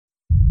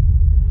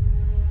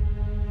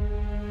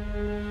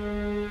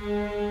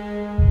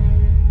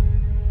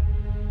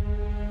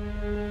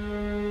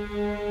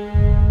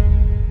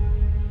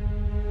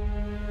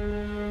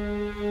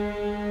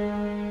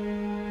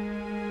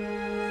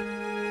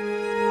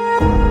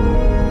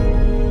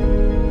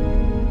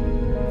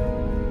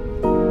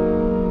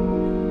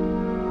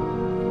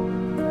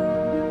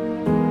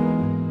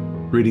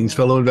Greetings,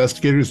 fellow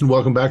investigators, and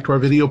welcome back to our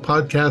video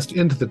podcast,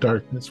 Into the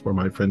Darkness, where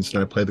my friends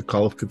and I play the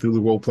Call of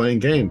Cthulhu role-playing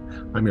game.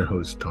 I'm your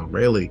host, Tom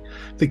Rayleigh.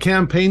 The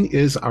campaign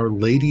is Our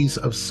Ladies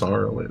of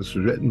Sorrow. It was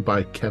written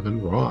by Kevin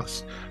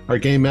Ross. Our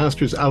game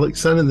master is Alex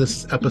Sun, and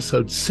this is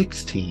episode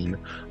 16.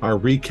 Our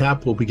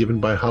recap will be given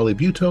by Holly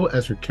Buto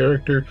as her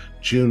character,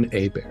 June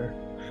Abear.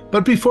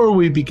 But before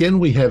we begin,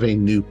 we have a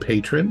new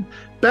patron.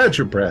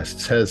 Badger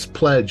Breasts has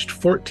pledged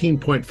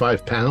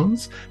 14.5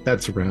 pounds.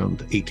 That's around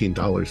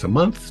 $18 a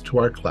month to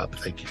our club.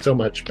 Thank you so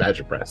much,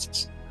 Badger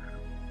Breasts.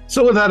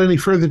 So without any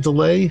further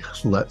delay,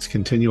 let's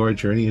continue our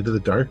journey into the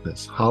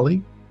darkness.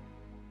 Holly?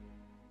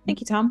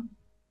 Thank you, Tom.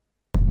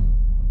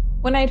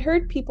 When I'd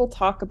heard people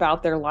talk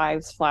about their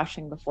lives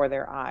flashing before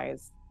their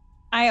eyes,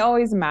 I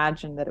always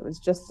imagined that it was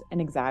just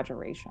an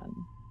exaggeration,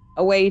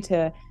 a way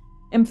to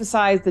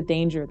emphasize the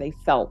danger they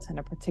felt in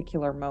a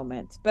particular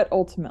moment, but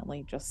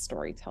ultimately just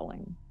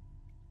storytelling.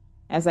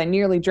 As I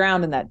nearly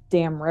drowned in that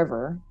damn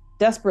river,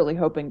 desperately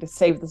hoping to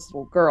save this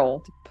little girl,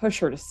 to push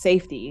her to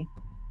safety,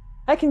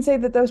 I can say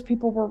that those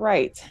people were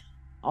right.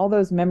 All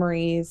those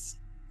memories,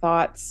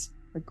 thoughts,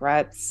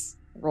 regrets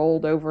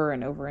rolled over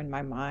and over in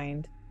my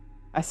mind.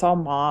 I saw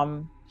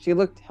Mom. She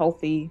looked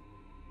healthy,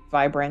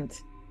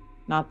 vibrant,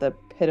 not the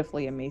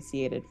pitifully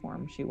emaciated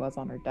form she was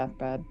on her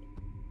deathbed.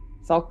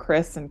 I saw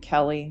Chris and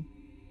Kelly.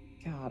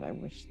 God, I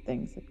wish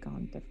things had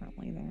gone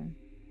differently there.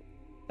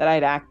 That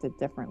I'd acted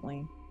differently.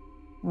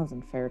 It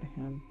wasn't fair to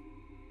him.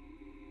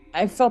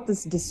 I felt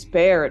this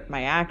despair at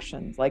my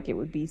actions, like it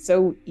would be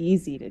so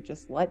easy to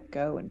just let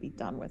go and be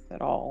done with it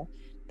all.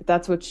 But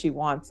that's what she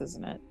wants,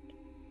 isn't it?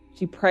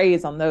 She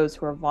preys on those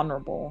who are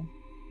vulnerable,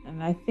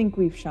 and I think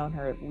we've shown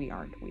her we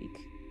aren't weak.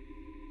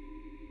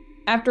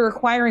 After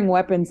acquiring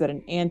weapons at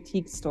an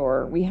antique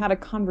store, we had a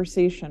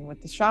conversation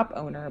with the shop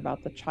owner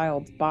about the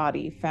child's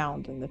body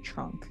found in the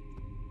trunk.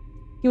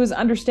 He was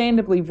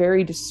understandably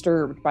very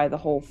disturbed by the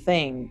whole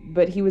thing,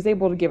 but he was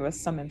able to give us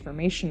some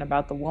information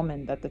about the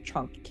woman that the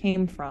trunk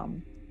came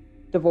from.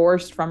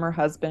 Divorced from her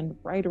husband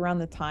right around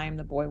the time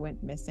the boy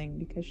went missing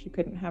because she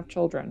couldn't have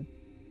children.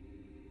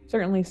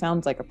 Certainly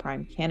sounds like a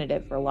prime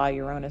candidate for La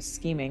Llorona's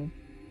scheming.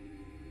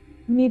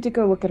 We need to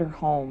go look at her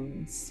home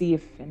and see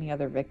if any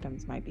other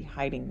victims might be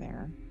hiding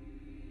there.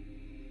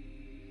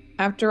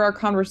 After our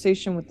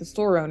conversation with the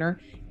store owner,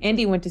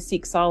 Andy went to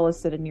seek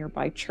solace at a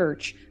nearby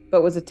church,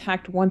 but was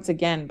attacked once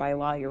again by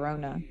La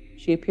Llorona.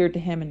 She appeared to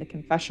him in the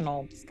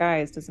confessional,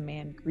 disguised as a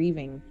man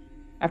grieving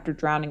after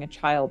drowning a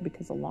child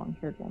because a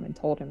long-haired woman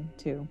told him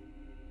to.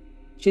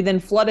 She then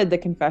flooded the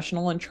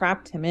confessional and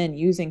trapped him in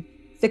using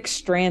thick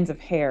strands of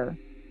hair.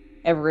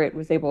 Everett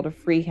was able to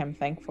free him,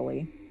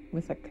 thankfully,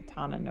 with a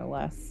katana no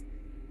less.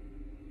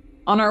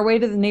 On our way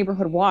to the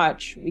neighborhood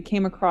watch, we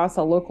came across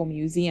a local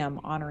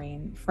museum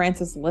honoring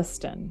Frances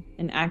Liston,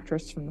 an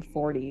actress from the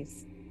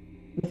 40s.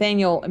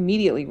 Nathaniel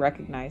immediately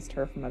recognized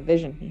her from a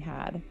vision he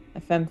had, a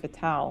femme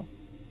fatale,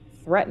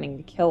 threatening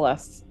to kill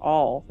us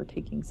all for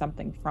taking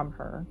something from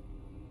her.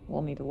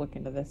 We'll need to look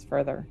into this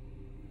further.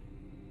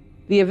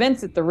 The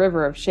events at the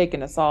river have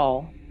shaken us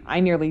all.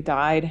 I nearly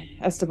died.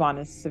 Esteban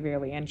is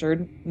severely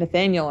injured.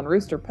 Nathaniel and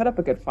Rooster put up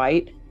a good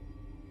fight,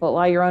 but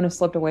La Llorona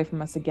slipped away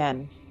from us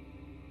again.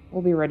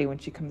 We'll be ready when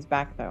she comes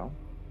back, though.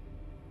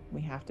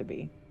 We have to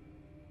be.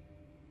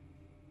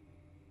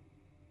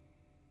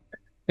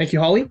 Thank you,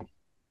 Holly.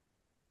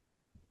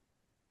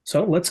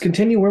 So let's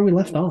continue where we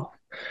left off.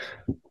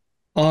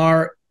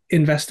 Our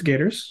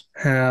investigators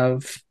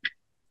have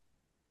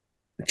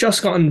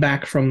just gotten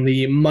back from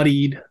the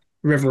muddied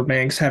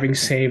riverbanks, having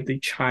saved the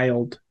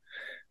child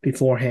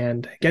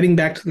beforehand. Getting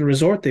back to the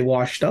resort, they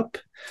washed up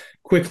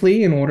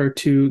quickly in order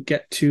to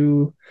get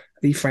to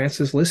the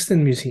Frances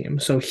Liston Museum.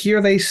 So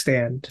here they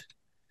stand,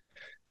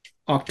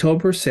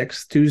 October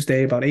 6th,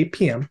 Tuesday, about 8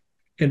 p.m.,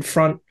 in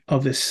front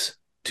of this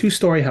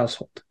two-story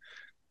household.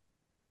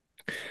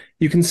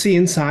 You can see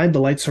inside, the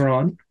lights are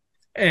on,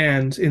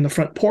 and in the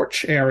front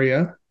porch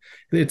area,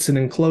 it's an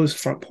enclosed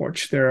front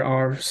porch, there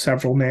are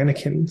several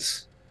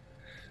mannequins.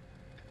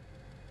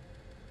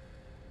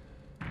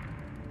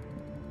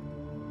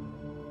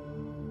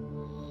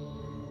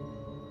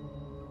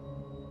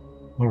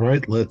 All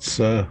right, let's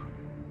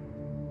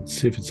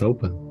see if it's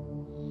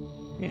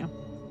open. Yeah.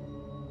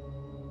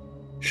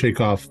 Shake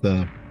off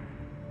the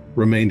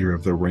remainder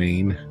of the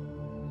rain.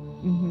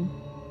 Mm-hmm.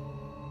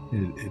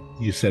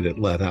 You said it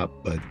let up,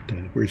 but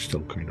we're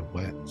still kind of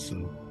wet,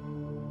 so.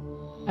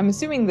 I'm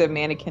assuming the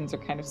mannequins are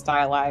kind of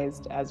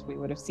stylized as we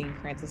would have seen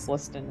Frances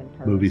Liston in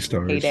her Movie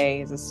stars.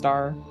 heyday as a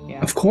star.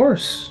 Yeah. Of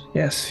course.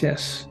 Yes.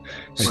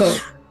 So,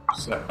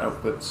 set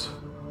outfits.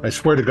 I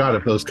swear to God,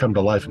 if those come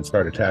to life and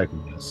start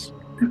attacking us,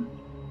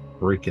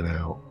 freaking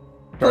out.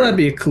 well, that'd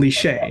be a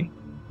cliche.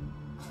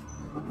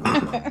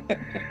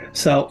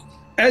 So,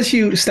 as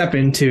you step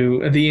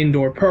into the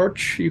indoor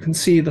porch, you can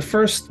see the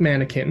first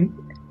mannequin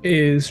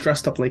is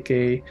dressed up like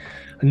a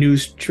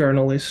news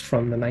journalist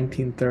from the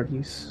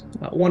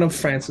 1930s. One of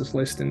Frances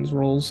Liston's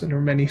roles in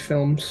her many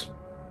films.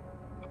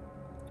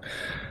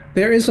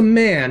 There is a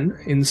man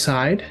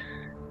inside.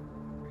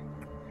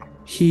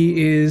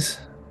 He is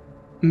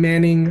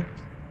manning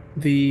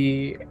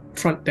the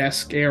front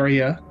desk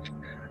area.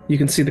 You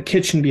can see the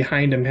kitchen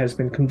behind him has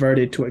been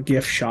converted to a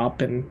gift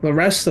shop, and the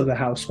rest of the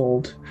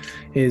household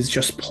is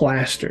just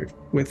plastered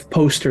with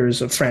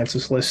posters of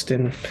Frances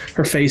Liston.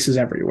 Her face is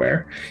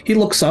everywhere. He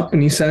looks up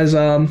and he says,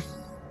 "Oh,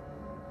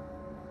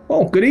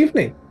 good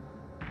evening."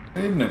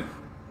 Good evening.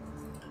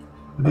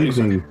 Good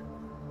evening.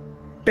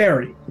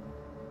 Barry.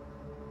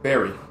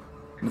 Barry.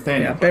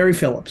 Nathaniel. Yeah, Barry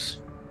Phillips.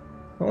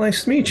 Well,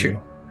 nice to meet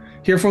you.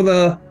 Here for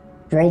the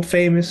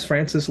world-famous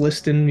Frances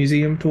Liston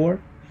Museum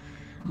tour?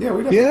 Yeah,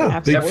 we Yeah,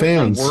 big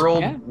fans.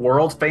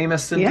 World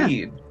famous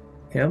indeed.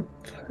 Yep.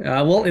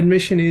 Well,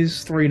 admission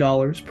is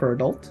 $3 per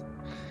adult,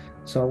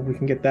 so we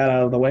can get that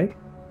out of the way.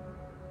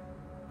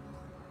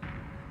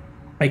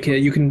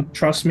 You can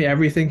trust me,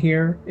 everything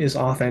here is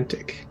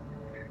authentic.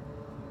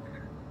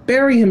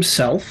 Barry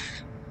himself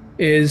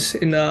is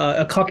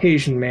a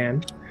Caucasian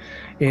man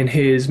in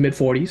his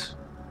mid-40s.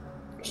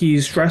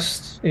 He's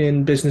dressed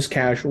in business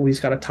casual. He's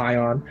got a tie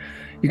on.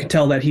 You can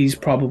tell that he's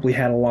probably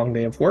had a long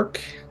day of work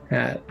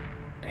at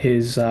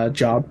his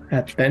job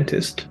at the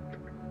dentist.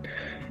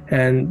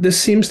 And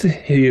this seems to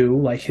you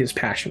like his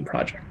passion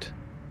project.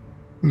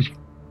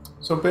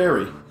 So,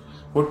 Barry,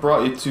 what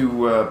brought you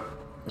to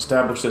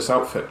establish this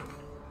outfit?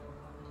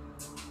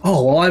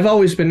 Oh, well, I've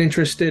always been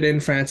interested in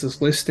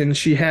Frances Liston.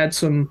 She had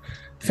some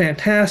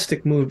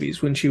fantastic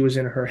movies when she was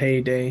in her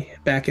heyday,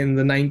 back in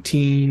the late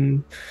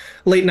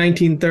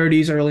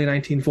 1930s, early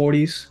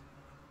 1940s.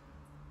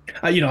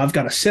 I've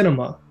got a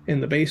cinema in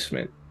the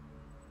basement.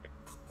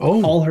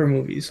 Oh, All her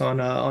movies on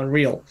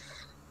reel.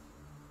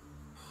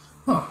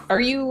 Huh. Are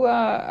you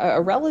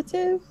a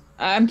relative?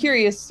 I'm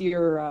curious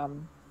your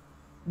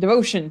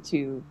devotion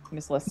to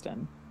Miss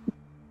Liston.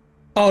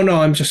 Oh,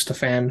 no, I'm just a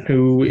fan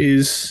who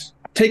is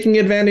taking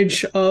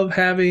advantage of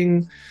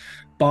having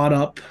bought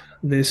up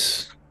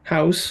this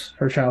house,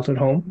 her childhood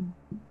home,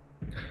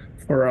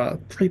 for a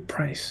great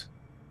price.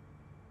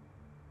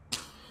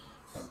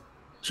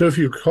 so if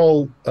you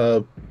recall,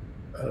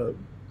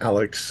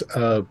 Alex,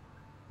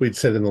 we'd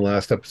said in the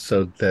last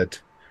episode that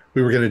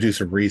we were going to do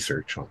some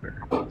research on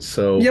her.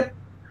 So Yep.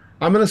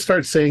 I'm going to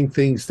start saying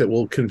things that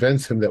will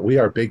convince him that we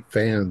are big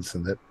fans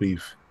and that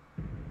we've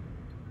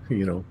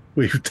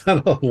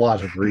done a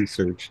lot of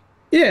research.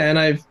 Yeah, and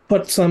I've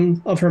put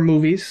some of her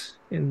movies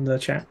in the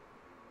chat.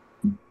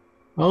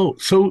 Oh,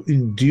 so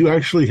do you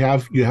actually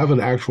have an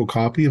actual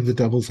copy of The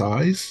Devil's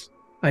Eyes?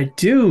 I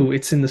do.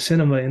 It's in the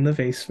cinema in the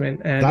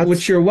basement, and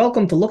which you're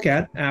welcome to look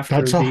at after.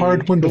 That's a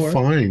hard one tour. to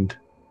find,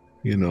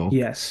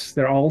 Yes,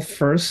 they're all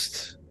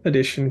first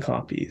edition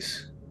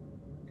copies.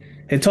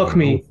 It took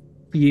me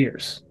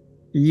years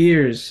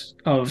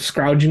of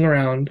scrounging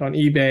around on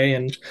eBay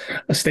and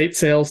estate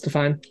sales to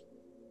find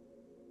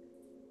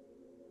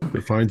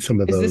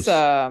some of those. Is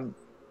this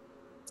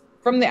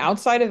from the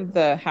outside of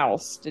the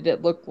house? Did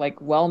it look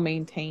like well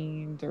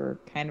maintained or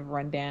kind of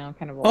run down?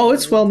 Oh,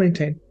 it's well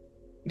maintained.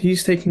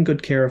 He's taking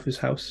good care of his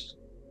house.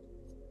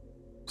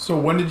 So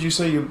when did you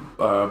say you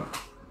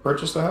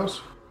purchased the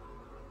house?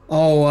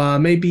 Oh,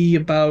 maybe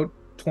about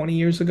 20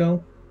 years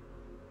ago.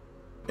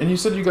 And you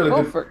said you got a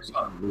good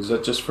son. Was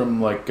that just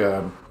from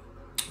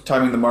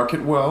timing the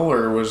market well,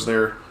 or was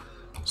there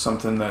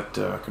something that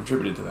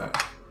contributed to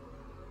that?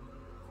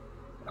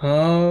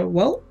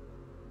 Well,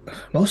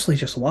 mostly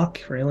just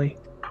luck, really.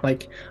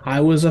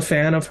 I was a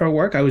fan of her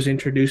work. I was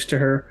introduced to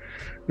her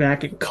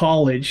back in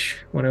college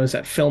when I was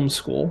at film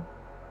school.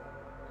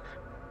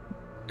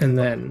 And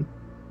then,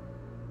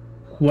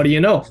 what do you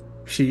know?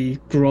 She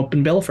grew up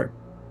in Belford.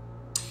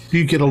 Do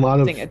you get a lot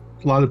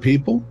of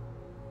people?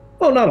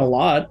 Well, not a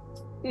lot.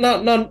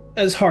 Not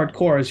as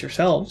hardcore as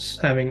yourselves,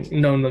 having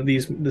known of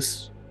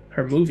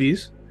her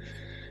movies.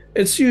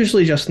 It's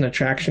usually just an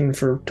attraction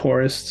for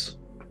tourists.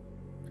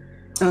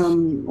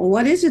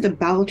 What is it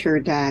about her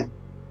that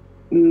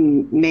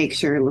makes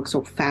her look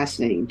so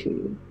fascinating to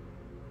you?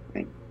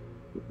 Right.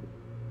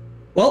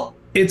 Well,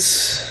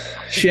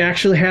 she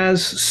actually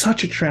has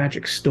such a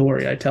tragic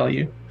story, I tell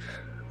you.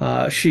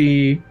 And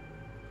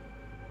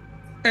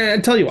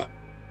tell you what,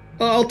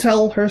 I'll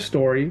tell her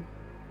story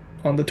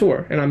on the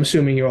tour, and I'm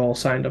assuming you're all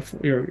signed up.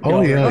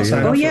 Yes.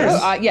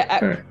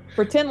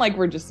 Pretend like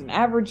we're just an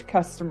average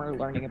customer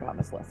learning about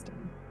Miss Liston.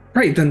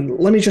 Right, then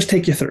let me just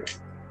take you through.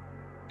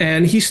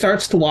 And he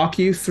starts to walk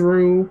you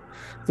through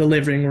the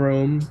living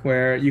room,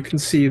 where you can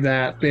see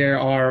that there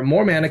are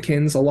more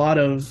mannequins, a lot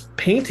of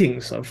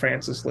paintings of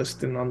Frances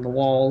Liston on the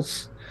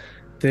walls.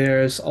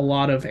 There's a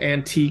lot of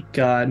antique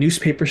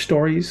newspaper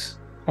stories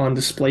on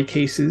display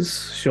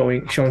cases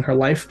showing her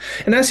life.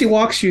 And as he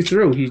walks you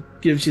through, he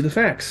gives you the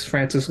facts.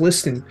 Frances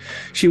Liston,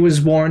 she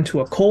was born to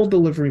a coal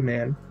delivery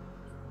man,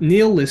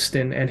 Neil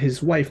Liston, and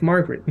his wife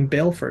Margaret in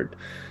Baleford,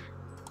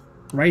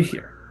 right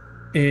here,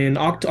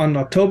 on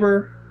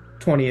October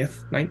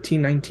 20th,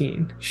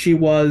 1919. She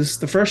was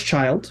the first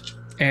child,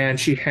 and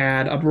she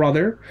had a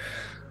brother.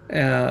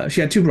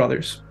 She had two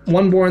brothers,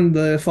 one born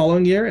the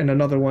following year and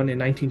another one in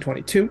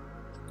 1922.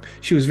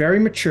 She was very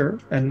mature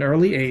at an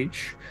early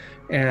age,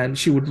 and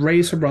she would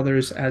raise her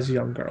brothers as a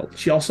young girl.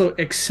 She also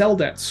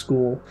excelled at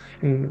school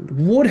and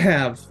would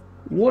have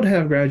would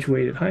have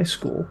graduated high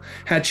school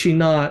had she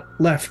not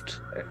left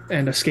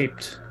and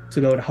escaped to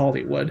go to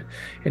Hollywood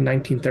in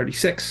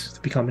 1936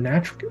 to become an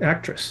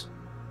actress.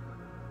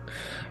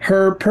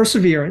 Her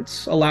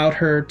perseverance allowed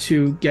her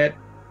to get,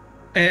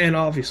 and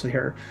obviously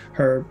her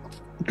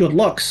good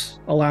looks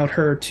allowed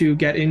her to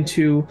get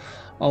into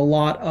a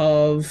lot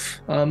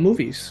of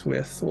movies,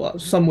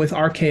 some with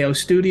RKO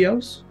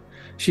Studios.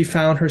 She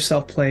found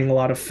herself playing a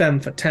lot of femme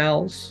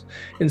fatales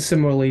in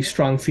similarly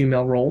strong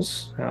female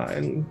roles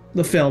in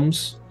the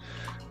films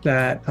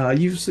that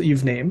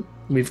you've named.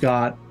 We've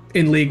got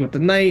In League with the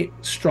Night,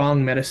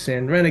 Strong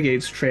Medicine,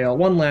 Renegade's Trail,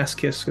 One Last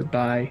Kiss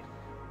Goodbye,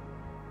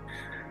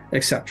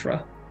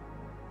 etc.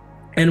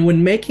 And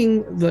when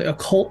making the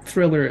occult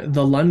thriller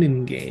The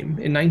London Game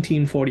in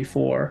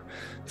 1944,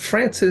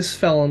 Frances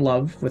fell in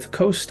love with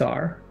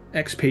co-star,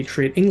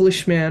 expatriate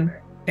Englishman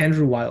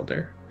Andrew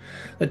Wilder.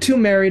 The two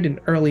married in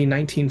early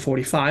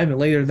 1945, and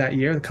later that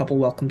year, the couple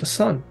welcomed a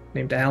son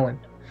named Alan.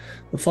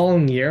 The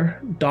following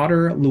year,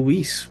 daughter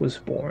Louise was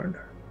born.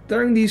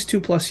 During these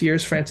 2+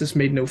 years, Frances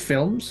made no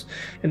films,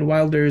 and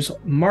Wilder's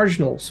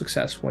marginal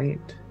success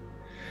waned.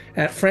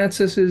 At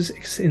Frances's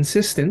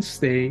insistence,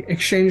 they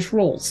exchanged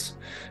roles,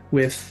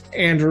 with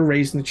Andrew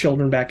raising the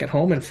children back at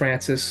home and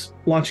Frances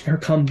launching her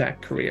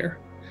comeback career.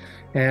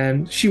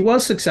 And she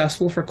was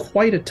successful for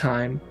quite a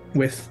time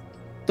with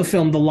the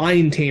film The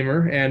Lion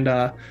Tamer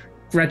and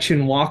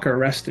Gretchen Walker,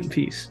 rest in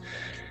peace,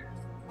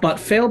 but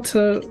failed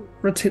to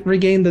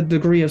regain the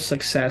degree of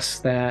success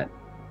that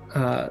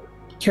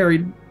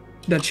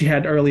she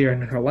had earlier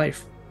in her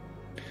life.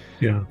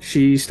 Yeah.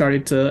 She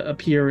started to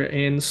appear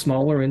in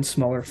smaller and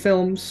smaller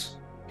films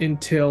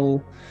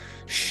until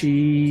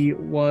her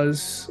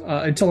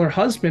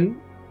husband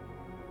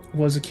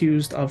was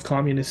accused of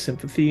communist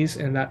sympathies,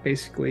 and that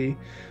basically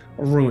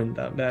ruined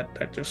them.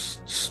 That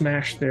just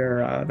smashed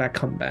their that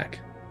comeback.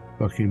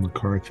 Fucking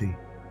McCarthy.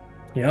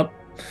 Yep.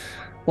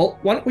 Well,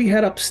 why don't we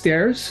head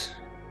upstairs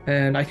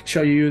and I can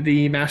show you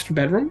the master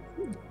bedroom,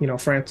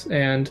 France,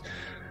 and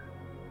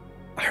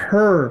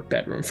her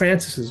bedroom,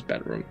 Frances's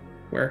bedroom,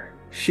 where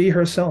she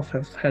herself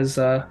has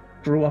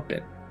grew up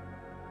in.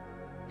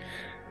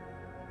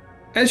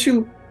 As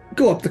you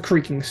go up the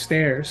creaking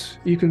stairs,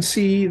 you can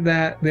see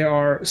that there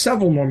are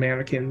several more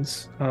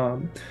mannequins.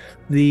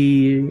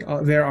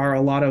 There are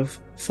a lot of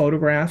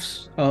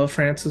photographs of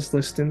Frances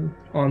listed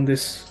in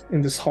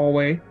this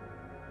hallway.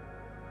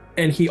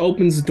 And he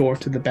opens the door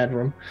to the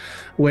bedroom,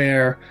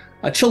 where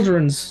a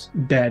children's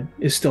bed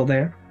is still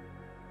there.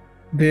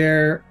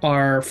 There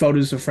are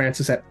photos of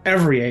Frances at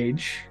every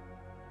age.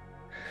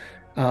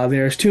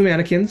 There's 2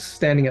 mannequins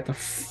standing at the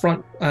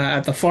front,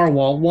 at the far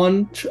wall.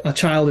 One, a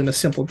child in a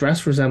simple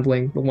dress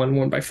resembling the one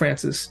worn by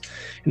Frances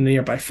in the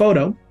nearby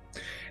photo,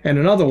 and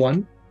another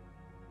one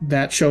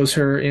that shows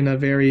her in a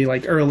very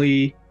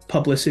early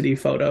publicity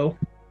photo.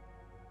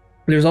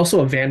 There's also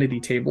a vanity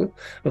table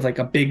with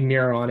a big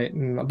mirror on it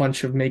and a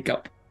bunch of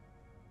makeup.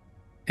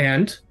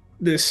 And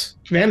this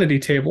vanity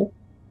table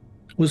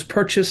was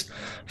purchased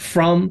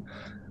from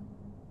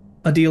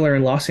a dealer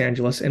in Los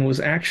Angeles and was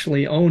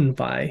actually owned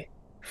by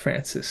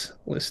Frances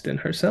Liston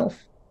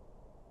herself.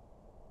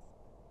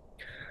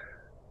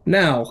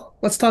 Now,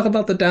 let's talk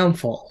about the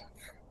downfall.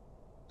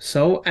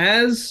 So,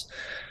 as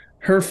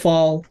her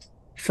fall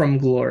from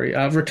glory,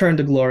 return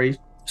to glory,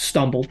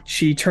 stumbled,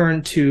 she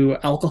turned to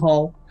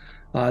alcohol,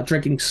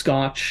 drinking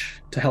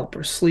scotch to help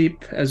her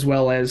sleep, as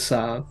well as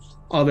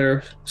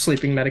other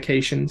sleeping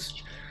medications.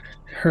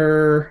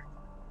 Her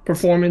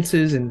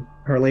performances in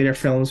her later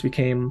films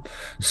became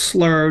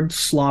slurred,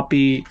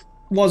 sloppy,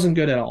 wasn't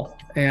good at all.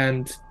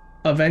 And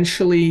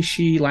eventually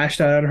she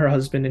lashed out at her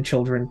husband and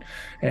children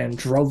and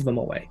drove them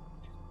away.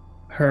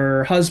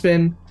 Her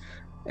husband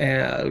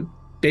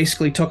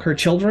basically took her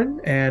children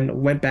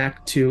and went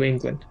back to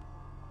England,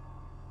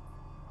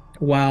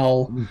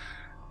 while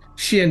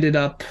she ended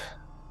up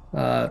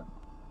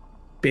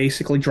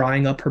basically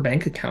drying up her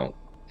bank account,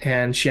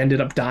 and she ended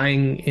up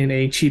dying in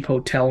a cheap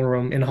hotel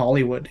room in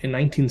Hollywood in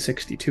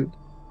 1962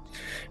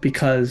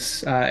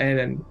 because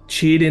and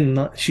she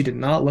did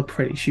not look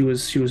pretty. She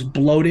was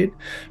bloated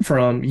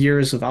from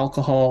years of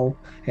alcohol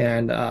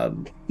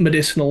and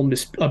medicinal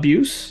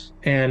abuse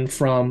and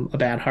from a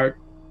bad heart.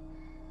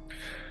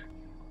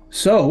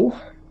 So,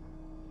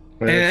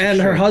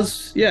 and her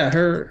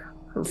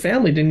her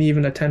family didn't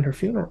even attend her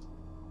funeral.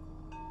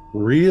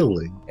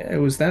 Really? It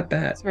was that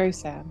bad. It's very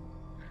sad.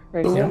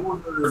 Very sad.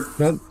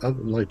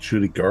 Not like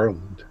Judy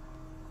Garland.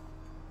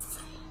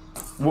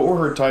 What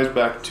were her ties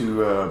back to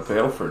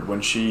Baleford?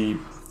 When she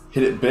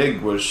hit it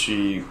big, was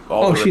she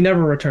she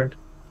never returned.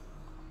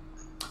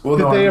 Well,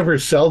 did they ever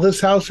sell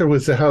this house, or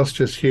was the house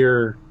just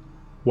here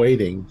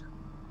waiting?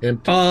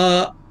 Empty?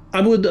 I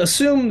would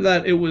assume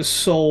that it was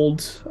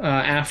sold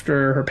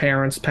after her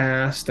parents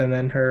passed, and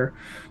then her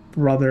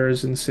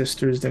brothers and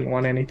sisters didn't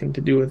want anything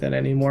to do with it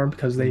anymore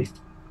because they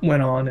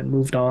went on and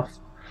moved off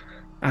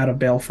out of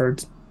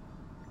Baleford.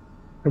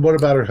 And what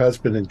about her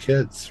husband and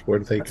kids? Where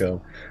did they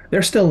go?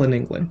 They're still in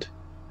England.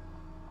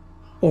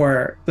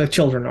 Or the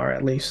children are,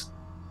 at least.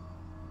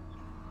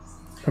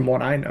 From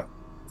what I know.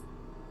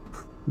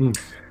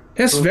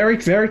 Yes, very,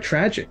 very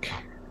tragic.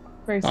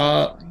 Very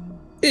sad.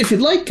 If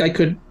you'd like, I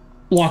could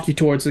walk you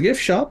towards the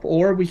gift shop,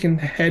 or we can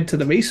head to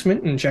the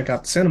basement and check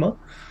out the cinema.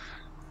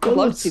 I'd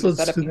love to see the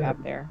setup you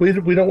have there. We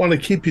don't want to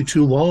keep you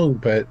too long,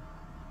 but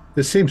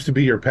this seems to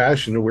be your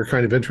passion, and we're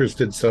kind of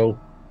interested, so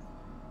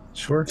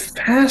sure.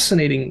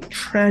 Fascinating,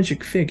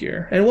 tragic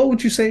figure. And what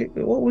would you say?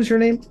 What was your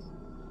name?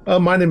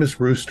 My name is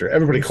Rooster.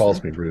 Everybody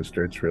calls me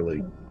Rooster. It's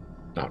really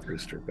not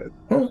Rooster, but...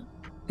 Oh,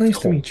 nice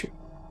to meet you.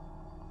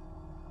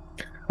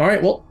 All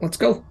right, well, let's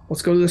go.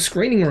 Let's go to the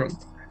screening room.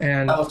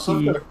 And I've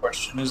got a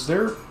question. Is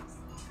there,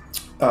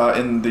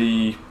 in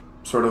the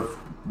sort of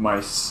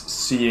my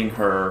seeing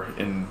her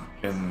in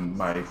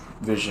my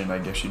vision, I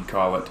guess you'd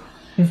call it,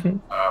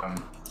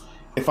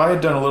 if I had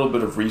done a little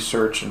bit of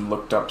research and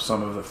looked up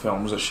some of the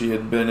films that she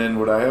had been in,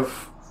 would I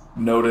have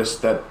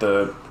noticed that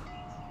the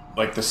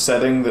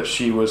setting that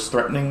she was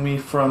threatening me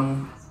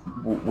from,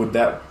 would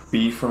that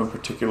be from a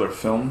particular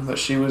film that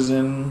she was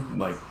in?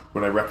 Like,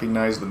 would I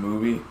recognize the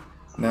movie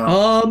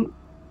now?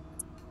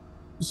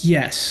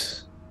 Yes.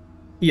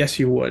 Yes,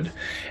 you would.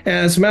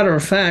 As a matter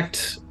of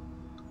fact,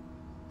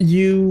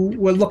 you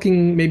were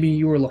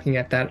looking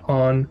at that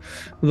on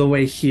the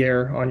way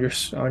here on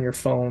your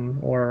phone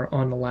or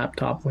on the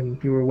laptop when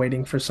you were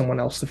waiting for someone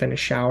else to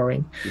finish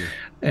showering.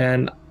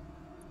 And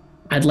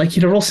I'd like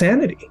you to roll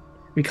sanity,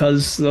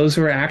 because those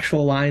were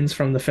actual lines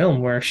from the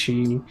film where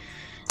she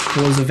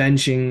was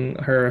avenging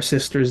her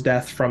sister's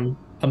death from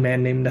a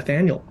man named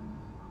Nathaniel.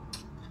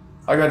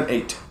 I got an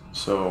 8,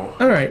 so...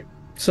 All right.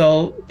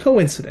 So,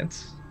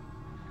 coincidence.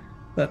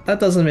 That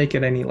doesn't make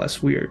it any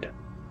less weird.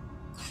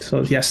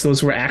 So, yes,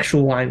 those were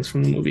actual lines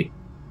from the movie.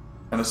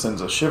 Kind of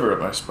sends a shiver up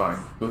my spine.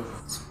 Ugh,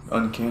 it's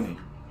uncanny.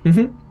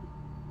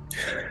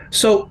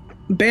 So,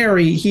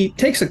 Barry, he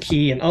takes a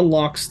key and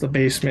unlocks the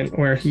basement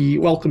where he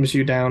welcomes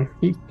you down.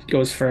 He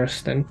goes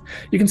first, and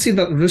you can see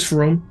that this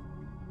room,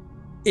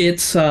 it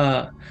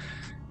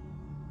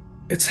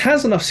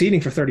has enough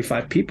seating for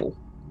 35 people.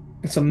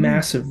 It's a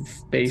massive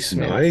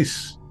basement.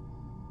 Nice.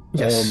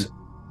 Yes.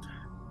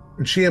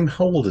 GM,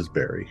 how old is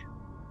Barry?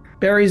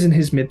 Barry's in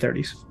his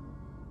mid-30s.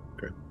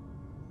 Okay.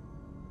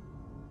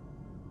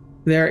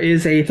 There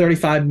is a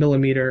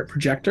 35mm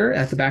projector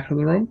at the back of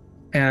the room,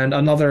 and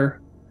another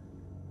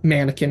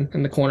mannequin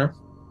in the corner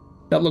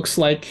that looks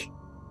like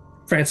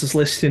Frances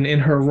Liston in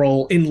her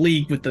role in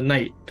League with the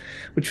Night,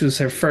 which was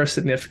her first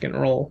significant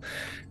role.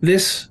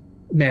 This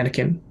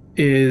mannequin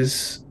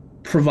is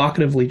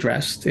provocatively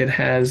dressed.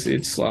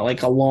 It's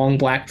like a long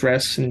black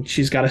dress, and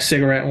she's got a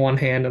cigarette in one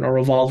hand and a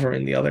revolver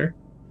in the other.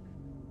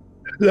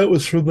 That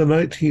was from the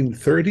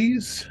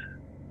 1930s?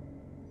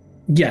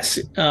 Yes,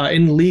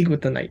 in League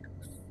with the Night.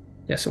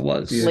 Yes, it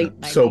was. Yeah.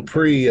 Late 1930s. So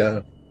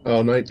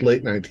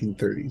late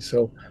 1930s.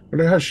 So I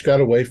wonder how she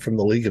got away from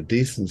the League of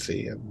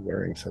Decency and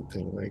wearing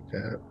something like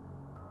that.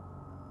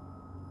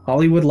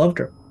 Hollywood loved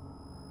her.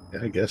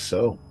 Yeah, I guess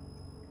so.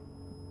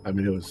 I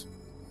mean, it was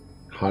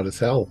hot as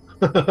hell.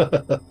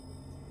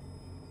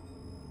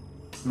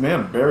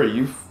 Man,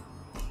 Barry,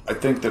 I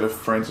think that if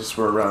Frances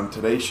were around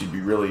today, she'd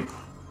be really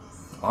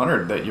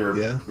honored that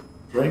you're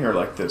portraying her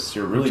like this.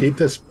 You're really... Keep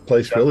this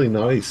place really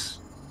nice.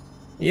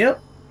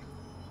 Yep.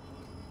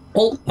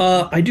 Well,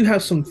 I do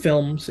have some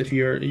films if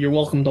you're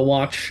welcome to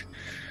watch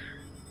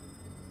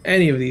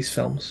any of these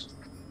films.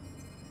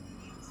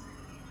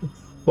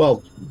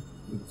 Well,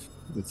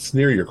 it's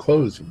near your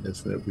closing,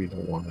 isn't it? We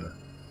don't want to...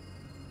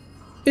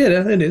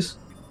 Yeah, it is.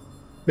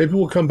 Maybe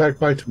we'll come back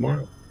by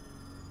tomorrow.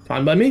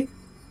 Fine by me.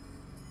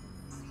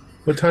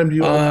 What time do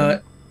you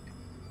open?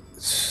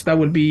 That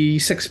would be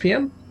 6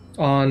 p.m.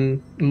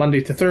 on Monday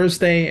to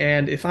Thursday,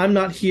 and if I'm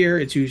not here,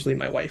 it's usually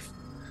my wife.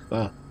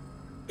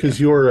 Because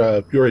you're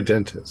a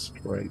dentist,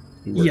 right?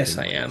 Yes,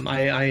 I am.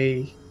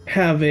 I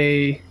have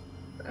a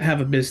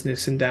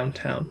business in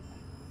downtown.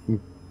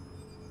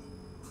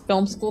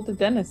 Film school to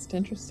dentist.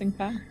 Interesting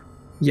fact.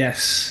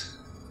 Yes,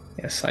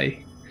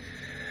 I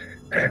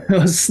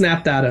was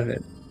snapped out of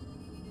it.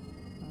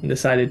 And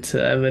decided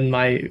to, and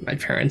my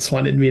parents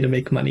wanted me to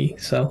make money,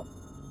 so.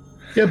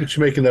 Yeah, but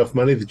you make enough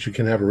money that you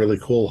can have a really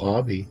cool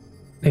hobby.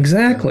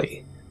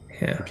 Exactly.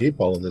 Yeah. Keep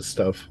all of this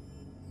stuff.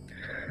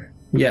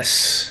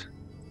 Yes.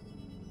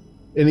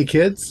 Any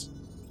kids?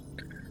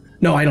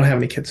 No, I don't have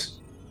any kids.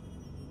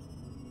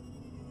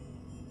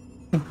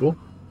 Cool.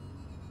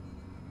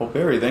 Well,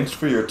 Barry, thanks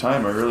for your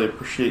time. I really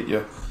appreciate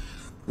you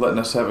letting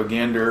us have a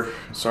gander.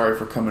 Sorry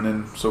for coming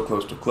in so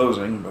close to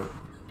closing, but...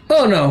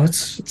 Oh, no,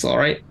 it's all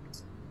right.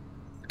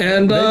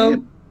 And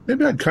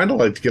maybe I'd kind of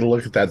like to get a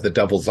look at that, The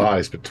Devil's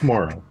Eyes, but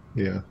tomorrow.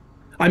 Yeah.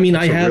 I mean,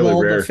 I have really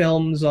all rare. the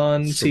films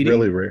on It's CD.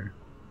 really rare.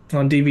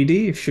 On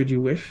DVD, should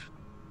you wish.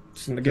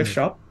 It's in the gift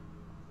shop.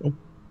 Oh.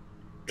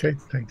 Okay,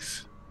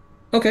 thanks.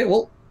 Okay,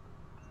 well,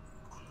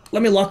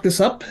 let me lock this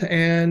up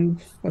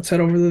and let's head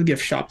over to the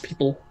gift shop,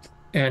 people.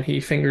 And he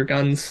finger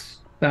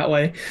guns that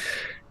way.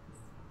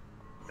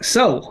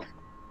 So,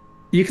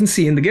 you can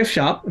see in the gift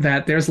shop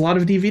that there's a lot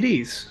of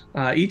DVDs,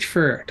 each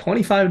for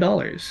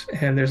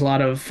 $25. And there's a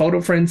lot of photo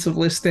prints of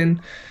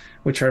Liston,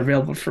 which are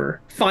available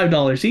for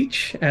 $5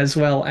 each, as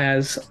well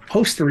as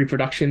poster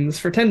reproductions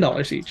for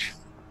 $10 each.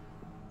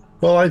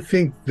 Well, I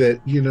think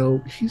that,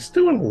 he's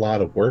doing a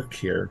lot of work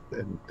here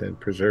and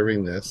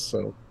preserving this,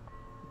 so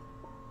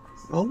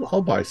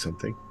I'll buy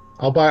something.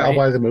 I'll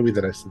buy the movie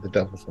that I said, The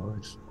Devil's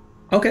Eyes.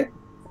 Okay.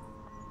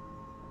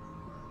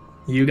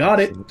 You got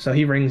it. So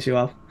he rings you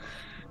up.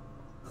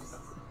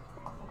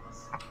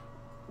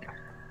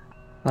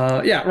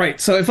 Yeah,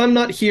 right. So if I'm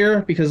not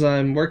here because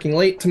I'm working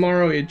late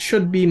tomorrow, it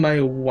should be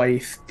my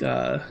wife,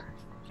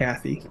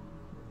 Kathy.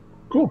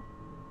 Cool.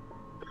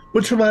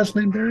 What's your last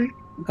name, Barry?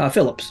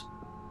 Phillips.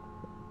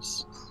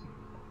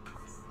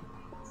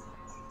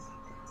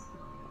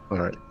 All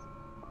right.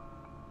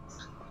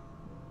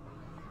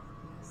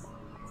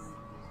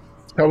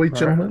 Shall we,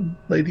 gentlemen,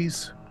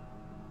 ladies?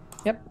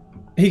 Yep.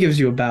 He gives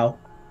you a bow.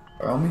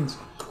 By all means.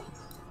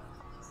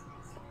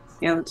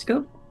 Yeah, let's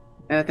go.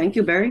 Thank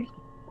you, Barry.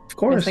 Of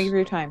course. Yes, thank you for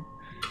your time.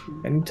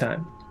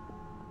 Anytime.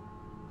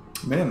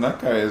 Man, that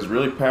guy is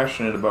really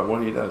passionate about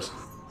what he does.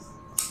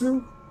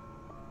 Well,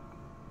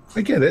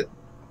 I get it.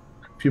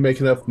 If you make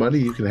enough money,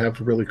 you can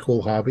have a really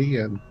cool hobby,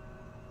 and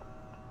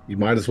you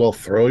might as well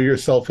throw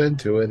yourself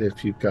into it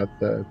if you've got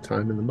the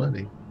time and the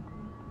money.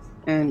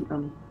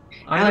 And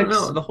I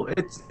don't know.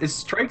 It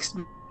strikes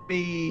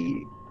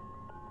me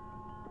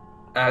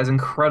as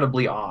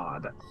incredibly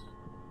odd.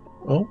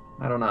 Oh,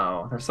 I don't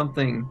know. There's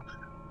something.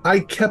 I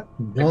kept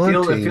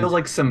wanting. It feels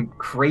like some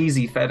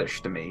crazy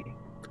fetish to me.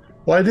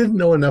 Well, I didn't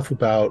know enough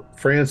about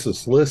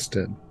Frances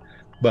Liston,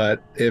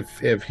 but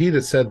if he'd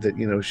have said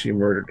that she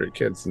murdered her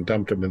kids and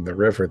dumped them in the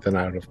river, then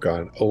I would have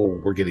gone, "Oh,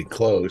 we're getting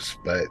close."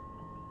 But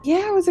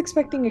Yeah, I was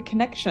expecting a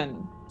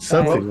connection.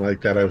 something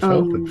like that I was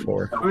hoping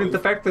for. I mean, the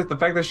fact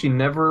that she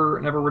never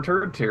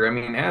returned to her. I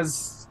mean,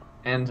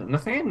 and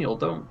Nathaniel,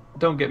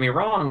 don't get me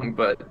wrong,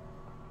 but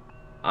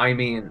I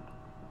mean,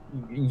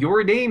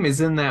 your name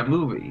is in that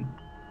movie.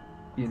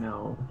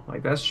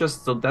 Like that's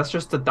just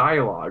the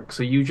dialogue.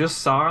 So you just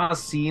saw a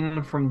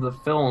scene from the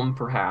film,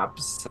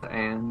 perhaps,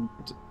 and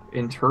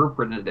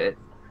interpreted it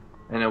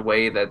in a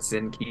way that's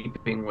in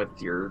keeping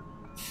with your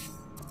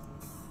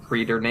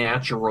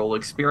preternatural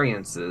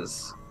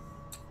experiences.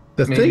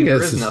 The Maybe thing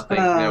there is,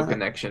 no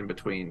connection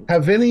between.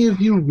 have any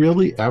of you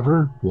really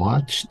ever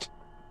watched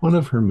one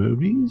of her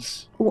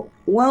movies? well,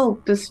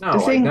 No, the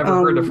thing, I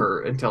never heard of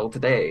her until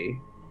today.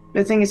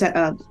 The thing is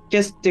that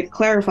just to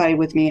clarify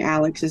with me,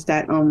 Alex, is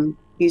that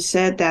you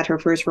said that her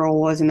first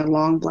role was in a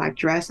long black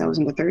dress that was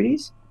in the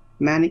 30s.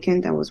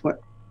 Mannequin.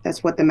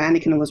 That's what the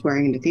mannequin was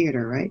wearing in the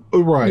theater, right?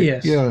 Oh, right.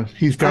 Yes. Yeah,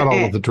 he's got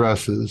all of the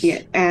dresses.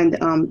 Yeah, and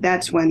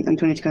that's when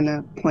Antonia's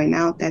gonna point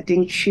out that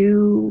didn't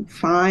you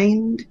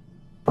find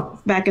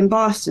back in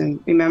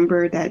Boston?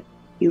 Remember that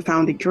you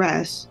found a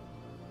dress.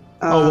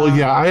 Oh, well,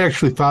 yeah, I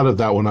actually thought of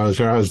that when I was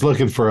there. I was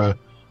looking for a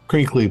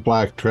crinkly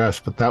black dress,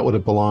 but that would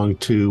have belonged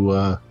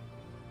to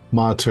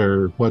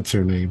Mater, what's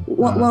her name?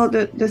 Well,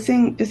 the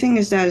thing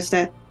is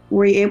that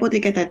were you able to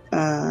get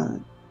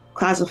that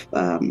class of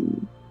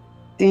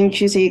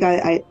didn't you say you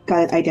got it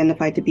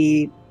identified to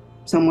be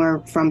somewhere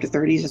from the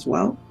 30s as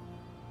well?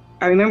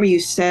 I remember you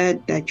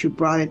said that you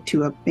brought it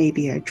to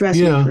maybe a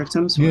dressmaker of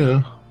some sort.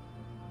 Yeah.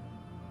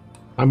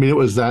 I mean, it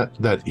was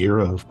that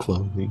era of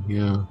clothing.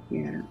 Yeah.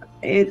 Yeah.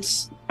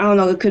 I don't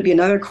know. It could be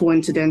another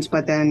coincidence,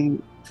 but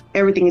then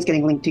everything is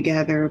getting linked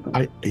together.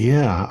 But...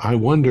 I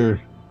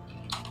wonder.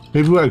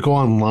 Maybe we ought go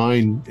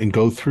online and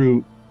go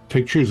through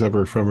pictures of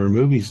her from her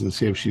movies and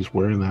see if she's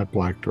wearing that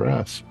black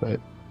dress. But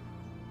it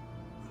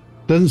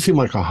doesn't seem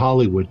like a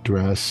Hollywood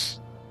dress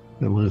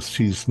unless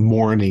she's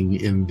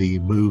mourning in the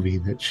movie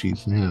that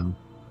she's in.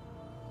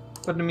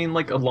 But I mean,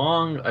 like a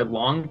long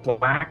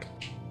black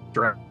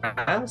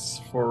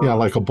dress for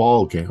like a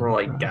ball gown for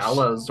like dress.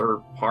 galas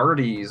or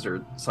parties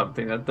or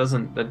something. I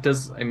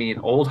mean,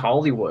 old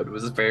Hollywood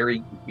was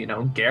very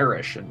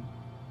garish and.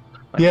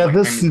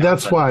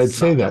 That's why I'd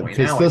say that,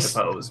 because I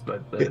suppose,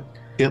 but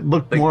it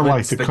looked more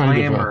like the kind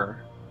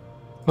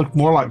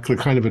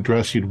of a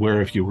dress you'd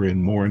wear if you were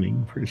in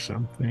mourning for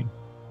something.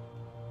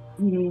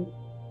 Mm-hmm.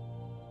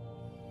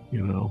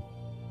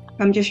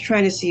 I'm just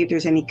trying to see if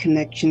there's any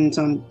connections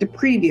on the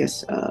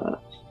previous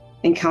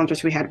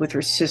encounters we had with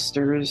her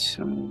sisters.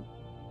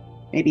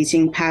 Maybe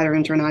seeing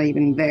patterns are not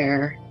even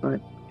there, but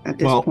at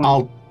this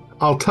point...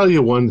 I'll tell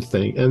you one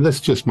thing, and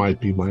this just might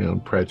be my own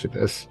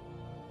prejudice.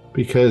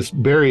 Because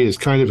Barry is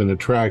kind of an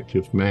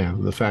attractive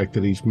man. The fact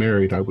that he's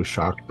married, I was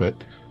shocked, but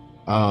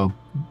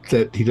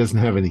that he doesn't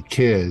have any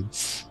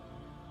kids,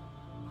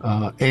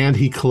 and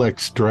he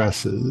collects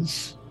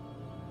dresses.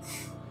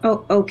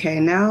 Oh,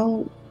 okay.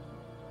 Now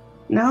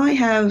I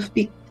have,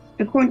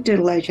 according to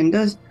the legend,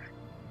 does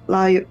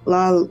La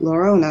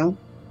Llorona,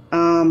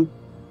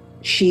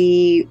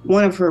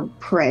 one of her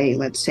prey,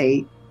 let's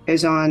say,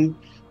 is on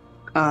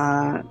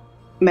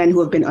men who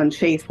have been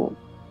unfaithful.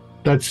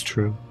 That's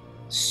true.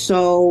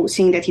 So,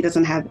 seeing that he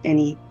doesn't have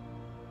any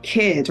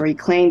kids, or he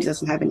claims he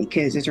doesn't have any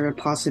kids, is there a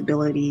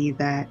possibility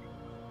that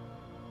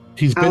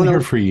he's been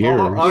here for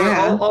years?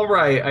 All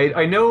right,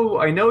 I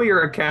know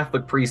you're a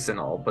Catholic priest and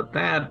all, but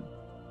that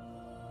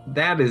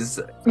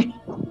is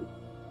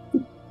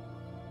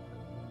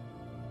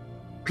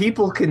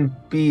people can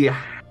be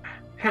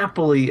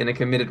happily in a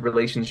committed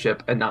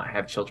relationship and not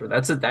have children.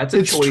 That's a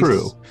It's choice.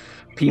 true.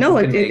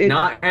 People can make.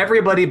 Not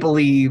everybody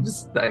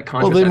believes that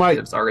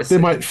contraceptives are a sin.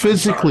 They might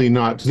physically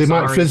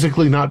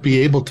not be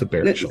able to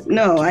bear children.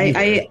 No,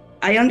 I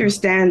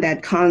understand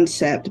that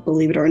concept,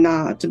 believe it or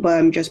not, but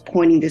I'm just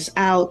pointing this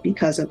out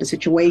because of the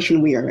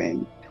situation we are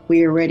in.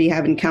 We already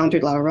have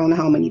encountered La Llorona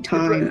how many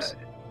times?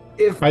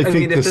 If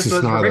this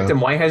was her victim,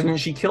 why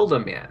hasn't she killed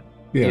him yet?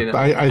 Yeah, you know?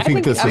 I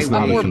think this is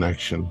not a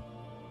connection.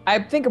 I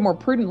think a more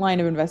prudent line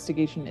of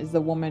investigation is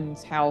the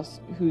woman's house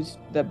whose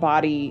the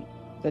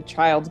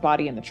child's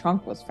body in the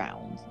trunk was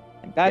found.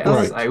 Like that.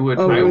 Yes, I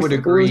would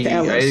agree.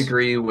 I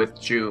agree with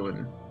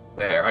June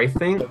there. I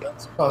think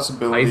that's a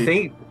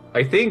possibility.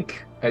 I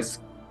think as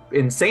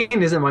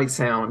insane as it might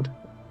sound,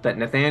 that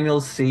Nathaniel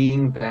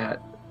seeing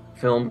that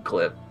film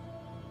clip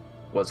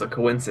was a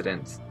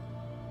coincidence,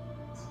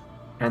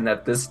 and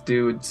that this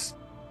dude's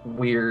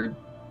weird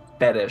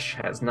fetish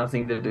has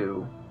nothing to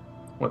do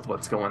with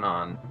what's going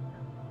on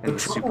in the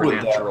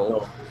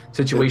supernatural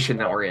situation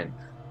that we're in.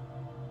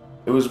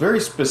 It was very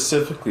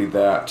specifically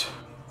that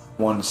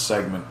one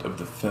segment of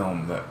the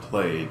film that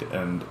played,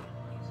 and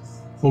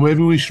well,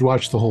 maybe we should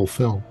watch the whole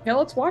film. Yeah,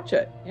 let's watch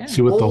it. Yeah.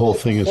 See what the whole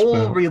thing is about.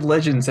 Whole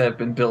religions have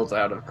been built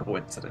out of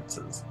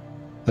coincidences.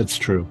 That's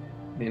true.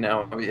 You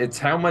know, it's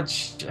how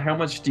much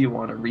do you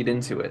want to read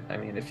into it? I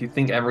mean, if you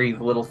think every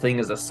little thing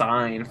is a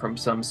sign from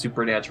some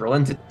supernatural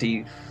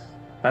entity,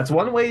 that's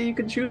one way you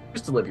can choose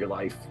to live your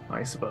life,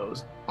 I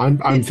suppose.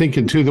 I'm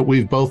thinking too that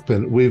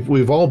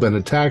we've all been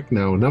attacked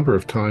now a number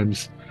of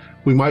times.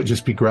 We might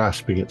just be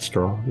grasping at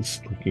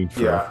straws, looking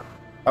for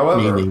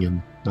meaning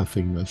and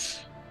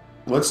nothingness.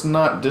 Let's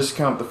not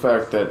discount the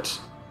fact that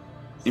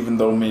even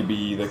though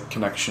maybe the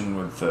connection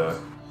with the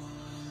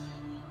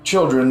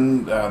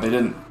children, they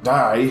didn't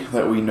die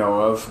that we know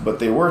of, but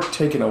they were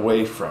taken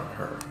away from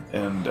her.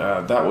 And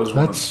that was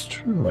one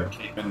that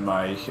came in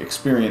my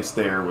experience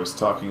there, was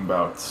talking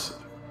about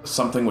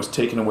something was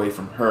taken away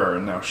from her,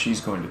 and now she's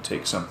going to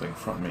take something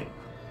from me.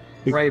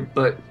 Right,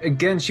 but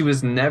again, she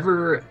was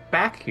never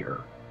back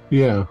here.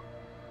 Yeah.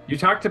 You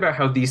talked about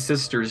how these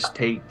sisters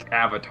take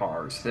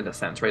avatars, in a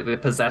sense, right? They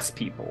possess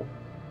people.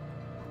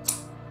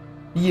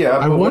 Yeah,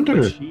 I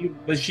wonder.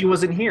 But she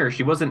wasn't here.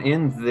 She wasn't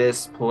in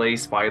this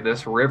place by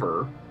this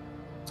river.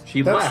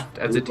 She left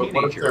as a teenager.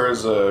 What if there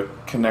is a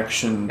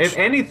connection? If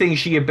anything,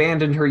 she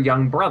abandoned her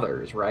young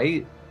brothers,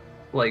 right?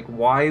 Like,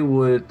 why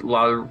would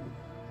La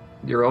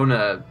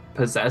Llorona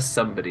possess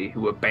somebody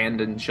who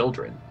abandoned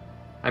children?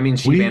 I mean,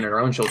 she abandoned her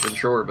own children,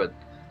 sure, but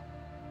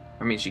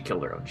I mean, she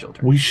killed her own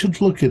children. We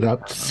should look it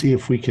up to see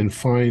if we can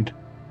find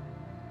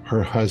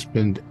her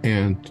husband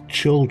and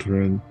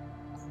children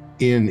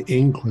in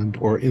England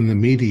or in the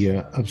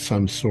media of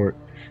some sort.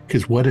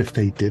 Because what if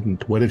they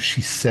didn't? What if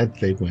she said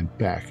they went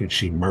back and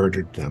she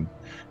murdered them?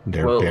 And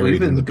they're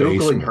buried in the basement.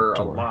 We've been Googling her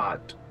a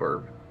lot.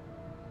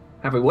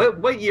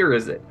 What year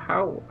is it?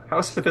 How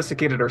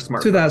sophisticated are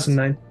smartphones?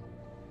 2009.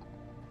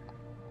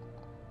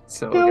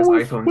 So I guess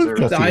iPhones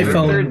are... The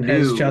iPhone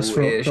has just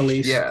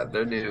released. Yeah,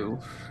 they're new.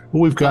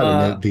 Well, we've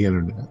got the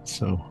internet,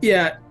 so...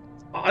 Yeah,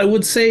 I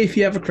would say if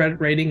you have a credit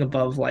rating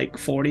above,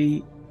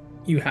 40,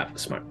 you have a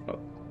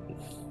smartphone.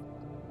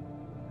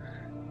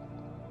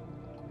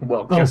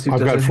 Well, guess who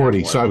I've got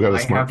 40, so I've got a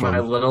smartphone. I have my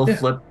little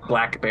flip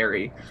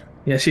BlackBerry.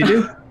 Yes, you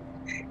do?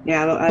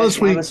 Yeah, I have a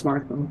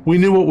smartphone. We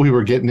knew what we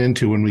were getting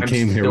into when we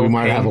came here. We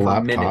might have a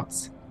laptop.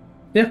 Minutes.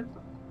 Yeah.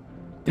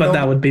 But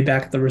that would be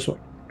back at the resort.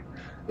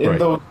 In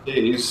those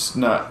days,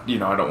 I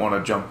don't want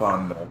to jump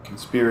on the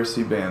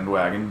conspiracy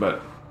bandwagon,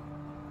 but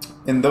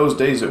in those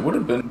days it would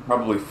have been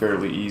probably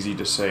fairly easy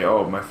to say,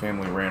 oh, my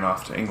family ran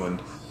off to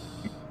England,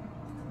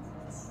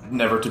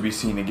 never to be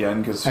seen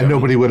again. And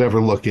nobody would ever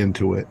look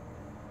into it.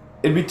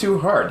 It'd be too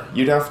hard.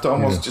 You'd have to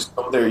almost just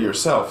go there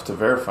yourself to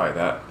verify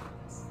that.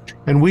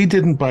 And we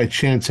didn't by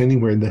chance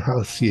anywhere in the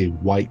house see a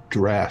white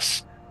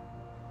dress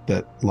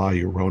that La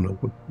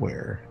Llorona would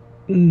wear.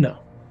 No.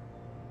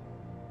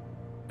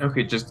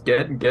 Okay, just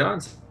get on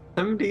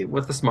somebody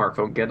with a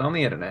smartphone, get on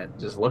the internet,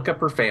 just look up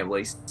her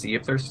family, see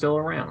if they're still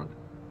around.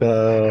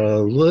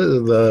 The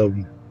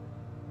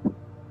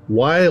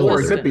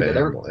Wilder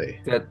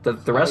family. That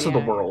the rest of the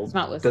world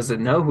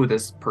doesn't know who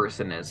this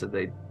person is, so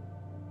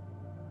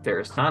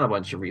there's not a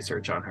bunch of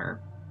research on her.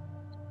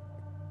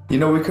 We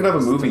could have a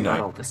movie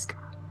night.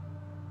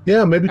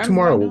 Yeah, maybe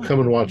tomorrow we'll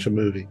come and watch a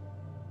movie.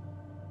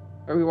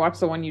 Or we watch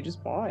the one you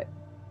just bought.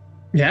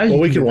 Yeah. Well,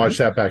 we can watch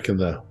that back in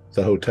the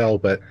hotel,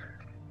 but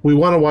we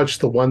want to watch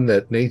the one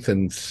that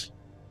Nathan's.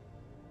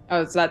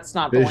 Oh, so that's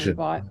not the one you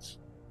bought.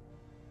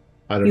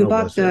 I don't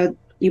know.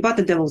 You bought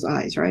the Devil's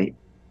Eyes, right?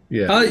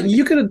 Yeah.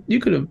 You could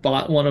have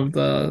bought one of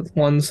the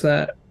ones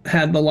that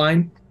had the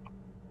line.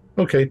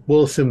 Okay,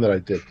 we'll assume that I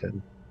did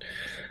then.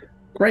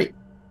 Great.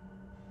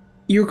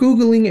 You're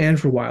Googling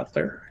Andrew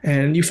Wilder,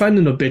 and you find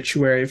an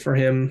obituary for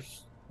him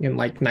in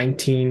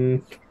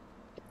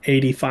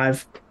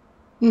 1985.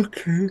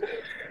 Okay.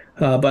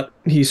 But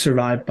he's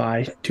survived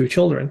by 2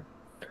 children.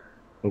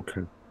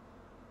 Okay.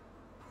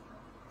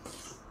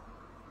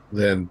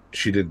 Then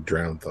she did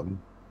drown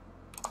them.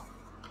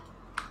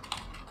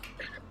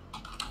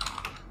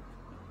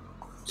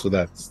 So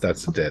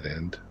that's a dead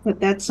end. But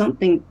that's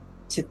something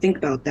to think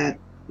about, that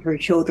her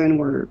children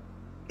were,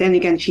 then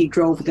again, she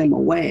drove them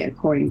away,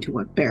 according to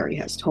what Barry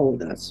has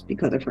told us,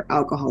 because of her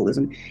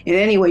alcoholism. And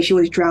anyway, she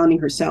was drowning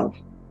herself.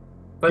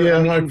 But Yeah,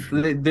 I mean,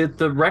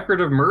 the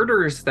record of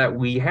murders that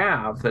we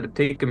have that have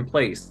taken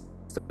place,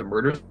 the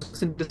murders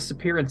and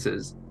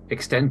disappearances,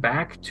 extend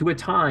back to a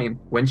time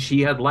when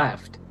she had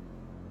left.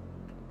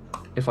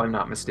 If I'm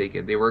not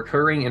mistaken, they were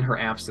occurring in her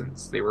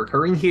absence. They were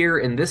occurring here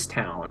in this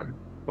town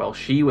while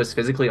she was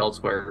physically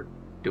elsewhere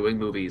doing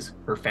movies.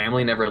 Her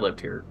family never lived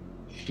here.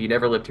 She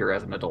never lived here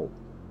as an adult.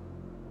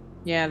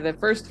 Yeah, the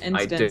first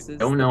instance I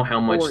don't know how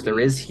much there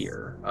is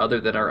here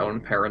other than our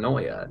own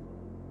paranoia.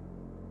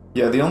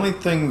 Yeah, the only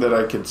thing that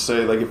I could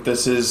say, like, if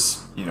this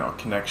is, a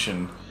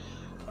connection,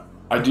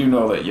 I do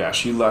know that, yeah,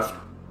 she left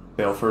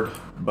Baleford,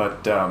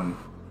 but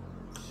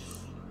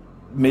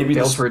maybe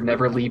Baleford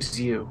never leaves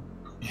you.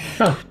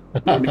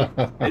 maybe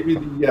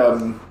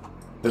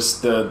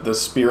the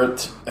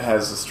spirit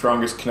has the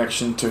strongest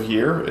connection to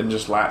here and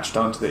just latched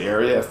onto the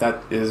area, if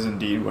that is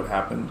indeed what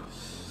happened.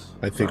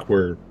 I think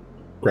we're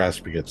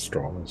grasping at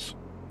straws.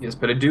 Yes,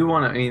 but I do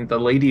want to, the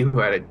lady who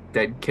had a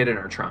dead kid in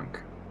her trunk,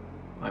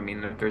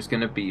 if there's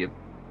going to be a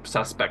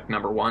suspect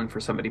number one for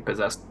somebody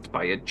possessed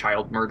by a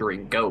child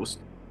murdering ghost.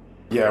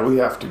 Yeah, we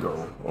have to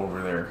go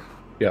over there.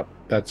 Yep,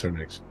 that's our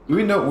next. Do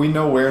we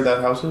know where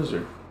that house is,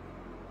 or?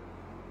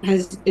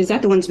 Is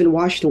that the one that's been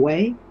washed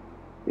away?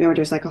 Remember,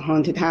 there's like a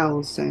haunted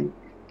house, and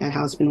that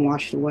house has been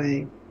washed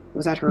away.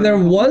 Was that her? There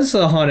was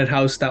a haunted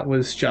house that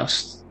was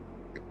just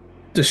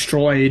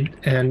destroyed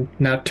and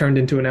now turned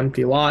into an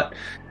empty lot.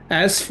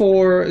 As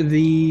for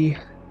the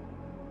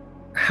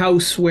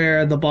house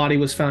where the body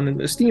was found in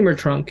the steamer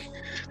trunk,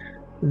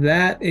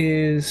 that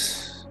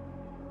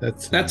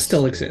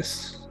still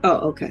exists. Oh,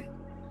 okay.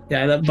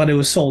 Yeah, but it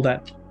was sold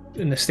at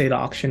an estate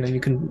auction, and you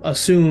can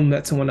assume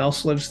that someone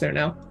else lives there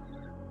now.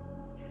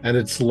 And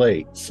it's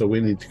late, so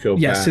we need to go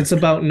back. Yes, it's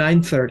about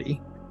 9:30.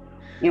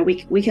 Yeah,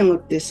 we can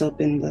look this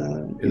up in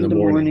the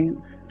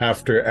morning.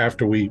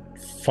 After we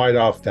fight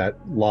off that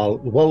law.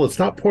 Well, it's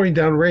not pouring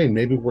down rain.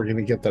 Maybe we're going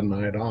to get the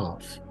night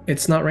off.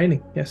 It's not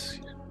raining, yes.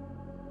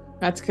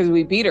 That's because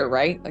we beat her,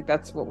 right? Like,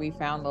 that's what we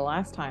found the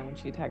last time when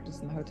she attacked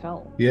us in the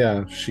hotel.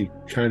 Yeah, she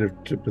kind of...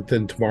 But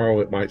then tomorrow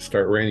it might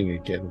start raining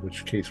again, in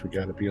which case we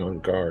got to be on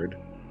guard.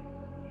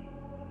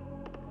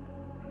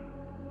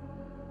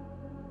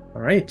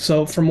 All right,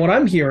 so from what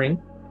I'm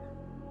hearing,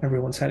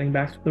 everyone's heading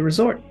back to the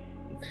resort.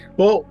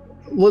 Well,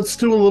 let's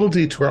do a little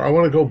detour. I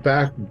want to go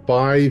back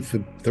by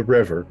the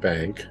river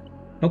bank.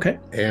 Okay.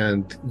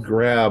 And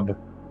grab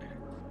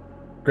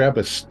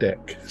a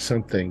stick,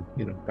 something,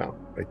 about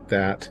like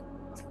that.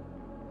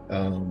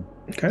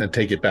 Okay. And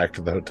take it back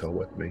to the hotel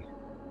with me.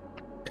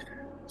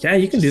 Yeah,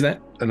 you can do that.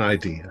 An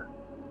idea.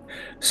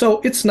 So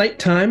it's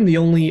nighttime. The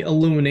only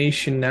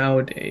illumination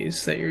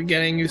nowadays that you're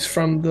getting is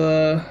from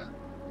the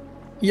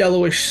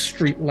yellowish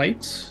street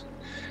lights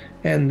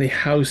and the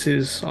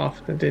houses off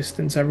in the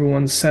distance.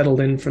 Everyone's settled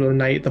in for the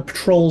night. The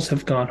patrols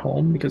have gone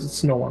home because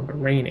it's no longer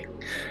raining.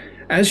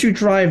 As you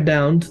drive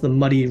down to the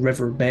muddy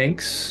river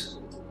banks,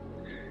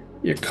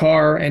 your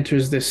car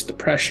enters this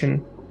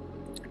depression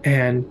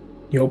and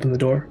you open the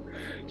door.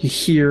 You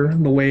hear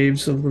the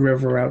waves of the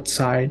river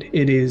outside.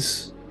 It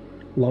is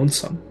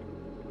lonesome.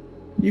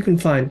 You can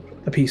find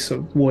a piece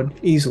of wood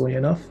easily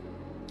enough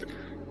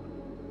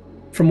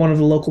from one of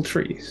the local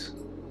trees.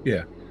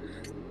 Yeah.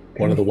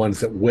 One of the ones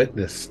that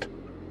witnessed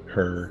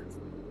her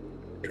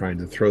trying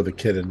to throw the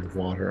kid in the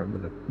water. I'm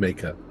going to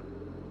make a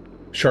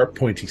sharp,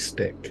 pointy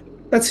stick.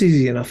 That's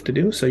easy enough to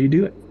do, so you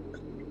do it.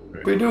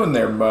 What are you doing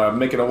there?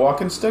 Making a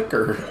walking stick,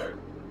 or?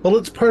 Well,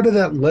 it's part of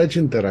that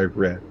legend that I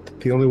read.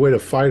 The only way to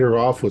fight her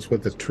off was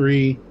with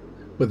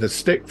a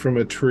stick from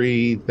a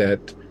tree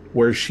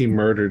where she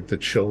murdered the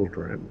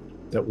children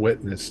that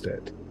witnessed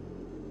it.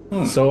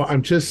 So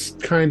I'm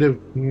just kind of...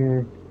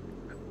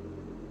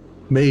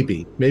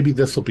 Maybe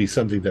this will be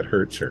something that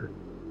hurts her.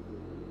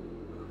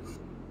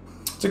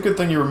 It's a good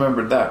thing you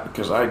remembered that,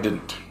 because I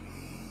didn't.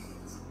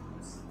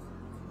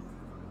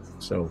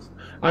 So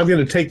I'm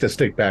going to take the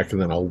stick back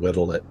and then I'll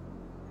whittle it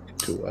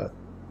into a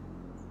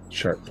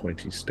sharp,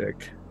 pointy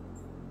stick.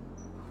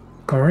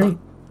 All right.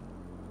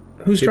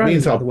 Who's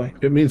driving, by the way?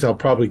 It means I'll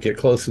probably get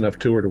close enough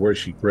to her to where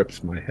she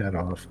grips my head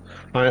off.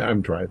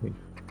 I'm driving.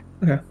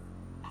 Okay.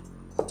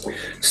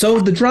 So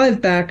the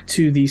drive back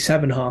to the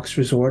Seven Hawks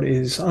Resort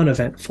is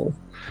uneventful.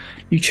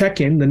 You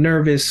check in. The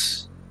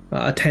nervous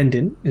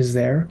attendant is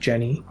there,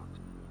 Jenny.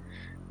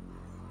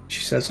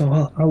 She says, "Oh,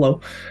 well,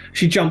 hello."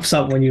 She jumps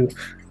up when you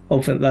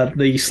open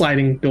the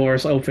sliding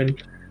doors open.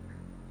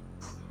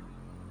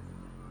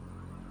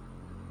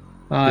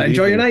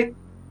 Enjoy your night.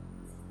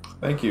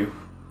 Thank you.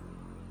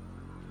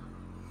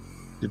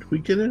 Did we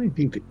get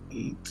anything to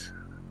eat?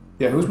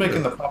 Yeah, who's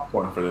making the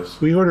popcorn for this?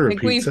 We order I a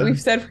think pizza. we've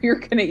said we were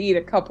going to eat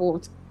a couple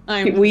of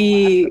times.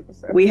 We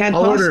had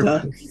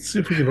pasta. Let's see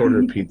if we can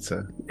order a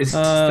pizza. Is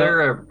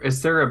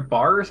there a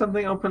bar or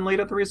something open late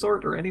at the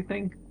resort or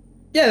anything?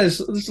 Yeah,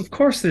 of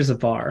course there's a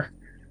bar.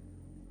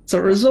 It's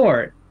a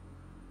resort.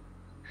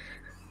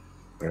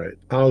 All right.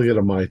 I'll get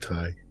a Mai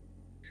Tai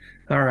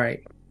All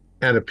right.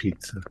 and a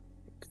pizza.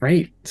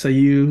 Great. So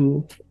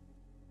you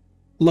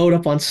load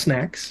up on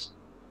snacks,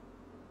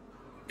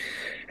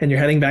 and you're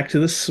heading back to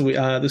the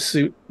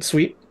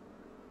suite,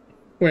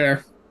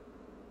 where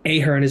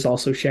Ahern is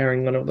also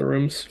sharing one of the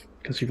rooms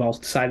because you've all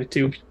decided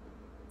to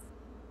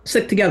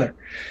stick together.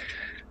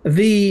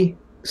 The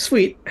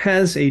suite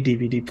has a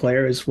DVD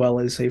player as well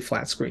as a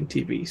flat screen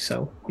TV,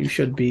 so you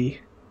should be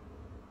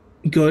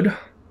good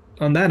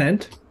on that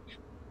end.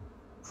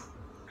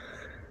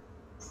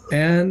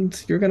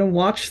 And you're gonna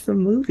watch the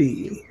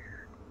movie.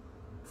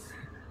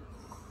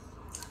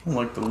 I don't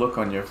like the look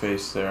on your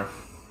face there.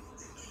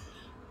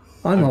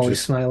 I'm always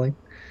just smiling.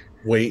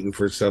 waiting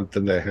for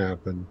something to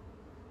happen.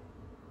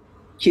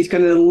 She's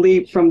gonna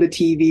leap from the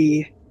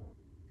TV.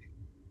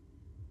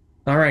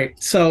 All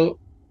right, so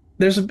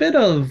there's a bit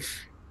of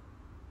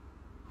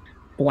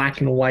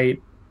black and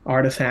white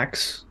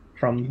artifacts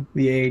from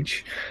the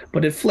age,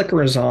 but it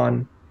flickers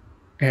on,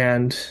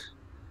 and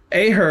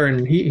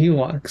Ahern, he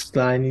walks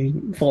by and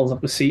he folds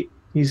up a seat.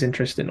 He's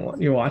interested in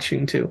what you're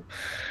watching too.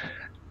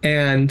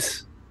 And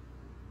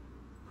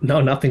no,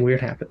 nothing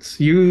weird happens.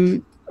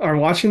 You are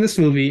watching this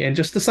movie, and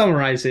just to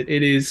summarize it,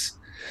 it is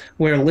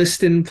where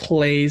Liston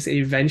plays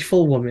a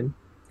vengeful woman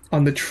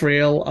on the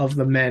trail of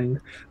the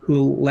men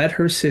who led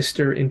her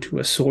sister into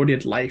a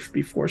sordid life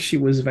before she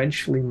was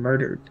eventually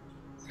murdered.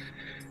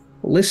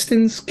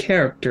 Liston's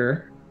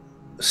character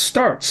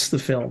starts the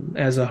film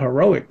as a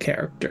heroic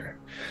character,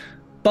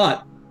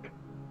 but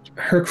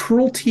her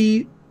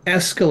cruelty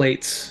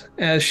escalates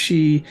as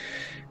she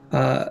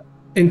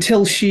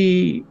until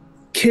she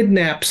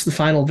kidnaps the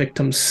final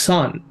victim's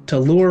son to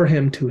lure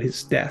him to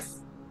his death.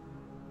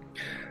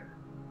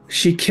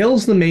 She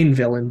kills the main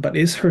villain, but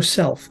is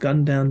herself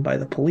gunned down by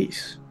the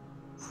police.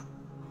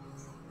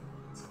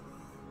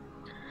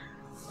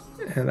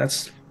 And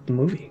that's the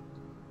movie.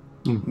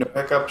 No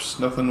hiccups,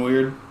 nothing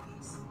weird.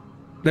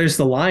 There's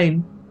the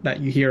line that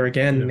you hear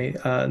again,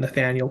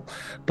 Nathaniel,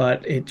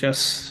 but it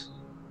just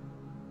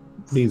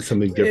Means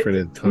something different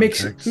in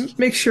context.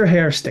 makes your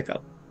hair stick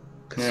up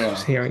because Yeah.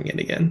 just hearing it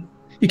again.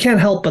 You can't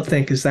help but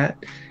think, is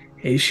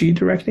she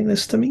directing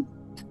this to me?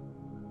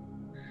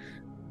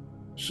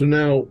 So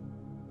now,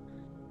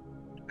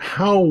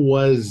 how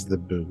was the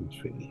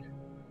movie?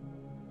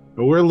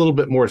 Well, we're a little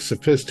bit more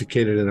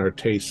sophisticated in our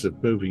tastes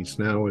of movies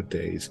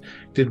nowadays.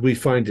 Did we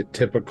find it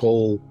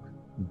typical,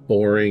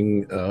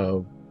 boring,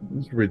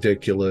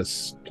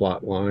 ridiculous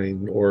plot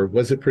line, or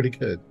was it pretty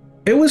good?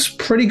 It was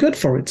pretty good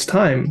for its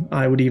time.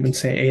 I would even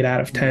say 8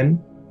 out of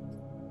 10.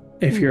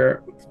 If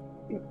you're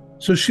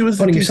So she was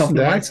a putting yourself decent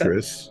in the mindset.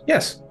 actress,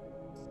 Yes.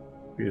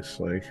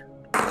 obviously.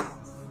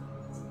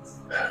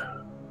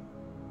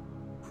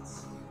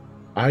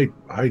 I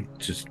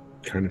just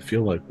kind of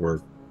feel like we're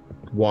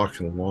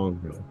walking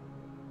along though.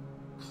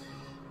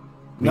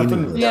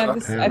 Nothing. Yeah,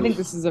 I think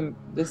this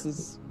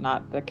is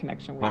not the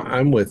connection we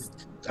I'm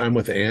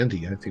with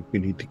Andy. I think we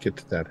need to get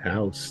to that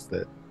house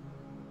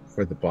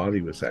where the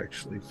body was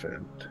actually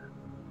found.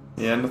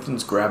 Yeah,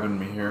 nothing's grabbing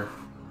me here.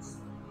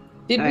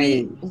 Did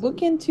we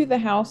look into the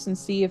house and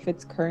see if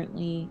it's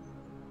currently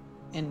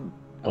in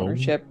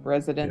ownership,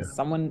 residence,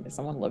 someone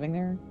living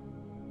there?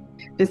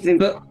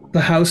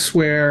 The house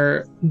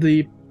where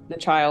the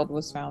child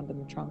was found in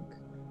the trunk.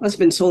 It's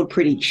been sold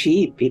pretty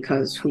cheap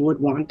because who would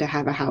want to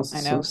have a house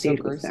I know,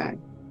 associated with that?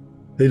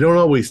 They don't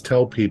always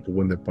tell people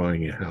when they're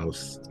buying a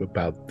house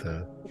about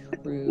the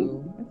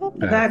True.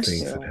 bad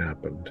things that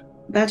happened.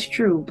 That's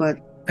true, but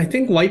I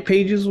think White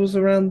Pages was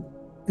around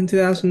in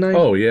 2009.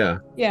 Oh yeah.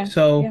 Yeah.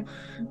 So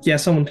yeah,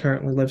 someone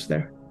currently lives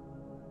there.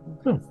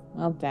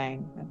 Well,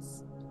 dang,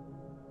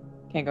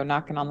 can't go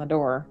knocking on the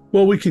door.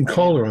 Well, we can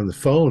call her on the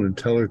phone and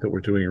tell her that we're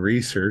doing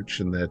research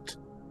and that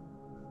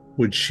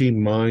would she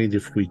mind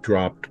if we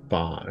dropped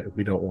by?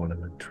 We don't want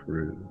to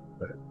intrude,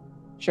 but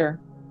Sure.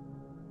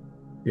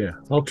 yeah,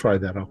 I'll try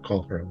that. I'll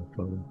call her on the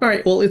phone. All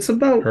right. Well, it's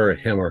about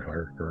Him or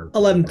her.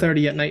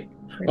 11:30 at night.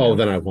 right Oh, now.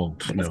 then I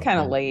won't. It's kind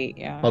of late.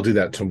 Yeah. I'll do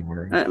that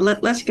tomorrow.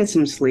 let's get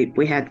some sleep.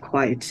 We had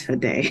quite a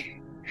day.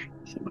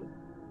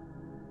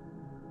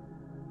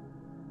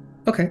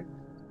 Okay.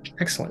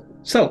 Excellent.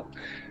 So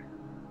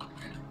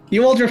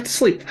you all drift to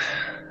sleep.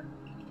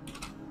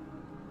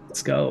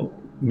 Let's go.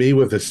 Me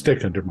with a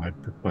stick under my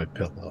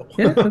pillow.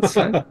 Yeah, that's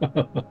fine.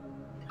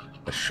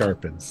 A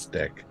sharpened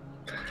stick.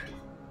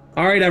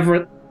 All right,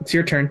 Everett, it's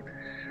your turn.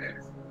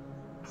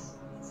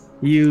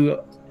 You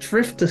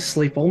drift to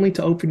sleep only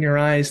to open your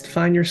eyes to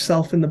find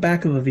yourself in the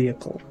back of a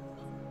vehicle.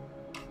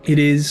 It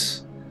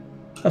is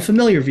a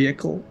familiar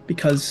vehicle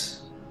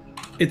because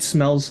it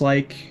smells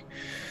like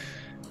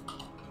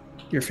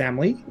your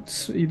family.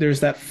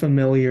 There's that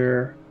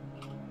familiar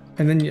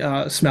and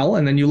then smell,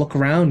 and then you look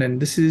around, and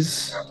this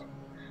is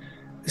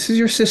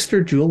your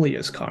sister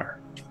Julia's car.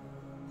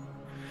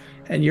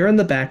 And you're in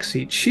the back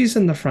seat. She's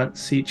in the front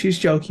seat. She's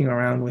joking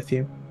around with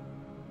you.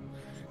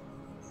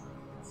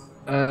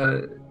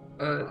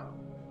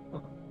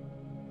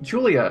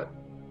 Julia.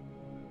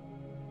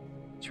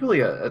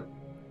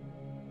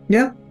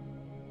 Yeah?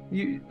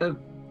 You,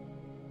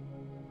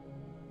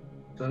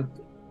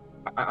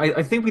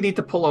 I think we need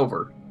to pull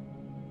over.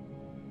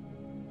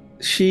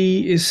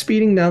 She is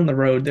speeding down the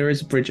road. There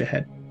is a bridge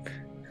ahead.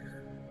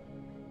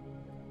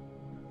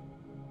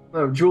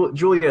 No,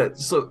 Julia,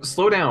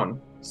 slow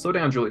down. Slow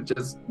down, Julia.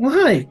 Just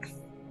Why?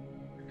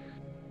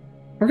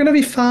 We're gonna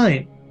be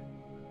fine.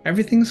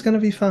 Everything's gonna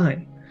be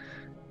fine.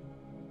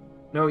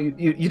 no,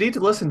 you need to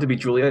listen to me,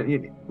 Julia.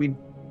 We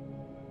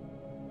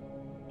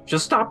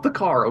just stop the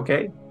car,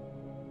 okay?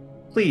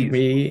 Please.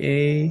 Be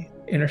a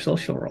inner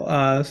social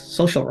roll.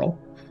 Social roll.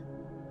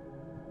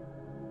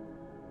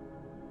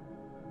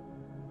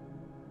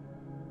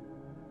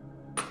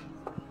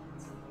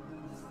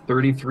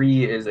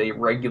 $33 is a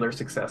regular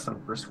success on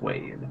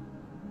Persuade.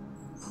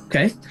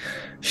 Okay.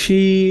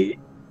 She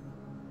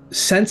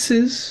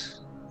senses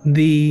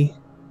the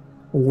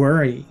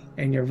worry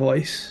in your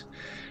voice,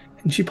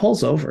 and she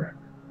pulls over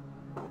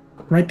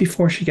right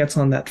before she gets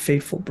on that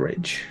fateful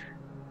bridge.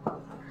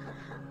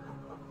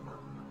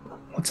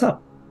 What's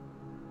up?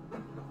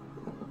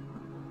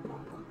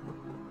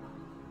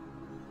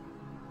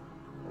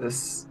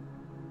 This.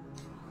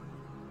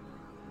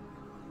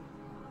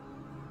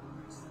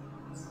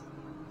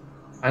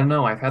 I don't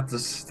know. I've had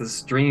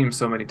this dream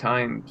so many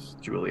times,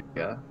 Julia.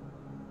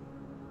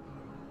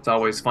 It's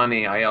always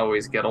funny. I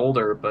always get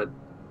older, but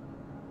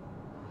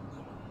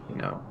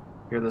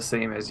you're the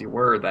same as you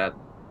were that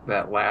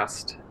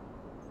last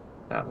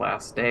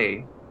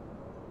day.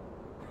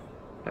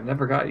 I've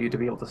never got you to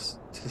be able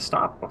to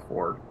stop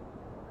before.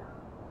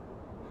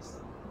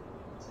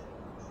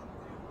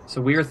 It's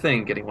a weird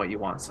thing, getting what you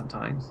want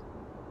sometimes.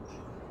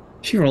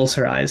 She rolls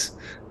her eyes.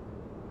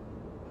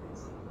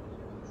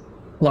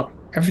 Look,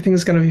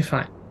 everything's gonna be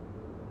fine.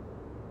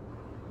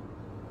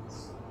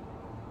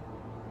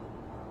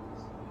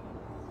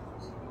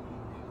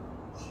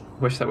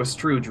 Wish that was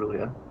true,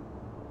 Julia.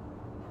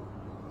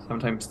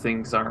 Sometimes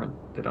things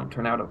they don't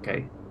turn out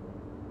okay.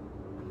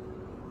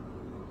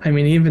 I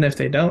mean, even if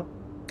they don't,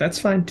 that's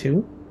fine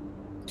too.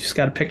 Just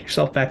gotta pick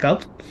yourself back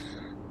up.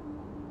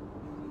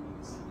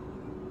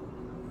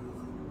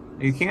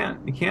 You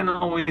can't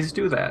always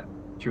do that,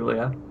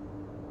 Julia.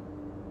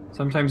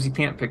 Sometimes you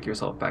can't pick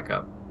yourself back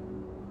up.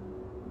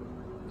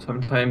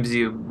 Sometimes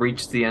you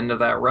reach the end of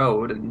that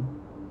road and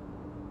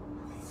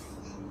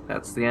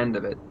that's the end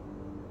of it.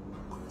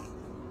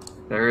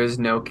 There is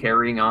no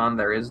carrying on,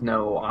 there is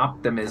no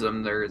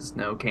optimism, there is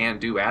no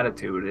can-do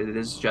attitude. It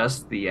is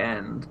just the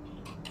end.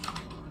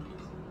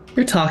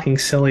 You're talking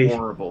silly.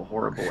 Horrible,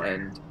 horrible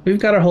end. We've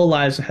got our whole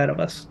lives ahead of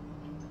us.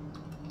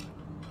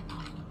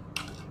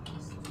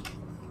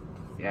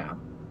 Yeah.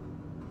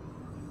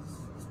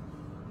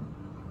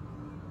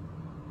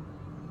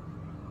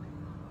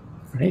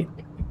 Right.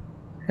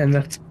 And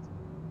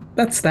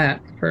that's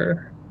that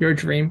for your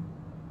dream.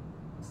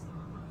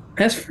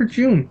 As for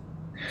June,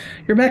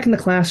 you're back in the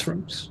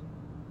classrooms.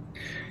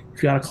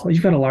 You've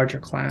got a larger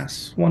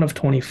class, one of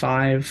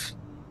 25,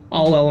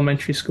 all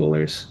elementary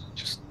schoolers.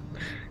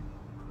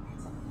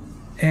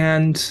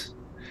 And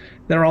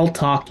they're all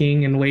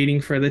talking and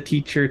waiting for the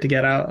teacher to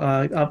get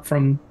up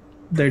from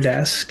their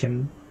desk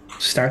and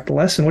start the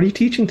lesson. What are you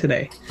teaching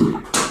today?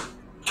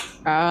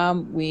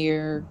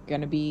 We're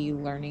gonna be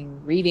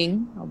learning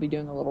reading. I'll be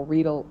doing a little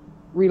read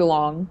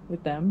along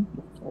with them,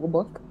 a little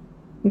book.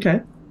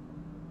 Okay.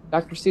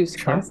 Dr. Seuss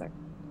Sure. classic.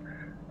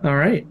 All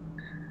right.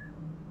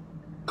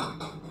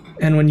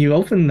 And when you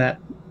open that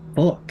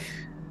book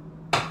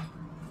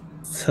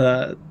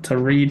to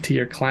read to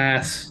your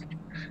class,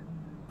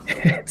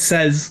 it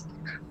says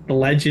The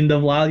Legend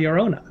of La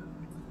Llorona.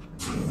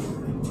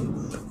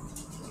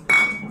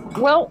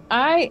 Well,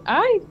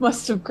 I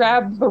must have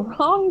grabbed the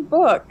wrong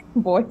book,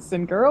 boys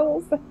and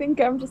girls. I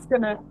think I'm just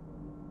gonna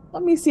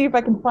let me see if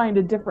I can find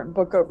a different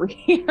book over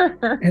here.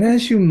 And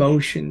as you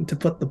motion to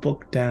put the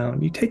book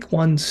down, you take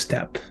one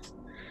step,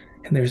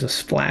 and there's a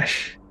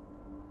splash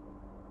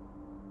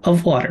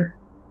of water.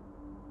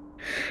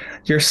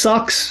 Your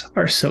socks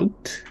are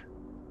soaked.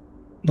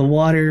 The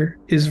water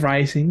is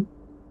rising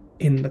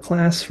in the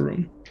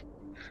classroom.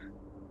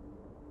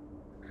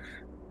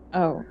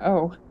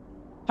 Oh.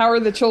 How are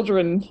the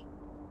children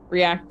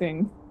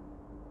reacting?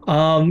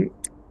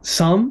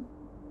 Some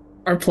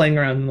are playing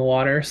around in the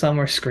water,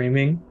 some are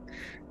screaming.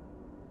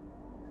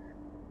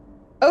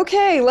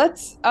 Okay,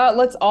 let's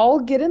all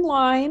get in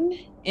line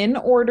in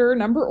order,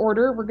 number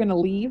order. We're gonna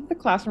leave the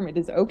classroom. It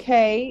is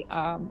okay.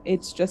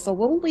 It's just a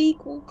little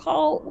leak. We'll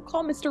call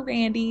Mr.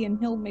 Randy and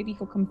he'll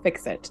come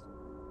fix it.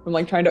 I'm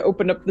like trying to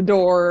open up the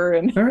door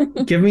and All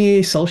right, give me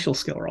a social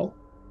skill roll.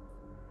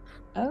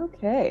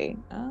 Okay.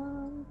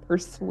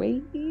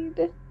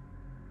 Persuade.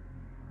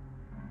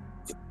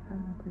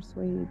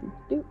 Persuade.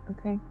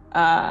 Okay.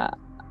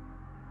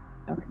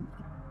 Okay.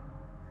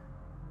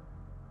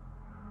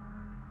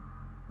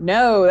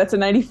 No, that's a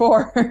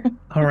 94.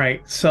 All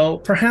right, so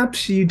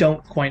perhaps you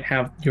don't quite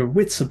have your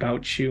wits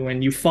about you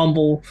and you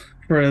fumble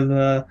for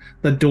the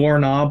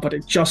doorknob, but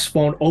it just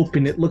won't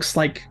open. It looks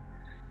like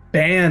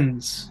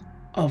bands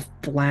of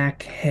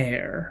black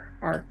hair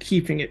are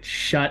keeping it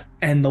shut,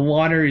 and the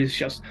water is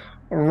just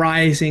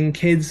rising.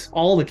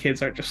 All the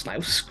kids are just now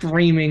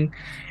screaming.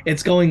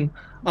 It's going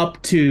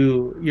up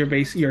to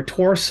your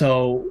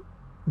torso,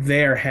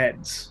 their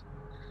heads.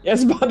 Yeah, I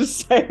was about to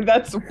say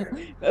that's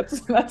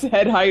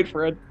head height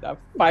for a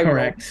 5-year-old.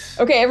 Correct.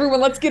 Okay,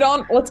 everyone, let's get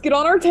on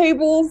our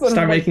tables and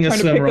Start making a trying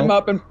to swim pick them roll.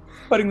 up and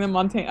putting them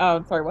on.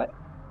 Oh, sorry, what?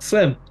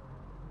 Swim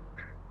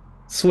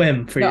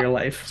for your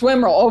life.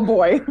 Swim roll. Oh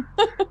boy,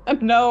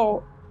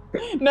 no,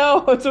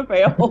 it's a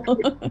fail.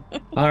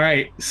 All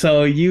right,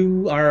 so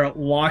you are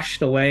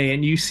washed away,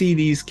 and you see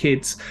these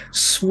kids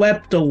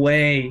swept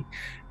away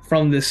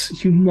from this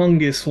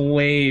humongous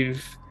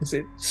wave as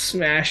it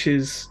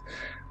smashes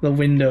the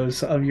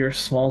windows of your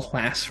small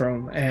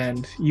classroom,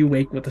 and you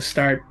wake with a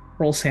start.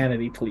 Roll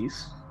sanity,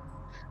 please.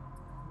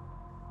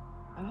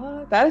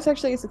 That is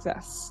actually a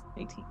success.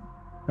 18.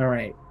 All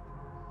right.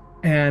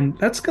 And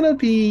that's going to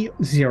be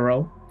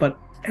 0, but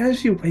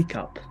as you wake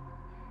up,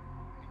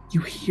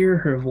 you hear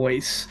her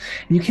voice,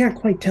 and you can't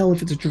quite tell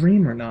if it's a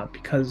dream or not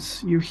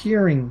because you're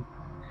hearing,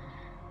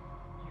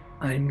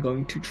 "I'm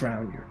going to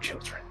drown your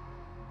children."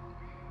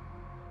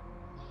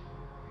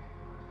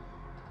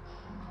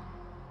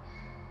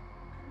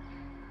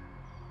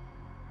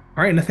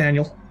 All right,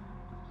 Nathaniel.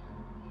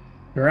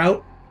 You're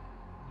out.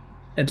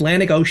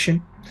 Atlantic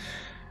Ocean.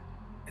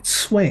 It's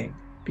swaying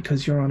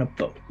because you're on a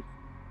boat.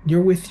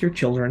 You're with your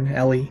children,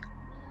 Ellie.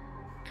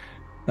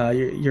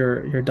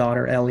 Your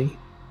daughter, Ellie.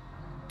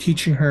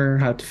 Teaching her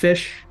how to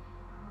fish.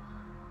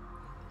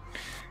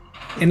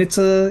 And it's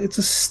a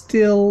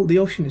still, the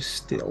ocean is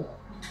still.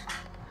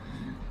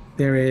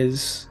 There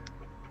is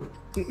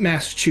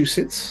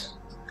Massachusetts,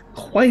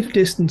 quite a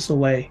distance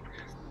away.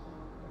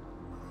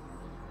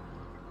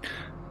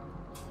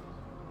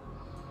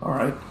 All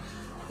right.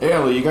 Hey,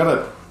 Ellie, you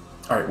gotta...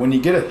 All right, when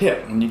you get a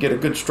hit, when you get a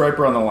good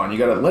striper on the line, you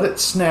gotta let it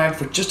snag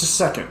for just a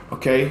second,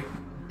 okay?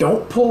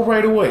 Don't pull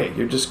right away.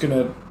 You're just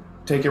gonna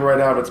take it right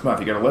out of its mouth.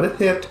 You gotta let it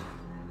hit,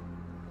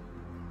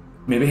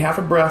 maybe half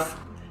a breath,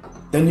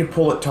 then you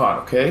pull it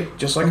taut, okay?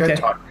 Just like I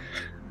taught.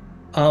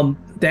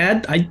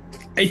 Dad, I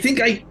think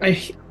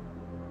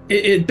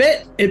it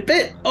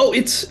bit. Oh,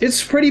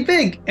 it's pretty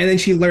big. And then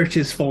she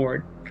lurches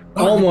forward,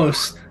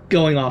 almost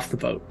going off the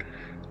boat.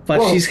 But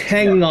whoa, she's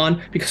hanging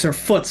on because her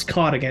foot's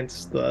caught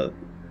against the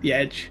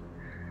edge.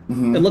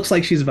 Mm-hmm. It looks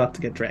like she's about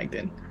to get dragged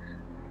in.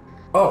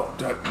 Oh,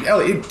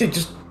 Ellie, it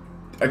just...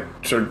 I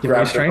sort of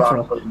grabbed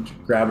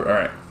it. Grab it, all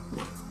right.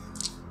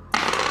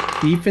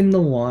 Deep in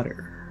the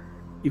water,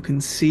 you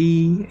can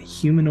see a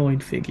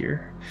humanoid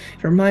figure.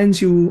 It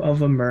reminds you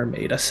of a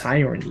mermaid, a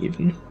siren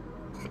even.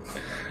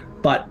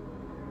 But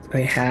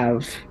they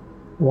have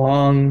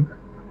long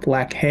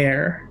black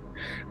hair.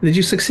 Did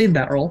you succeed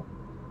that roll?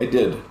 I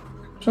did.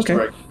 Just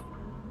okay. Right.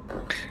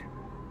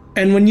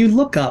 And when you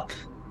look up,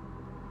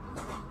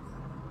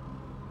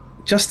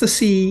 just to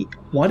see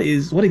what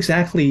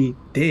exactly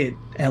did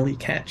Ellie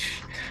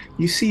catch,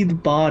 you see the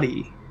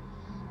body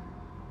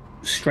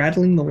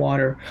straddling the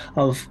water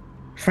of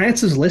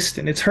Frances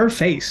Liston. It's her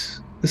face,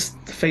 the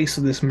face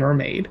of this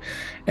mermaid.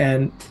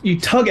 And you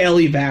tug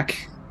Ellie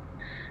back,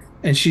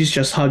 and she's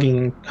just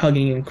hugging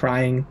and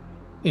crying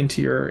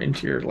into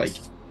your like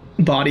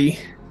body.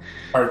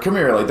 All right, come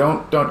here, Ellie.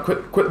 Don't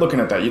quit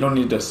looking at that. You don't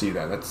need to see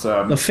that. That's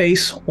The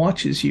face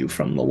watches you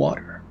from the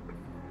water.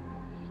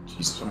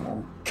 Jesus,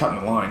 I'm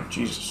cutting the line.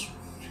 Jesus.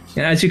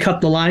 And as you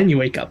cut the line, you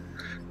wake up.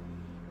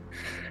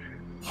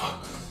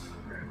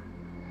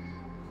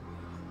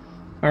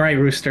 All right,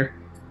 Rooster.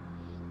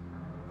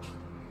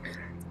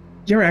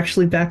 You're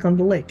actually back on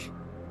the lake.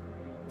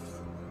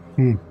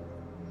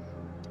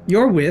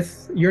 You're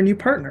with your new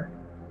partner,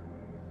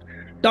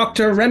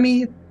 Dr.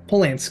 Remy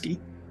Polanski.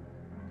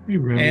 Hey,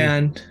 Remy.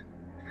 And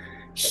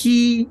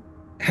he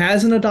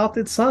has an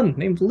adopted son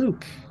named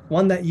Luke,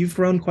 one that you've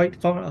grown quite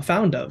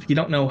fond of. You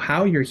don't know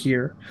how you're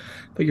here,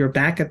 but you're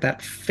back at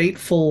that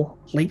fateful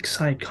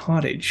lakeside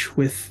cottage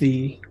with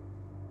the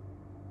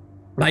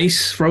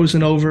ice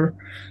frozen over.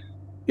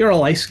 You're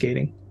all ice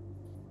skating.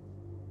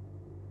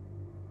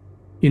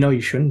 You know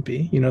you shouldn't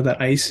be. You know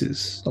that ice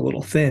is a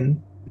little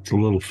thin. It's a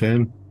little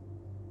thin.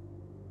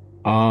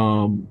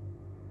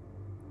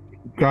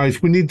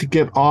 Guys, we need to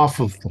get off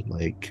of the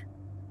lake.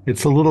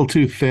 It's a little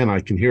too thin. I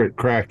can hear it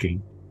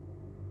cracking.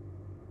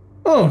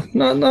 Oh,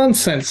 not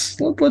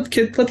nonsense. Let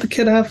the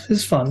kid have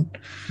his fun.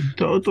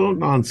 Don't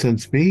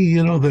nonsense me.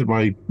 You know that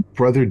my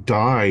brother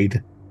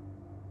died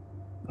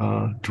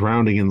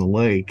drowning in the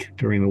lake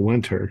during the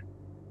winter.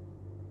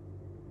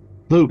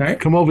 Luke, right.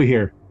 Come over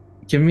here.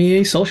 Give me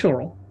a social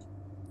roll.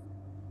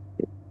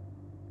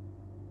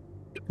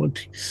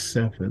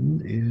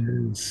 27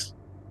 is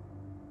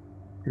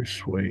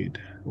persuade.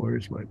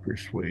 Where's my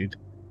persuade?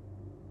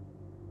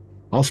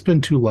 I'll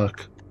spend 2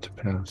 luck to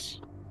pass.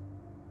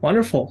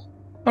 Wonderful.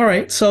 All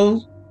right,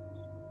 so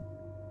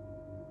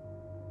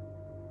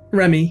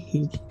Remy,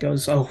 he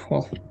goes, oh,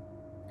 well,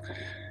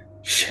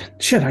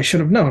 shit, I should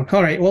have known.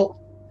 All right, well,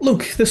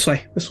 Luke, this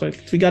way.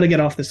 We got to get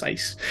off this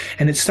ice.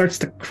 And it starts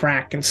to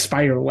crack and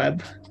spider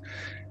web.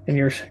 And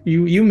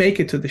you make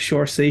it to the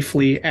shore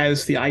safely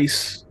as the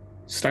ice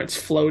starts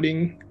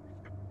floating.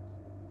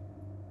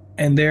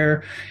 And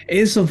there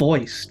is a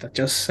voice that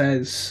just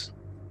says,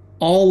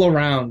 all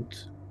around,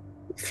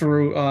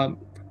 through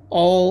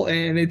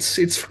and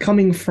it's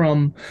coming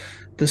from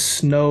the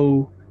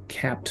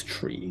snow-capped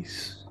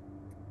trees,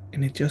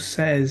 and it just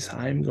says,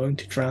 "I'm going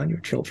to drown your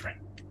children."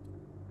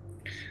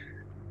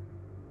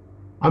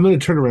 I'm going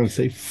to turn around and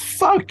say,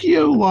 "Fuck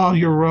you, La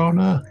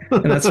Llorona."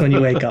 And that's when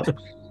you wake up.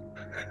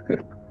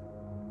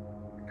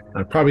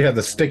 I probably had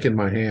the stick in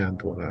my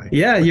hand when I.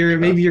 Yeah,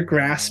 maybe you're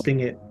grasping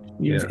it.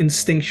 You've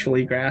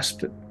instinctually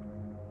grasped it.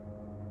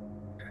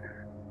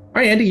 All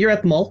right, Andy, you're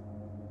at the mall.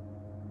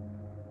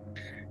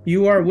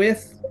 You are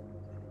with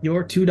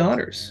your 2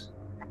 daughters.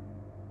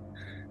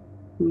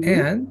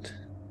 And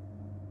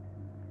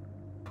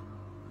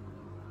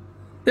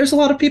there's a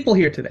lot of people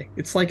here today.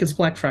 It's like it's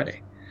Black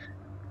Friday.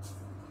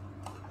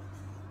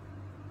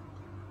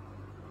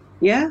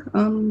 Yeah,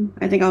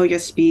 I think I'll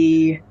just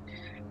be,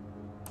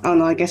 I don't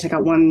know, I guess I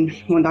got one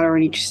daughter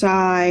on each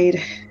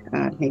side.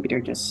 Maybe they're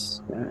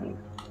just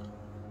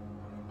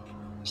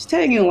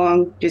tagging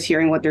along, just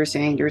hearing what they're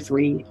saying. They're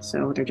 3,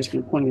 so they're just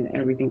going to point at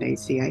everything they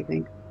see, I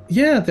think.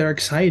 Yeah, they're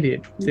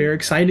excited. They're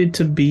excited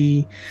to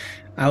be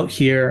out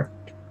here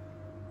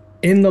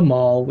in the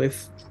mall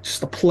with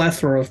just a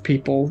plethora of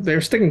people.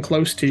 They're sticking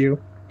close to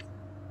you.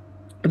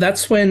 But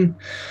that's when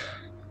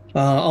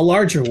a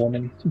larger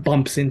woman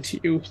bumps into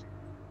you,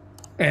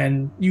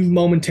 and you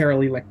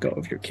momentarily let go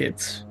of your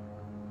kids.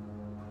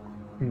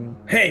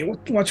 Hey,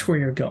 watch where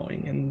you're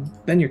going. And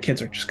then your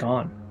kids are just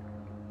gone,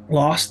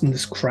 lost in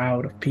this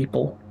crowd of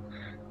people.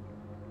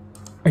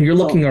 And you're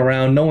looking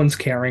around, no one's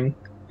caring.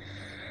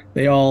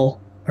 They all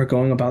are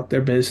going about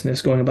their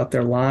business, going about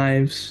their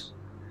lives.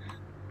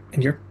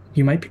 And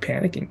you might be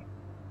panicking.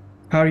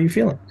 How are you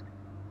feeling?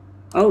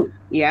 Oh,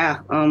 yeah.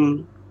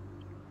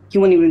 He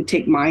won't even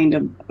take mind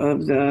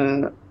of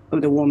the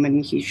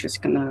woman. He's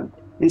just gonna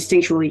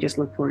instinctually just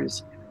look for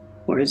his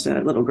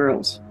little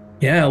girls.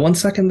 Yeah, 1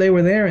 second they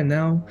were there and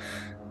now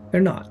they're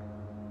not.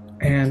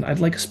 And I'd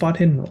like a spot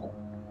hidden roll.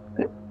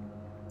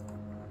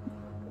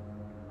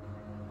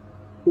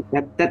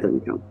 That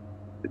doesn't count.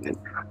 Okay.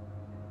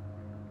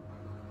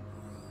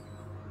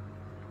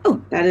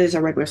 Oh, that is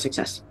a regular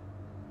success.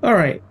 All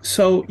right,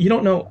 so you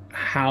don't know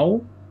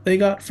how they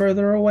got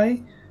further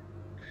away.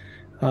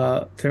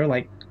 They're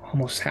like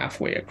almost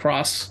halfway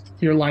across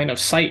your line of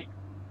sight.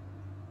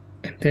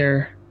 And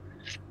they're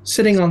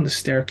sitting on the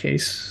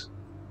staircase.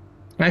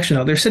 Actually,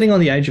 no, they're sitting on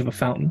the edge of a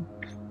fountain.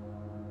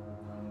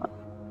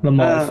 The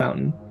mall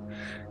fountain.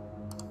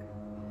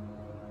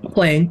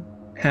 Playing,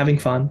 having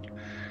fun.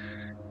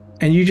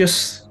 And you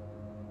just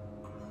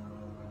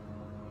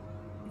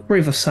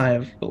breathe a sigh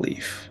of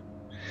relief.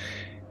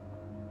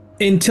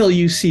 Until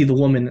you see the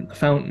woman in the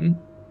fountain.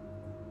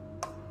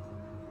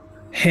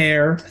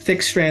 Hair,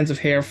 thick strands of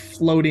hair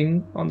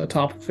floating on the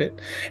top of it.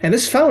 And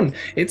this fountain,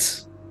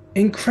 it's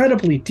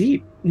incredibly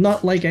deep.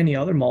 Not like any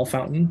other mall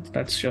fountain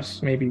that's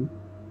just maybe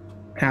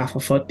half a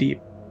foot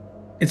deep.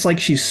 It's like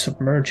she's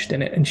submerged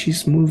in it and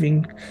she's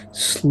moving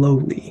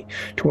slowly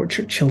towards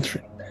her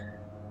children.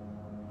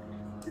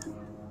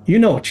 You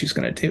know what she's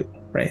going to do,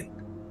 right?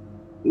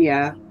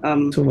 Yeah.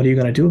 So what are you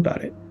going to do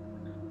about it?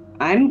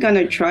 I'm going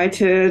to try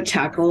to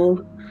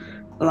tackle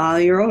La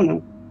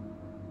Llorona.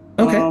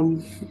 Okay.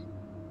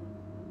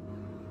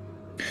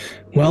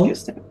 Well,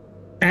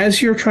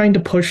 as you're trying to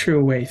push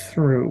your way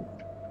through,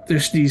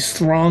 there's these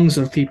throngs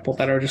of people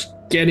that are just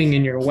getting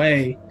in your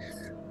way.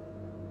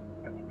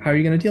 How are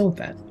you going to deal with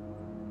that?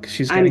 Because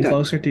she's getting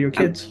closer to your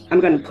kids.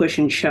 I'm going to push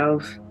and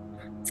shove.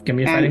 Give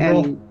me a fighting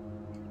roll.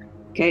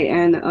 Okay,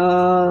 and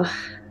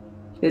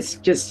it's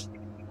just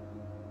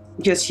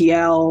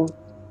yell,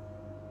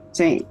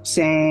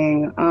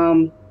 saying,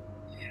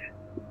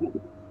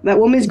 that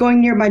woman's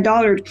going near my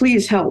daughter.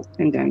 Please help.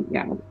 And then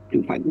I'll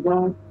do fighting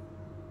roll.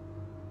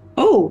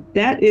 Oh,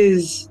 that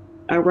is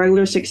a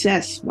regular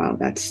success. Wow,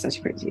 that's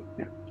crazy.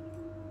 Yeah.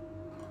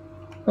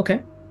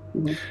 Okay.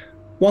 Mm-hmm.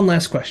 One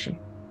last question.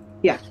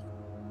 Yeah.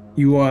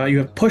 You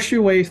have pushed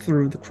your way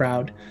through the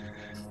crowd.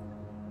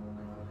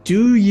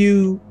 Do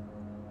you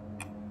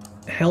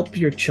help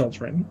your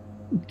children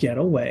get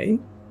away,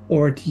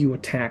 or do you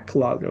attack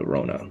La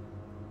Llorona?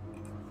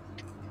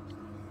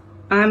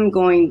 I'm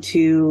going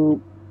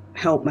to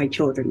help my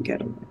children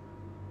get away.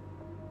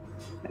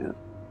 Yeah.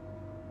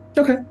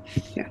 Okay.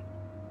 Yeah.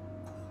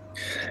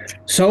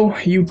 So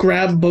you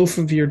grab both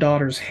of your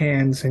daughter's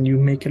hands and you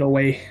make it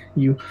away.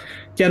 You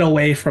get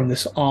away from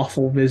this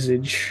awful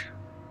visage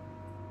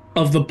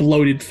of the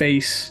bloated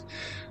face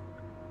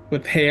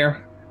with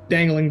hair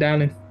dangling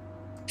down, and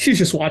she's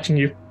just watching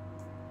you.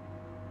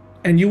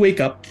 And you wake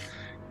up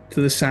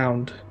to the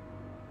sound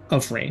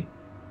of rain.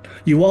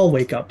 You all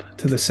wake up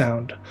to the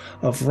sound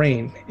of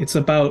rain. It's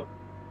about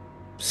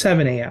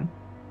 7 a.m.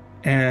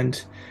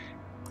 and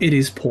it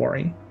is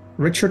pouring.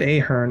 Richard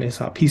Ahern is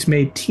up. He's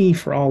made tea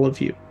for all of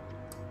you.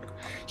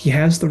 He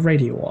has the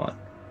radio on.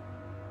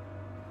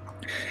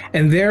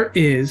 And there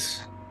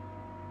is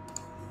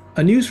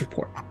a news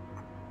report.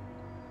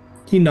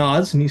 He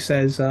nods and he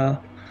says,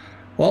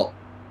 well,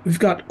 we've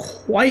got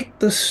quite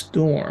the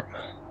storm.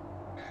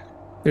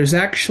 There's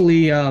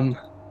actually a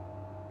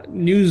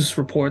news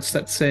reports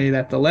that say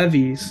that the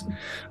levees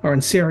are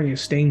in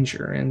serious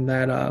danger and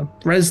that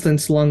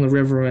residents along the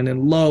river and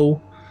in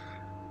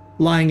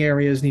low-lying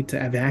areas need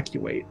to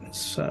evacuate.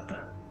 It's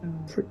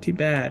pretty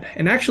bad.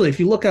 And actually, if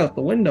you look out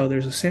the window,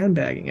 there's a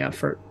sandbagging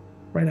effort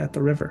right at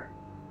the river.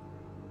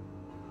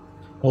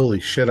 Holy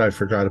shit, I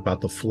forgot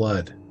about the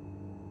flood.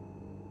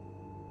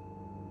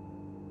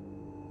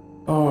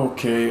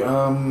 Okay,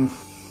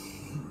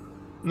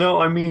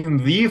 No, I mean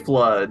the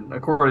flood,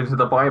 according to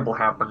the Bible,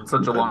 happened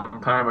such a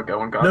long time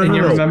ago, and God No,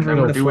 never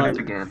remember the do flood. it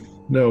again.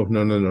 No. And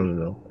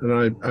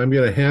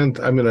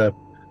I'm gonna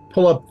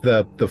pull up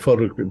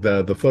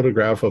the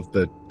photograph of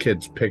the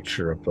kid's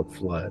picture of the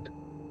flood.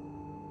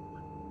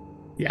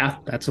 Yeah,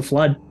 that's a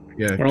flood.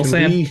 Yeah, We're all can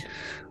saying.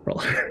 we?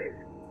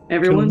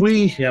 Everyone? Can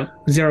we?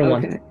 Yep,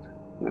 0-1. Okay.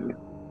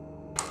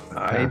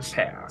 I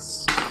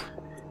pass.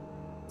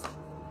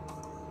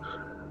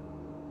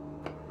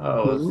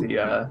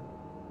 Oh,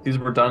 these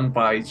were done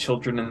by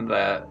children in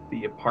the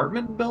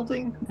apartment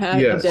building?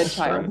 Yes. A dead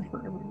child.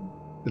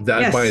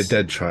 That by a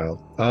dead child.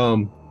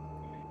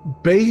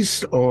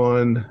 Based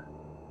on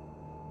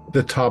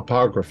the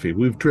topography,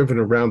 we've driven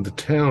around the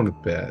town a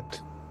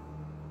bit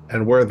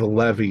and where the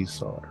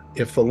levees are.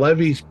 If the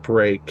levees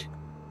break,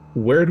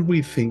 where do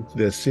we think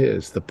this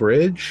is? The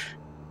bridge?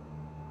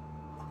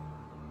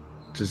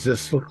 Does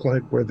this look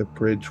like where the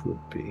bridge would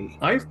be?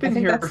 I've been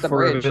think here that's the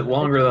for a bridge. bit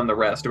longer than the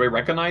rest. Do I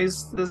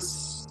recognize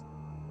this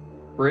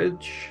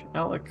bridge,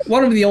 Alex?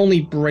 One of the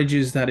only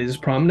bridges that is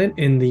prominent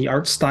in the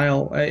art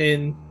style,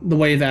 in the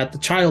way that the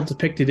child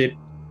depicted it,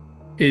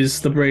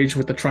 is the bridge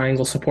with the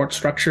triangle support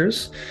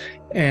structures,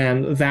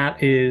 and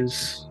that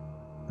is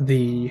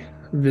the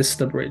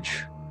Vista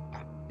Bridge.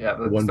 Yeah,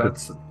 One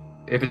that's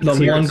if it's the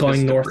here, one it's going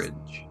Vista north.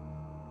 Bridge.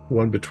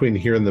 One between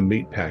here and the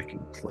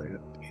meatpacking plant.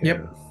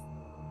 Yep.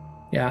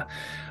 Yeah.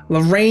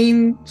 The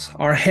rains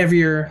are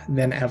heavier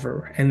than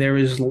ever, and there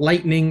is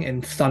lightning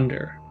and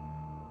thunder.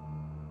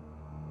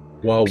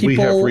 While we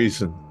have People-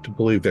 reason to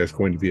believe there's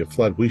going to be a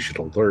flood, we should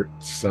alert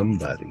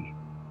somebody.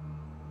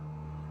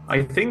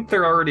 I think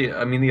they're already.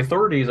 I mean, the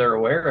authorities are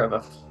aware of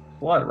a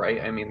flood,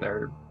 right? I mean,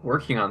 they're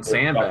working on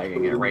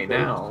sandbagging it right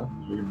now.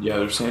 Yeah,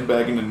 they're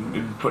sandbagging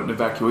and putting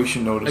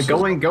evacuation notices.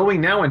 Going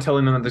now and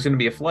telling them that there's going to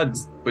be a flood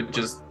would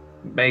just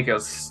make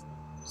us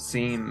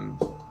seem,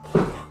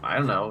 I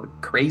don't know,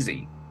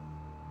 crazy.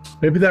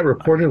 Maybe that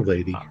reporter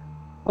lady.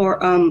 Or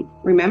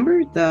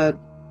remember the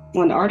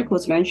when the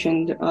articles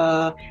mentioned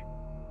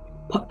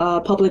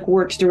Public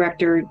Works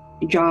Director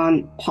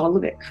John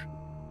Polovic.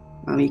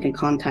 You can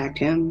contact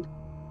him.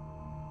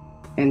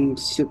 And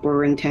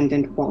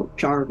Superintendent Walt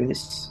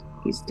Jarvis.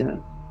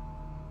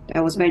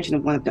 That was mentioned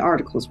in one of the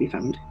articles we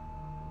found.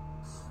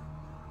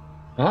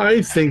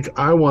 I think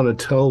I want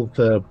to tell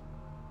the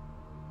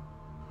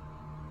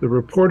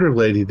reporter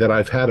lady that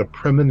I've had a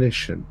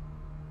premonition.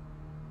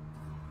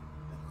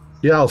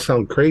 Yeah, I'll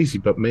sound crazy,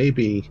 but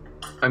maybe.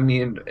 I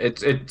mean,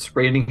 it's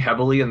raining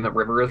heavily and the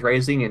river is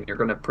rising, and you're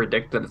going to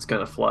predict that it's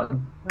going to flood.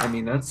 I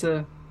mean,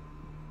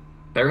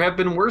 there have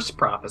been worse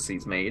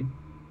prophecies made.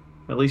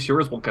 At least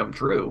yours will come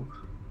true.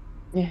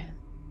 Yeah.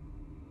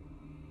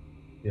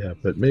 Yeah,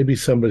 but maybe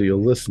somebody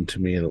will listen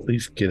to me and at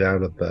least get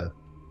out of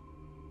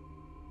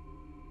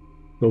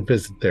go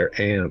visit their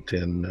aunt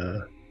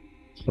in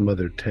some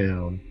other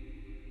town.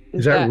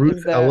 Is that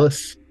Ruth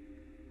Ellis?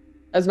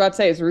 I was about to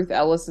say, is Ruth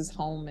Ellis's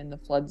home in the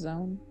flood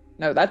zone?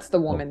 No, that's the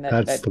woman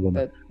that's the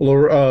woman.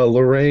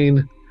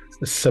 Lorraine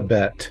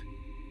Sabet.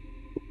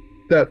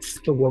 That's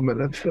the woman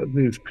at the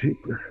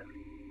newspaper.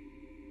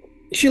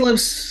 She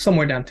lives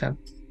somewhere downtown.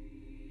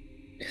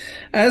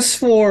 As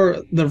for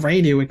the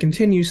radio, it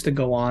continues to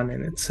go on,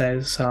 and it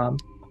says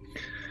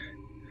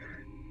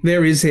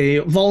there is a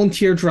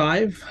volunteer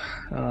drive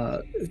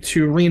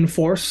to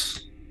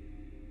reinforce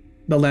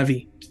the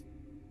levee.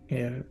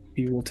 If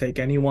you will take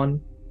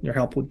anyone, your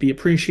help would be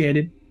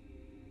appreciated.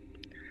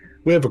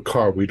 We have a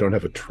car. We don't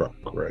have a truck,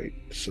 right?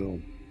 So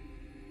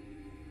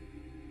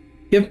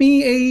give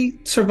me a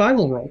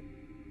survival roll.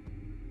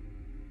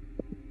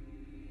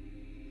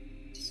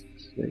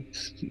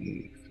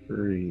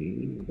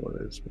 63. What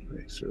is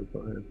my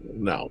survival?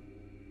 No.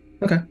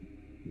 Okay.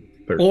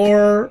 13.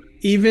 Or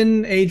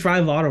even a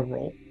drive auto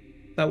roll.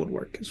 That would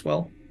work as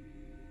well.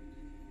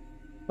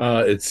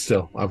 It's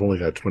still, I've only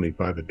got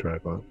 25 in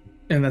drive auto.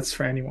 And that's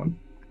for anyone.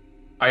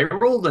 I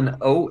rolled an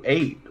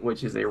 08,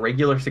 which is a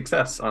regular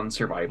success on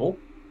survival.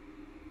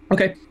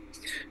 Okay.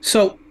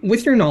 So,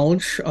 with your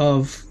knowledge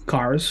of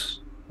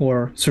cars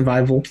or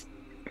survival,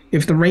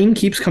 if the rain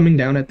keeps coming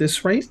down at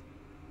this rate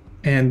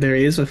and there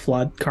is a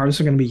flood,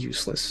 cars are going to be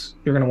useless.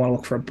 You're going to want to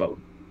look for a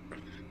boat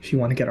if you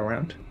want to get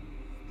around.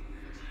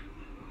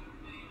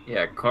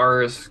 Yeah,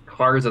 cars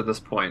at this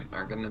point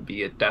are going to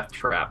be a death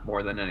trap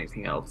more than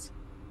anything else.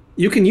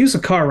 You can use a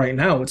car right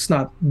now. It's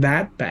not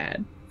that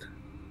bad.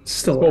 It's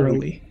still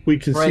early. We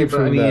can see But I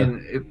from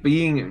mean, it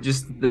being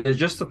just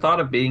the thought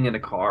of being in a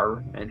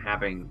car and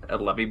having a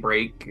levee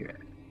break,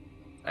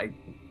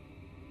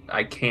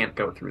 I can't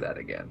go through that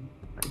again.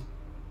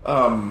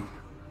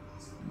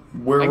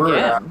 Where we're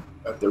at,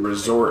 At the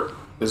resort.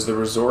 Is the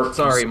resort...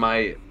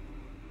 Sorry,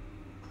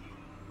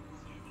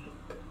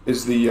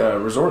 Is the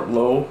resort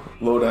low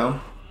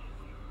down?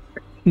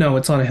 No,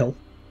 it's on a hill.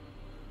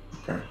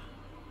 Okay.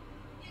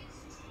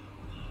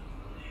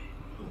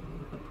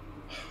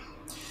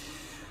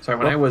 Sorry,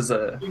 when I was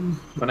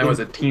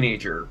a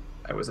teenager,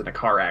 I was in a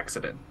car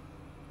accident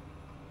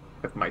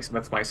with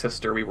my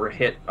sister. We were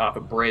hit off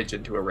a bridge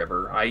into a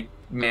river. I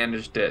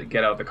managed to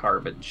get out of the car,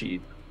 but she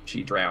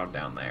drowned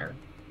down there.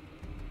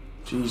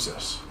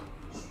 Jesus.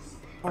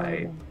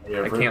 I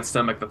can't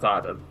stomach the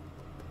thought of.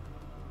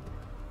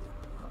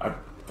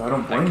 I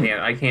don't blame you.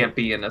 I can't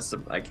be in a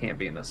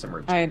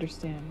submerged. I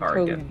understand. car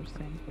Totally again.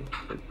 understand.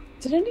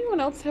 Did anyone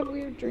else have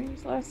weird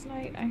dreams last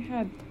night? I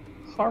had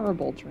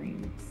horrible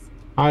dreams.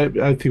 I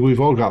think we've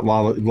all got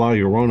La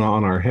Llorona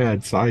on our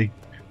heads. I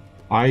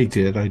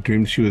did. I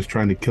dreamed she was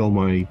trying to kill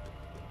my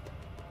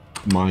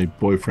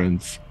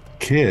boyfriend's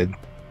kid.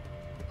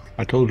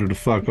 I told her to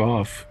fuck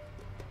off.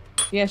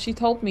 Yeah, she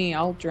told me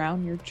I'll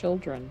drown your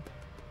children.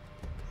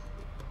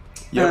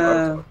 Yep,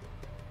 I was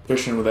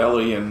fishing with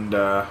Ellie,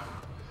 and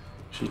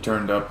she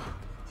turned up.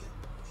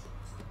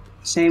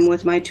 Same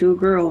with my 2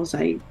 girls.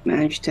 I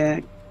managed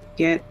to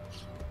get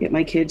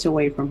my kids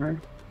away from her.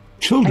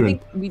 Children. I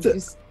think we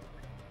just...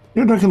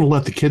 They're not going to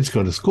let the kids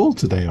go to school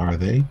today, are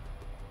they?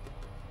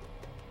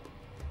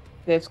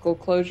 They have school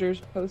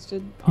closures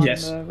posted on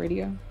Yes. the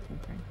radio?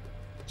 Okay.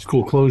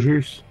 School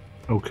closures?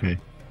 Okay.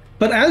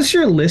 But as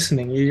you're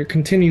listening, you're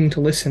continuing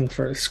to listen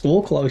for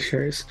school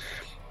closures.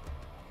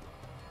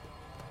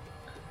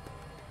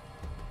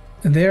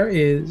 There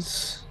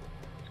is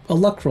a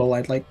luck roll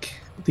I'd like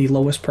the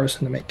lowest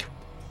person to make.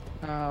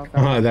 Oh,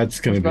 okay. That's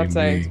I going was to about be to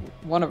say, me.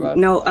 one of us.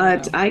 No,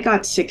 I I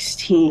got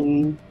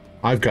 16.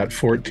 I've got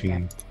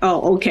 14.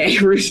 Oh, okay,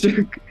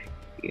 Rooster.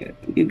 Yeah,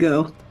 you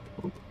go.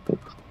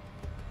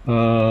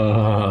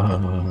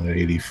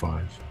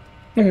 85.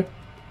 Okay.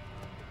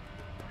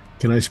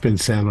 Can I spend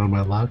sand on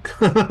my luck?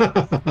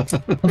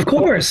 Of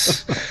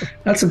course.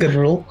 That's a good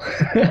rule.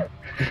 That'd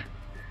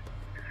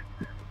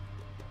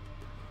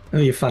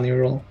be a funny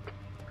rule.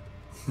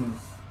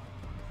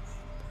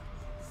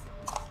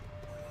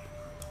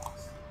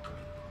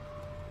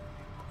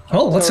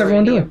 Oh, what's So are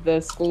everyone any doing? of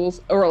the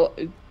schools,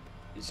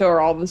 so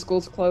are all the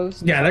schools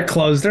closed? Yeah, they're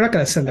closed. They're not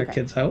going to send their Okay.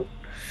 kids out.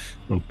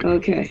 Okay.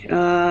 Okay.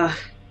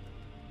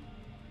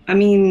 I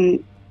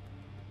mean,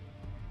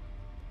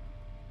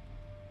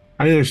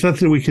 There's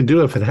nothing we can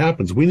do if it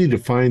happens. We need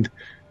to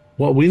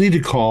we need to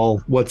call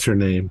what's her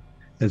name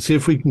and see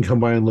if we can come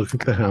by and look at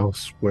the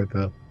house where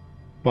the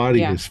body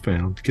Yeah. was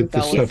found. Get With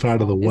this Ellis. stuff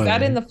out of the way. Is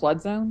that in the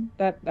flood zone?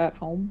 That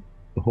home?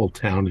 The whole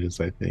town is,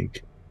 I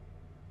think.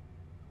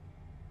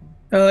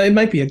 It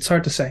might be. It's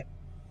hard to say.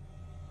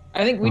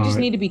 I think we just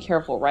Alright. need to be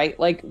careful, right?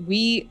 Like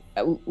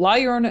La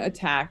Llorona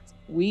attacked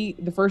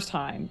the first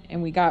time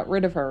and we got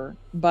rid of her,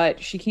 but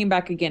she came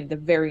back again the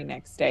very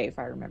next day, if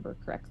I remember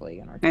correctly,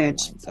 in our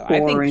It's timeline. So I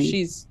boring.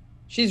 think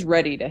she's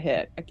ready to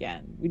hit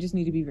again. We just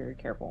need to be very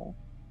careful.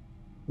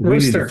 We need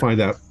to Rooster. find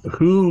out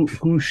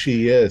who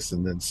she is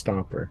and then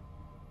stop her.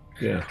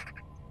 Yeah.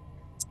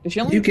 Does she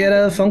only You get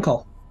a phone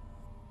call.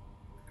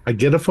 I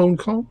get a phone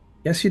call?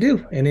 Yes, you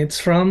do. And it's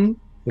from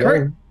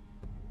Kurt.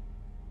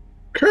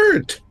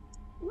 Kurt!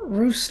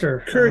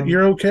 Rooster. Kurt,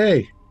 you're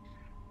okay.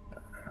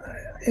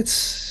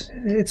 It's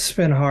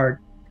been hard,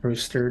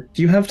 Rooster.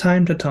 Do you have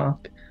time to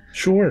talk?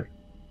 Sure.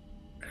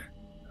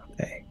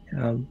 Okay.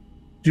 Do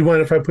you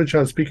mind if I put you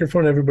on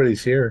speakerphone?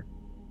 Everybody's here.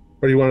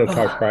 Or do you want to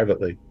talk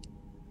privately?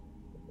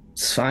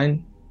 It's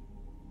fine.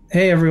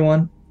 Hey,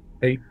 everyone.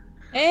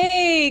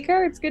 Hey,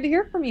 Kurt, it's good to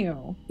hear from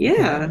you.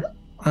 yeah.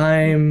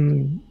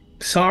 I'm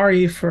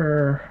sorry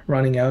for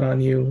running out on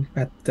you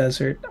at the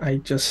desert.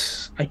 I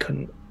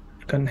couldn't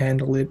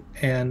handle it,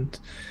 and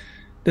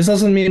this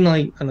doesn't mean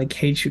I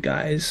hate you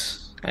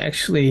guys. I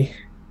actually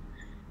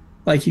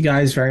like you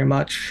guys very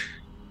much.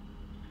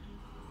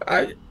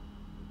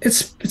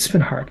 It's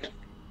been hard.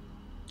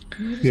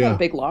 You just Yeah. had a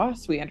big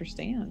loss. We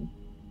understand.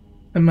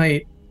 I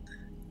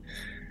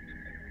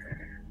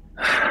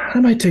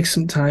might take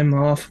some time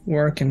off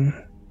work and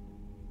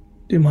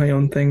do my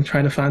own thing,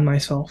 try to find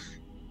myself.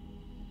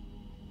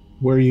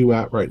 Where are you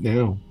at right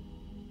now?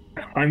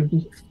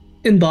 I'm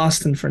in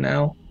Boston for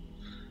now.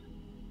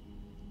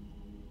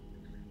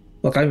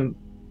 Look, I'm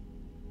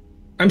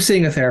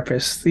seeing a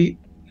therapist. We're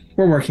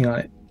working on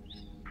it.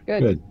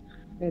 Good.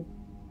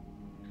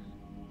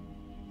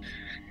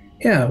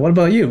 Yeah, what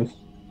about you?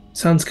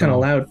 Sounds kind of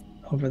Oh. loud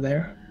over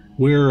there.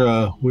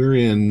 We're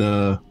in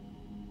that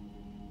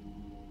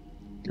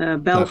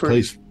Belford.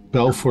 place,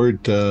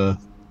 Belford,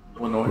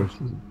 Illinois.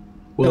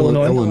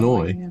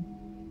 Illinois. Yeah.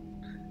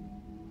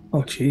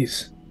 Oh,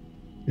 jeez.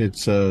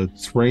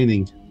 It's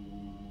raining.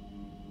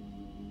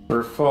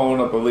 We're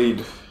following up a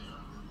lead.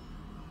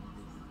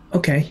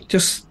 Okay,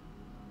 just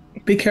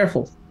be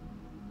careful,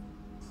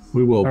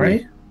 We will all be.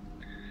 right?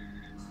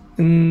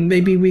 And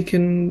maybe we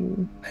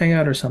can hang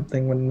out or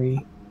something when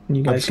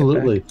you guys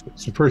Absolutely. get back.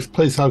 It's the first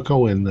place I'll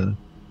go in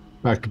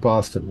back to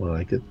Boston when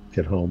I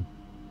get home.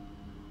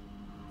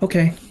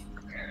 Okay.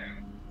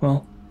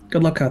 Well,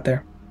 good luck out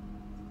there.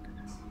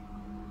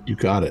 You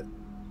got it.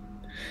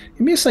 Give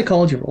me a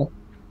psychology roll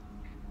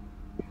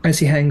as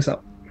he hangs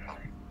up.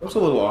 That was a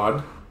little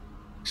odd.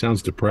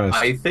 Sounds depressed.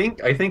 I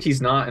think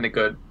he's not in a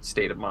good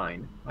state of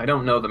mind. I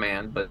don't know the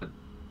man, but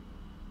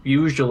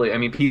usually, I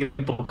mean,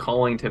 people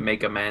calling to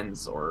make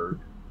amends or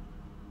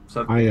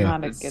something.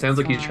 Not a It good sounds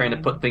like he's trying to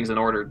sign. put things in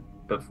order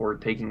before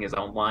taking his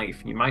own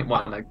life. You might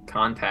want to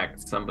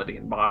contact somebody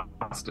in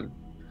Boston.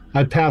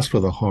 I passed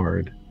with a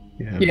hard.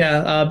 Yeah.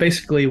 Yeah,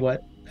 basically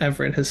what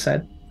Everett has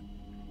said.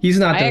 He's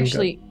not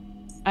doing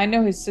I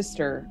know his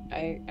sister.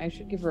 I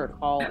should give her a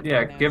call.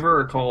 Yeah, give her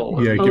a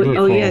call. Yeah, Oh, give her a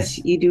oh call.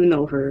 yes, you do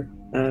know her.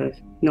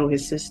 Know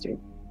his sister. good.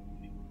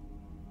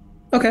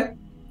 Okay.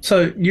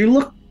 So you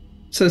look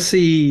to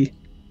see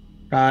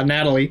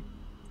Natalie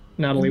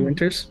Mhm.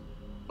 Winters.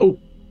 Oh.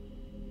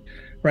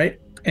 Right?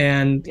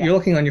 And Yeah. you're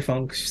looking on your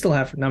phone because you still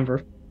have her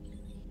number.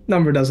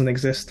 Number doesn't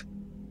exist.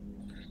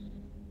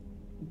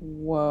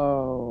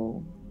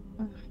 Whoa.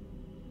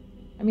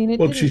 I mean,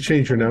 Well, did she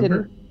change her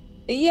number?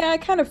 Yeah,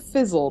 it kind of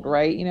fizzled,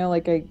 right? You know,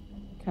 like I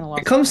kind of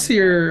lost. It comes to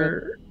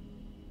contact,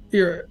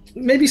 your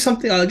maybe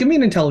something. Give me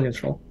an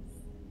intelligence roll.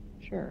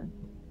 but sure.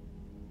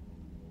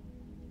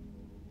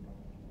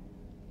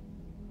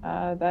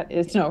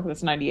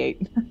 That's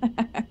 98.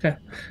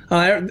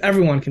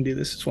 Everyone can do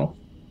this as well.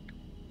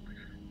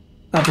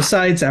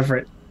 Besides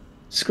Everett.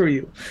 Screw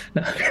you.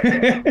 No.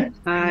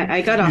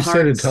 I got a You hard.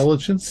 said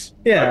intelligence?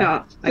 Yeah. I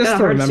got just a to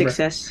hard remember.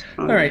 success.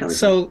 On All right. intelligence.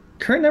 So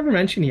Kurt never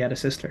mentioned he had a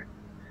sister.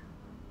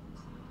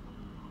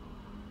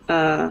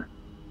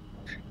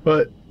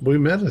 But we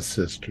met a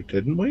sister,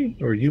 didn't we?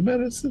 Or you met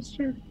a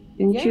sister?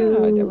 Didn't Yeah,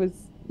 you? it was.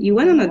 You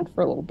went on a.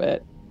 for a little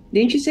bit.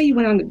 Didn't you say you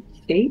went on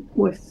a date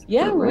with?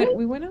 Yeah, Everett?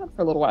 we went out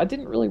for a little while. It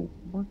didn't really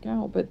work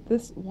out, but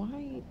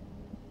why?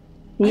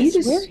 Can I you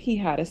just- swear he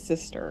had a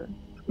sister.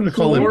 I'm going to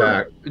call him Or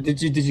back.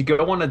 Did you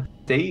go on a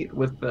date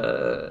with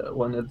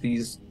one of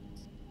these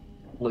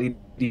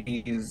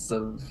ladies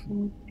of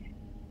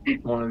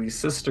one of these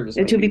sisters?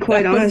 And to be maybe?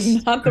 quite That was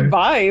honest, not the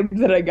vibe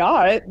that I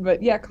got,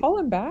 but yeah, call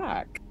him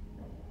back.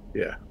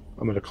 Yeah,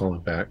 I'm going to call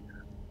him back.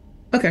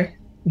 Okay.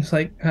 It's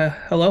like,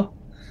 hello?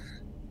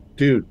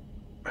 Dude,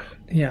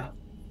 Yeah.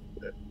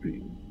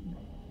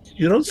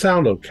 you don't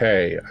sound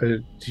okay.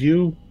 Do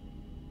you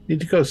need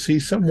to go see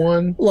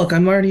someone? Look,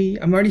 I'm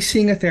already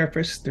seeing a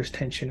therapist. There's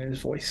tension in his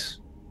voice.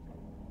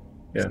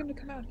 He's Yeah. going to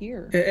come out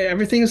here.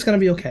 Everything is going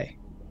to be okay.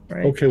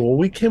 Right? Okay, well,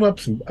 we came up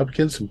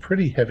against some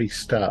pretty heavy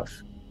stuff,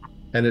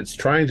 and it's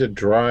trying to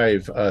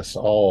drive us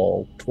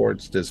all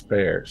towards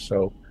despair.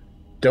 So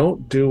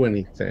don't do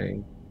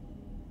anything.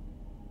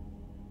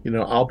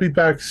 I'll be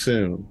back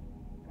soon.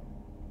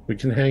 We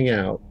can hang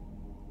out.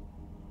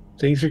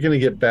 Things are going to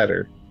get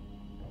better,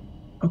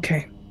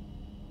 Okay.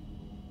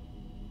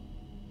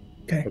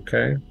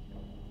 okay?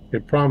 You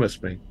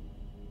promise me.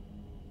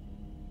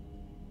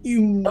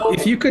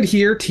 If you could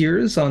hear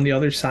tears on the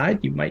other side,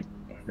 you might.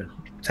 Yeah.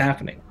 It's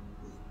happening.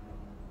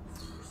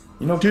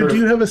 Dude, Kurt, do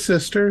you have a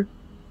sister?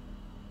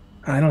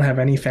 I don't have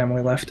any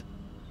family left.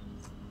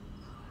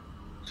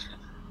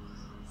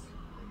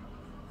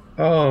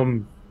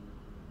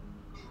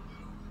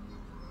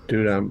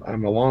 Dude,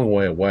 I'm a long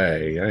way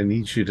away. I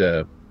need you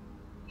to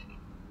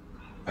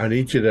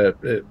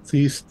at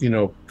least,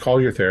 call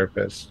your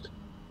therapist.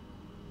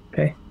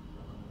 Okay.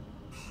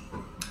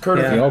 Kurt,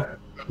 if Yeah. you-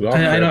 We all I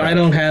care don't. about I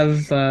don't you.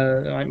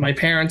 have. My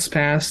parents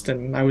passed,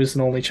 and I was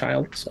an only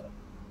child. So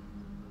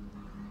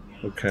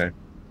Okay.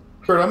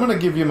 Kurt, I'm going to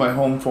give you my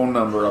home phone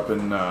number up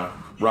in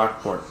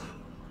Rockport.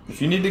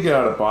 If you need to get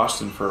out of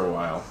Boston for a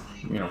while,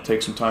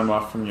 take some time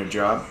off from your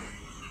job,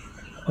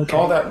 okay.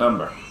 call that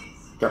number.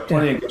 Got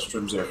plenty of guest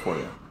rooms there for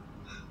you.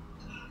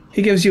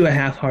 He gives you a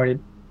half-hearted.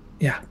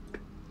 Yeah.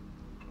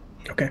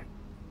 Okay.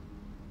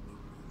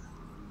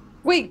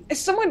 Wait,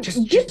 someone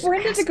Just get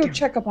Brenda to ask go him.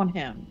 check up on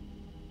him.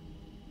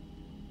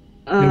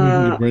 Maybe we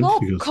can get Brenda to go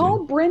see Call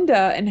him. Brenda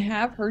and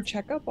have her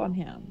check up on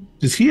him.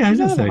 Does he She's out of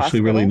doesn't the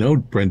actually really hospital.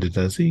 know Brenda,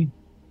 does he?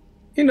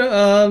 You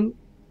know.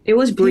 it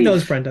was He brief.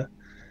 knows Brenda.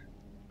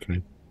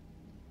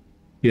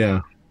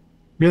 Yeah.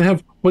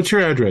 What's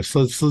your address?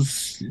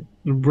 Let's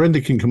Brenda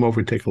can come over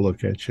and take a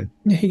look at you.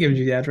 Yeah, he gives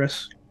you the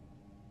address.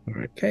 All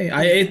right. Okay.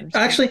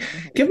 Actually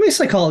give me a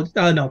psychology.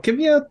 No, give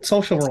me a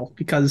social roll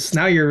because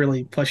now you're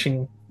really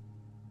pushing.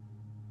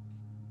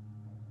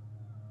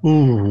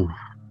 Ooh,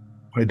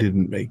 I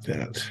didn't make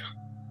that.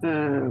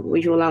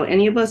 Would you allow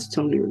any of us to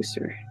Tony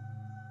Rooster?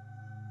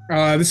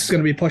 This is going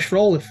to be a push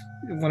roll if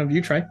one of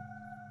you try.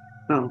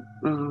 Oh,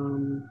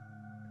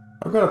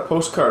 I've got a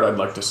postcard I'd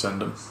like to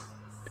send him.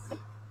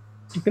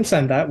 You can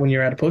send that when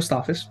you're at a post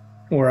office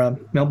or a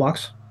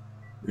mailbox.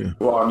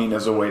 Well, I mean,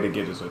 as a way to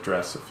get his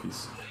address if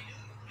he's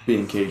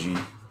being cagey.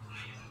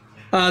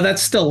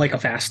 That's still like a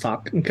fast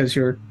talk because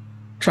you're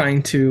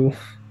trying to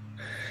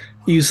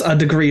use a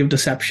degree of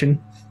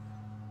deception.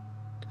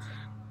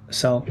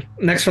 So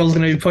next roll is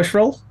going to be push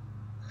roll.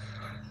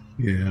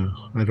 Yeah,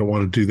 I don't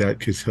want to do that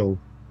because he'll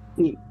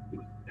Yeah.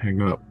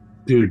 hang up.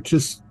 Dude,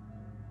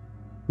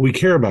 we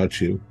care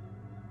about you.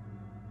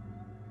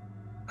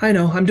 I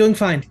know. I'm doing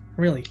fine.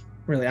 Really.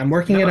 I'm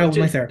working it No, out with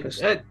my just-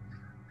 therapist.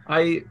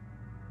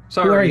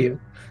 Sorry. Who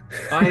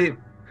are you?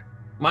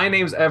 My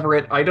name's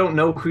Everett. I don't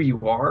know who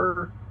you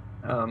are,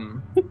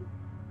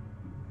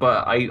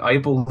 but I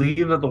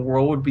believe that the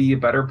world would be a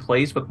better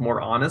place with more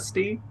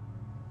honesty.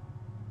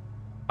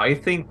 I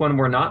think when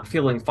we're not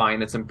feeling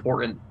fine, it's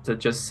important to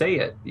just say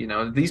it. You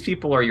know, these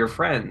people are your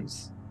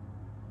friends,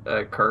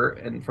 Kurt,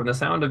 and from the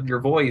sound of your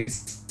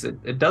voice,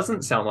 it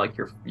doesn't sound like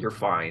you're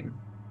fine.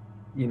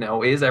 You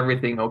know, is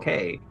everything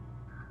okay?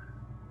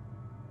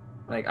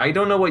 Like, I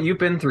don't know what you've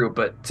been through,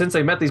 but since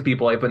I met these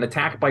people, I've been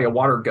attacked by a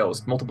water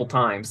ghost multiple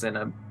times, and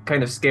I'm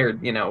kind of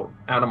scared, you know,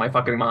 out of my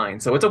fucking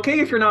mind. So it's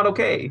okay if you're not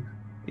okay.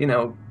 You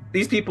know,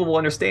 these people will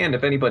understand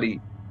if anybody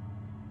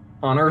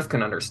on Earth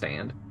can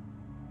understand.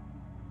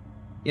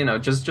 You know,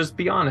 just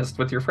be honest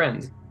with your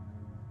friends.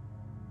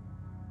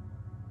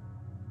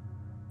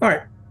 All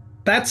right.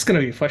 That's going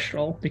to be a push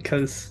roll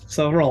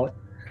so roll it.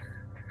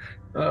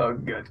 Oh,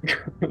 good.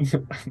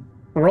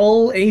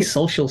 Roll a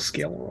social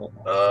skill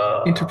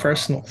roll.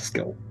 Interpersonal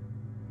skill.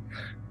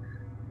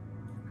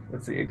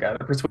 Let's see, I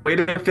got a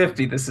persuaded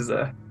 50. This is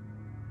a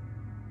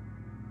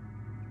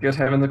good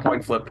having the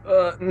coin flip.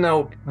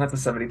 No, that's a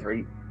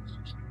 73.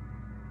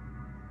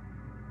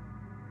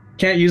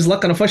 Can't use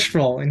luck on a push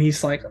roll. And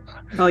he's like,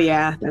 Oh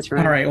yeah, that's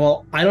right. all right,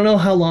 well, I don't know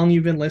how long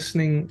you've been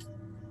listening,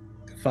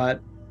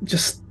 but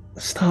just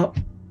stop.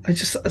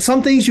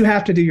 Some things you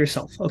have to do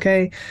yourself,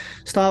 okay?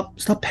 Stop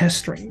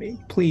pestering me,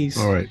 please.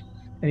 All right.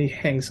 And he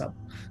hangs up.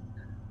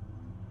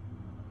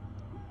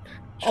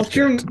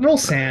 Roll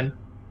sand.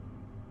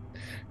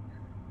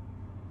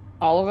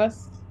 All of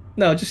us?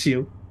 No, just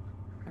you.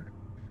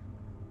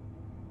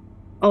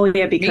 Oh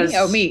yeah, because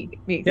Me.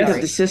 Yes. of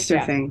Sorry. the sister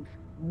Yeah. thing.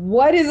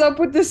 What is up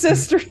with the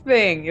sister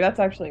thing? That's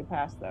actually a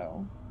pass,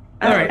 though.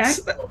 All right,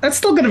 that's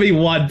still going to be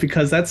 1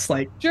 because that's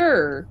like...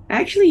 Sure.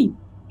 Actually,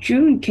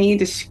 June, can you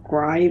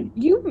describe?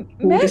 You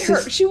Who met this her.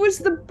 is? She was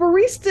the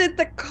barista at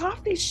the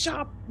coffee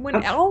shop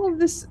when all of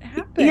this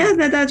happened.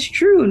 Yeah, that's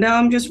true. Now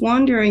I'm just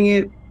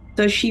wondering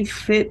does she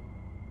fit?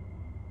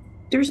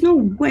 There's no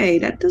way.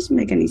 That doesn't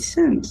make any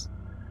sense.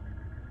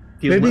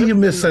 Maybe you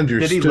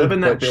misunderstood Did he live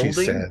in that what she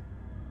building? said.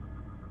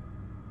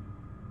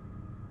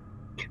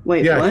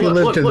 Wait, Yeah, what? he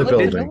lived in the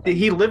building.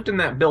 He lived in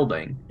that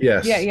building.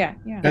 Yes. Yeah.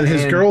 And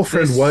his And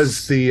girlfriend this-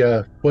 was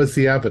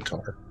the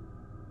Avatar.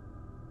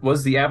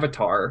 Was the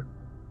Avatar.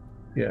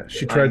 Yeah,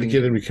 she tried to mean-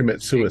 get him to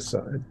commit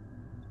suicide.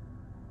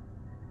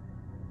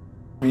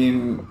 I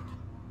mean,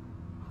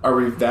 are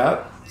we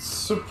that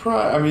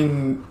surprised? I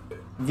mean,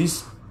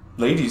 these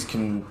ladies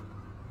can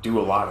do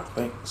a lot of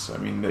things. I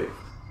mean, they.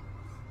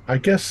 I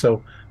guess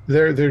so.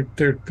 They're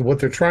what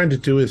they're trying to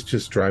do is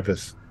just drive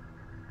us.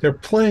 They're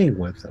playing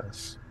with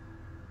us.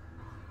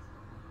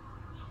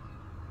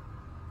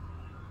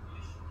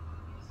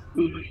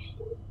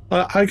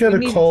 I gotta We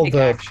need to call take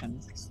the. action.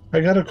 I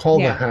gotta call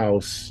the Yeah.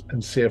 house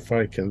and see if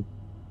I can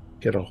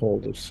get a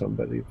hold of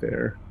somebody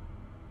there.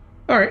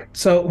 All right,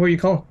 so who are you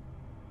calling?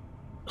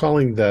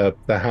 Calling the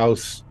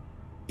house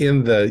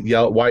in the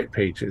white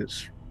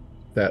pages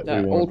that The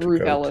we want old to Ruth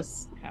go to.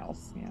 Ellis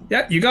house. Yeah.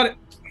 Yeah, you got it.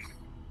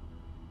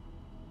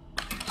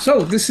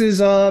 So this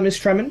is Miss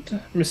Tremont,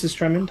 Mrs.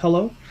 Tremont.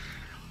 Hello.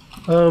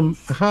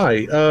 Hi.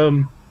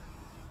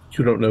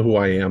 You don't know who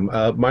I am.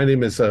 My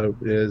name is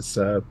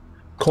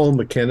Cole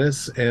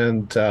McInnes,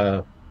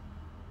 and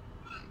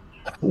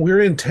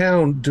we're in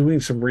town doing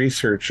some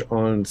research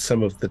on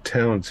some of the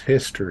town's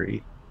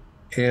history.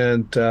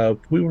 And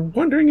we were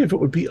wondering if it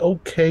would be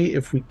okay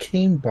if we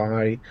came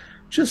by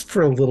just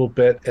for a little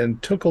bit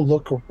and took a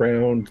look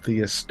around the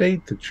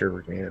estate that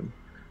you're in.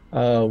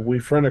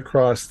 We've run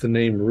across the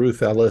name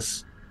Ruth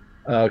Ellis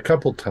a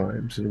couple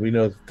times, and we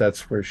know that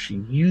that's where she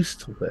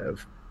used to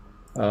live.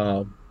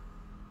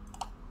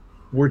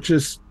 We're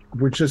just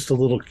a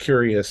little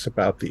curious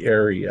about the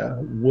area.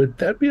 Would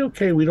that be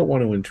okay? We don't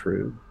want to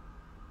intrude.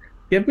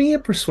 Give me a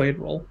persuade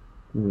roll.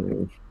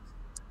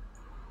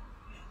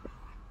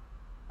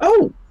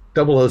 Oh,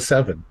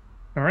 007.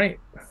 All right.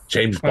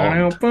 James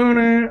Bond.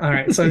 All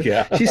right. So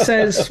Yeah. she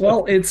says,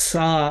 well, it's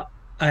a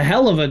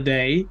hell of a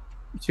day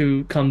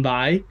to come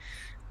by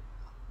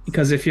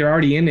because if you're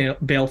already in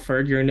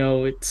Baleford, you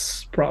know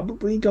it's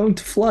probably going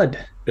to flood.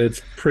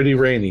 It's pretty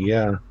rainy,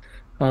 yeah.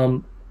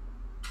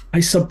 I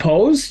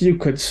suppose you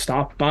could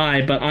stop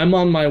by, but I'm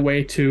on my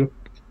way to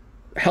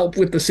help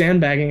with the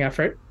sandbagging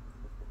effort.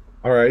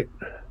 All right.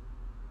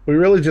 We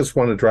really just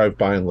want to drive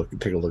by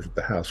and take a look at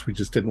the house. We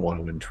just didn't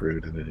want to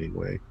intrude in any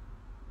way.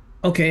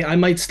 Okay, I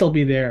might still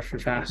be there if you're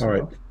fast All right.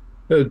 enough.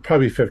 It would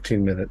probably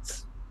 15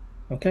 minutes.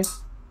 Okay,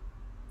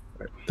 All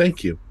right.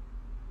 Thank you.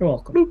 you're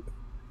welcome.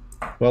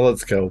 Well,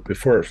 let's go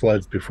before it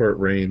floods, before it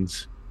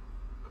rains.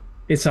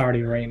 It's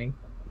already raining.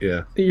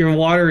 Yeah. Your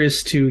water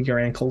is to your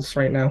ankles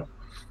right now.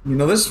 You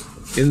know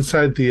this.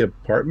 Inside the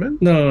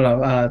apartment?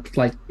 No.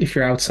 Like if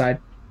you're outside,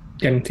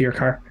 getting to your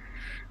car.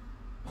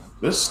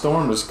 This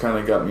storm has kind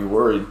of got me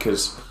worried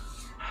because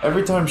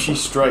every time she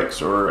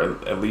strikes, or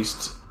at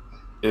least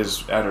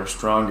is at her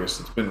strongest,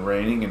 it's been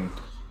raining, and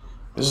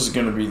this is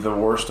going to be the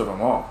worst of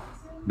them all.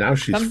 Now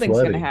she's Something's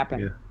flooding. going to happen.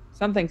 Yeah.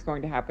 Something's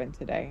going to happen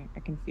today. I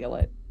can feel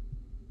it.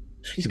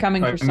 She's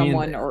coming for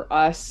someone or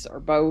us or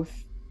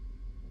both.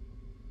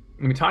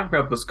 I mean, talking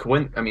about this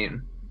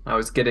I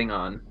was getting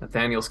on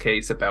Nathaniel's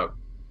case about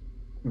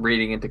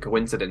reading into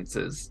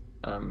coincidences.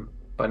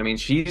 But I mean,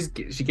 she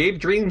gave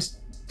dreams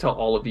to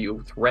all of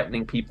you,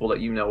 threatening people that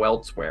you know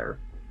elsewhere.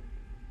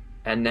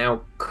 And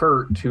now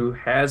Kurt, who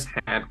has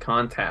had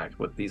contact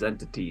with these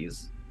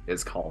entities,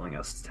 is calling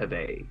us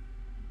today.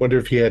 Wonder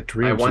if he had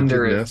dreams. I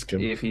wonder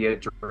if he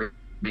had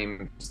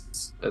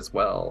dreams as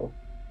well.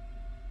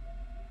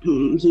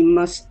 He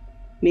must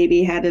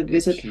maybe had a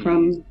visit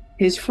from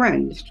his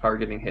friend.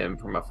 Targeting him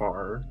from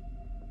afar.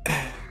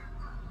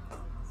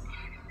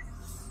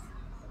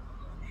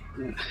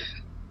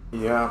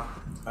 Yeah.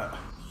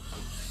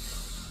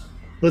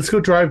 Let's go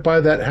drive by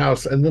that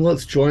house, and then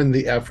let's join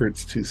the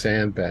efforts to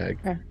sandbag,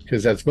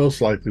 because that's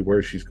most likely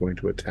where she's going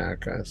to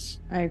attack us.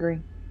 I agree.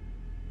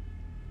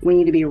 We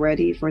need to be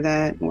ready for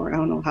that, or I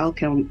don't know, how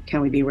can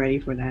we be ready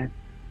for that?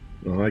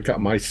 Well, I got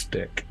my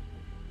stick.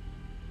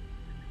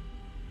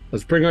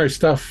 Let's bring our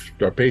stuff,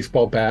 our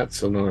baseball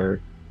bats and our...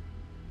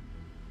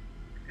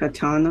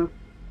 Katana.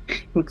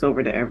 Looks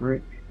over to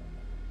Everett.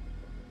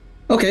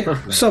 Okay,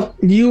 so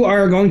you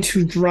are going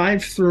to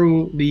drive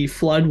through the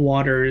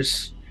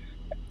floodwaters.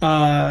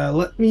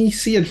 Let me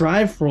see a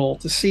drive roll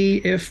to see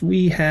if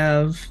we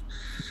have...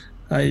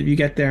 if you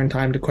get there in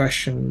time to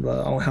question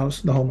the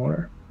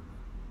homeowner.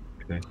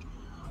 Okay.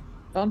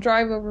 Don't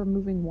drive over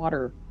moving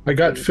water. I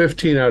got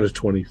 15 out of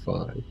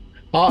 25.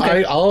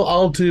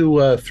 I'll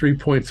do 3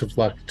 points of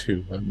luck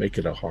to make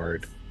it a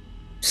hard.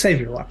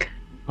 Save your luck.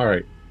 All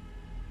right.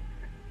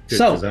 Good,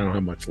 So 'cause I don't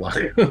have much luck.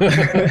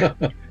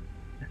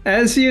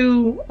 as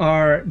you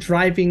are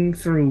driving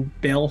through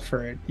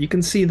Baleford, you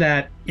can see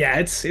that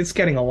it's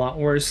getting a lot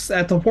worse.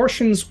 At the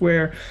portions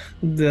where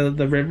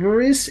the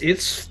river is,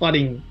 it's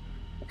flooding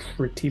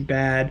pretty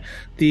bad.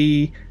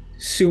 The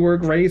sewer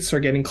grates are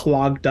getting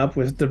clogged up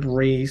with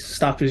debris.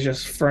 Stuff is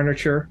just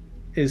furniture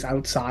is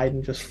outside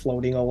and just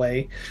floating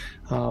away.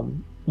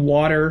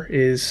 Water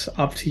is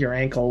up to your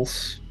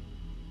ankles,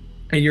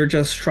 and you're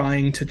just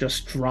trying to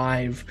just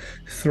drive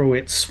through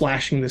it,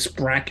 splashing this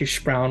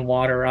brackish brown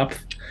water up.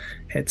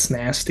 It's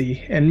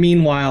nasty. And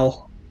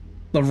meanwhile,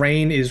 the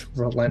rain is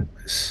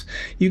relentless.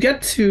 You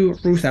get to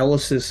Ruth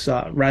Ellis's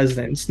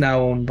residence, now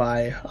owned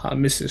by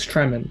Mrs.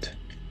 Tremont,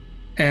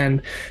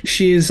 and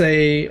she is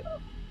a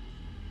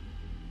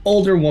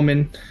older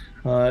woman,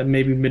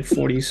 maybe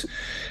mid-40s,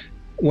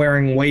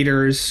 wearing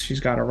waders.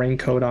 She's got a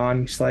raincoat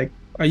on. She's like,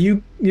 "Are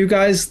you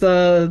guys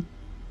the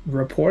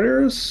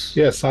reporters?"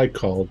 Yes, I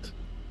called.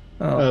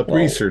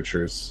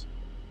 Researchers.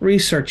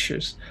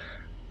 Researchers.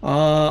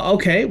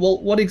 Okay,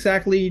 well, what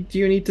exactly do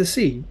you need to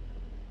see?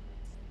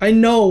 I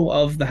know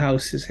of the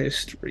house's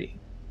history,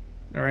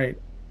 all right,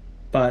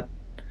 but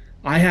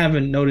I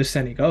haven't noticed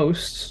any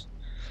ghosts.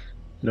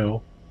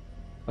 No.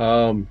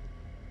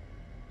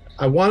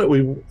 I want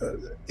it.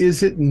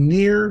 Is it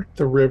near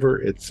the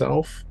river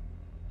itself?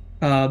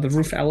 The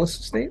Ruth Ellis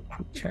estate?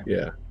 Check.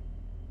 Yeah.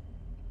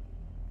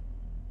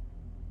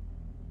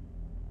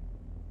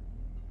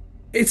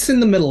 It's in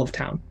the middle of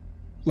town,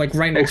 like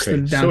right next to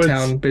the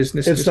downtown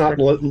business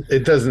district.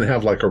 It doesn't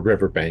have like a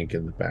riverbank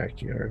in the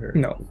backyard. Or,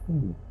 no.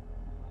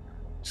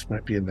 This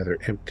might be another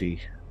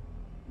empty.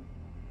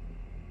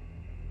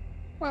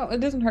 Well, it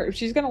doesn't hurt. If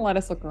she's going to let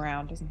us look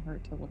around, it doesn't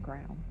hurt to look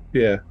around.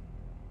 Yeah.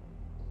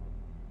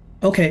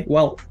 Okay,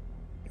 well,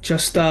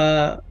 just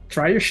try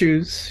your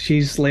shoes.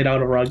 She's laid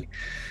out a rug,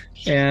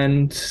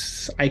 and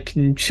I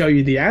can show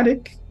you the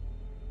attic.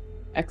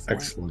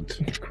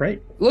 Excellent.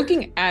 Great.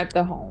 Looking at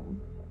the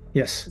home.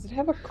 Yes. Does it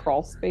have a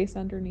crawl space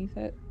underneath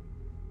it?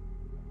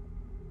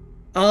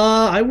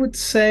 I would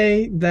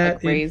say that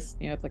like raised.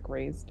 It's like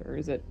raised, or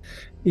is it?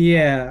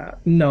 Yeah.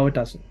 No, it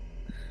doesn't.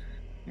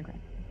 Okay.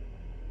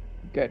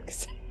 Good,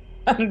 because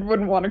I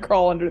wouldn't want to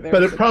crawl under there.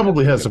 But it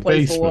probably has a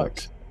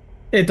basement.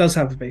 It does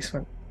have a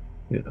basement.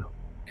 Yeah.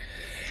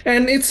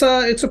 And it's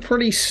a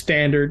pretty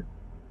standard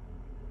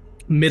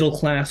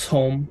middle-class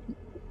home,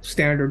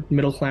 standard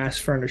middle-class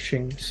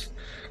furnishings.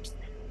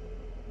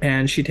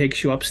 And she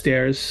takes you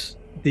upstairs.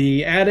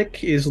 The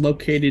attic is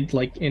located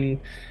like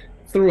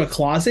through a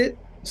closet,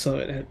 so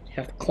you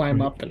have to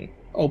climb up and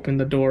open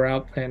the door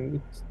up.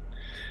 And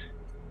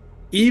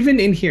even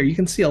in here, you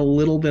can see a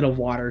little bit of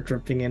water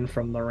dripping in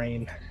from the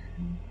rain.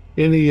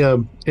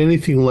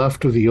 Anything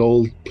left of the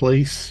old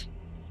place?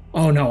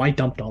 Oh no, I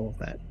dumped all of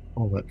that.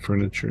 All that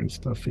furniture and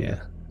stuff.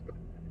 Yeah.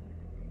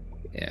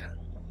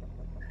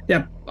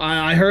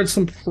 I heard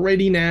some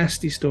pretty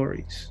nasty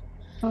stories.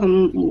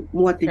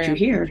 What did you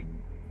hear?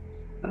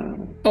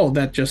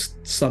 That just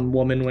some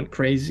woman went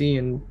crazy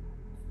and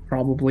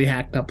probably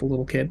hacked up a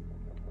little kid.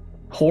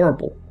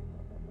 Horrible.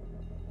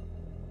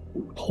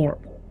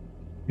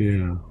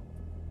 Yeah.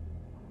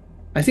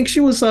 I think she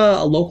was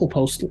a local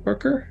postal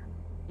worker.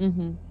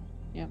 Mm-hmm.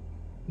 Yeah.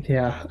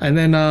 Yeah, and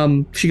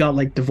then she got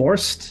like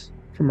divorced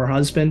from her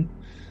husband.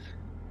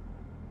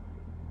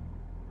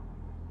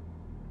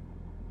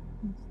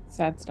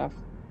 Sad stuff.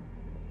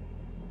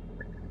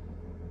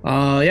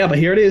 Yeah, but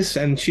here it is,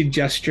 and she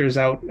gestures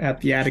out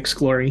at the attic's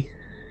glory.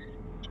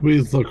 We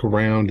look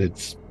around.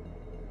 It's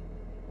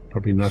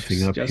probably nothing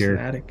It's up just here.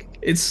 an attic.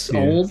 It's Yeah.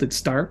 old.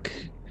 It's dark.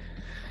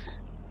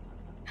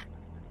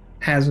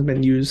 Hasn't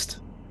been used.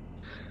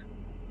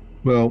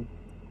 Well,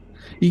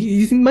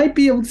 You might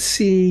be able to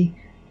see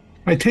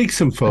I take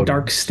some a photos.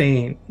 dark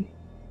stain.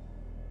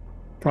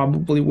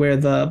 Probably where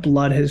the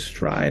blood has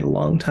dried a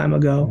long time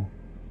ago.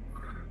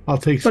 I'll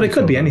take some But it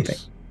could be photos. anything.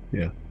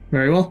 Yeah.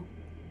 Very well.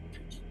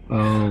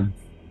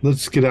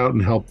 Let's get out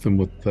and help them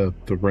with the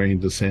rain,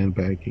 the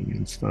sandbagging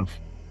and stuff.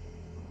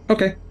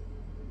 Okay.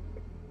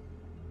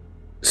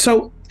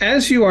 So,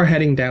 as you are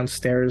heading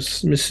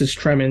downstairs, Mrs.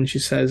 Tremon, she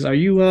says, are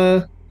you,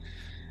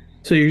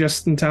 so you're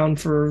just in town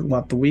for,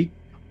 what, the week?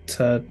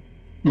 To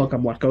look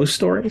up, what, ghost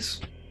stories?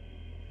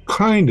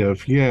 Kind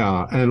of,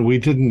 yeah. And we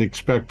didn't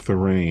expect the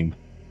rain.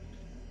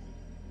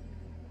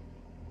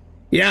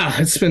 Yeah,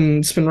 it's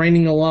been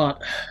raining a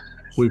lot.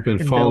 We've been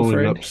in following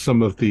Belfred. up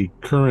some of the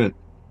current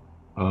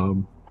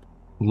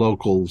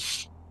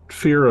locals'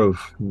 fear of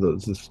the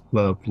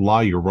La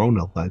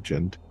Llorona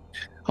legend.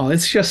 Oh,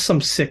 it's just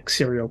some sick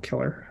serial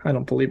killer. I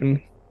don't believe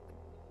in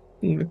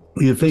You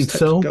those think types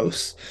so? of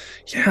ghosts.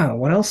 Yeah,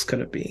 what else could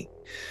it be?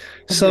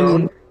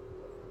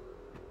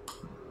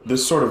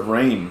 This sort of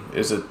rain,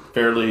 is it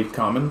fairly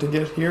common to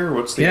get here?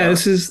 What's the Yeah,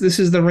 this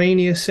is the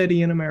rainiest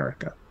city in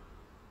America.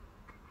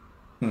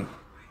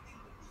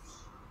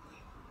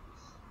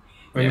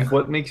 I mean, Yeah.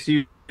 what makes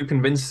you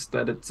convinced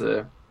that it's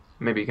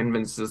maybe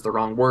convinced is the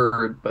wrong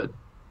word, but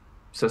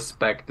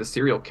suspect the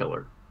serial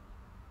killer?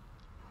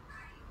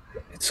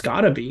 It's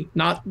gotta be.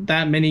 Not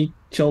that many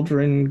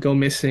children go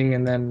missing,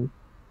 and then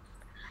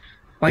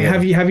like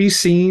Yeah. have you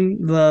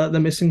seen the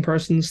missing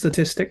person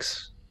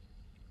statistics?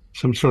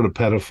 Some sort of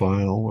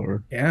pedophile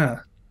or Yeah.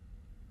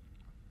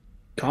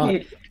 God,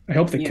 Yeah. I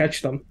hope they Yeah.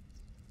 catch them.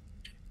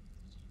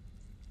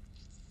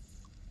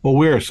 well,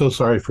 we are so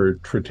sorry for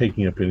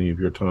taking up any of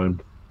your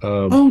time.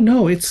 Oh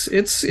no, it's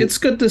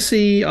good to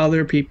see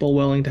other people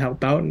willing to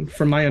help out. And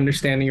from my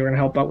understanding, you're going to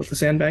help out with the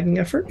sandbagging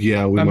effort.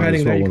 Yeah, we I'm might heading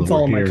as there. well You can when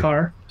follow we're my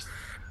here.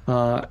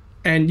 car,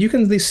 and you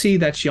can see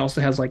that she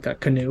also has like a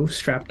canoe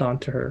strapped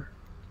onto her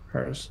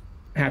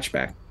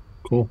hatchback.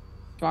 Cool.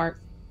 Smart.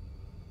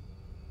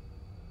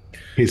 In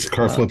case the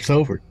car flips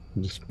over.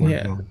 Just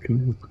yeah.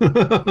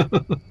 yeah.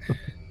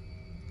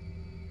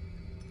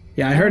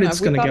 Yeah, I heard know, it's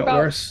have we going to thought get about-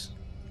 worse.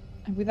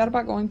 Have we thought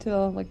about going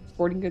to like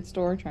sporting goods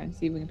store, trying to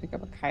see if we can pick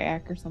up a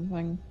kayak or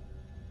something?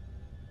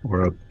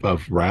 or a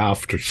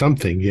raft or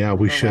something. Yeah,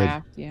 we Or a should.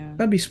 raft, yeah.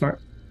 That'd be smart.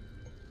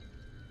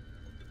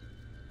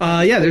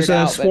 Haven't Yeah, there's figured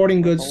a out, but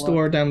sporting we'll goods look.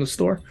 store down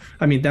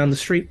the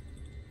street.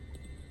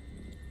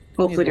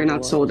 Hopefully they're Maybe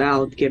not we'll- sold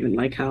out, given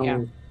like how.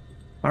 Yeah.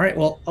 All right,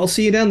 well, I'll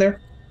see you down there.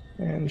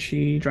 And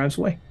she drives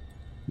away.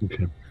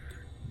 Okay.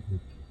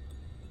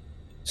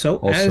 So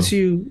Also- as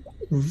you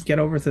get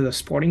over to the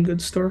sporting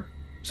goods store,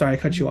 sorry, I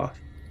cut you off.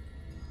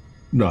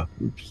 No.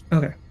 Oops.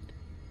 Okay.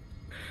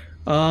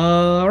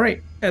 All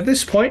right. At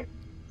this point,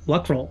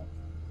 luck roll.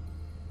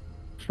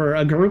 For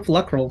a group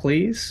luck roll,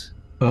 please.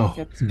 Oh,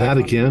 Get that back on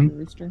the again?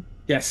 rooster.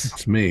 Yes.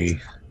 It's me.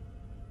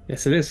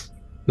 Yes, it is.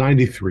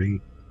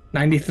 93.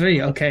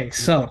 93. Okay,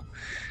 so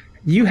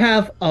you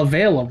have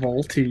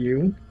available to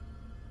you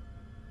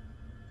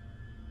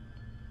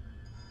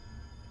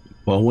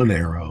Bow and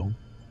arrow.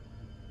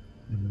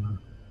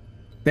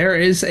 there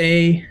is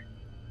a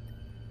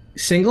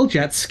single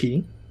jet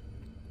ski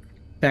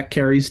that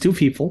carries 2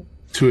 people,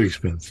 Too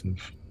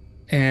expensive.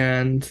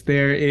 and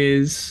there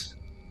is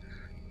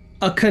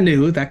a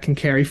canoe that can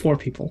carry 4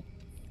 people.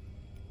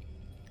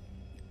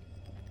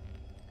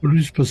 What are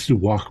we supposed to do?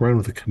 Walk around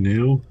with a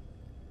canoe?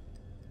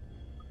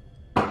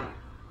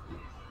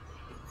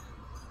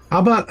 How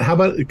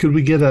about could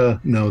we get a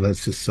no,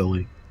 that's just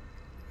silly.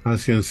 I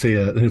was gonna say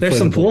an There's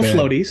some inflatable pool bed.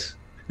 floaties.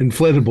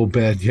 Inflatable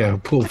bed, yeah,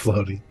 pool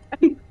floaty.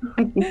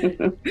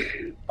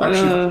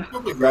 Actually,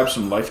 probably grab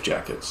some life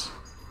jackets.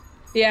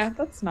 Yeah,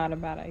 that's not a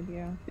bad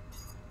idea.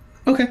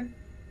 Okay.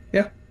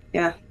 Yeah.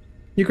 Yeah.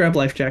 You grab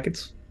life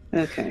jackets.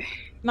 Okay.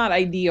 Not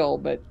ideal,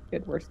 but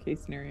good worst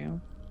case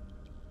scenario.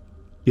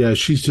 Yeah,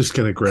 she's just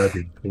gonna grab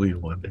your blue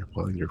one there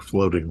while you're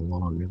floating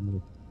along.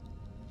 And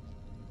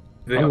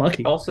They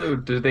Unlucky. Also,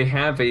 do they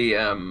have a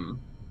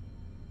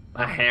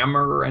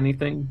hammer or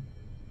anything?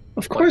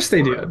 Of course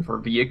they for, do. for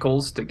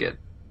vehicles to get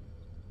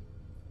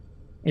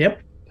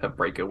Yep. to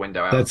break a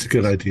window out. That's a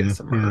good and idea, get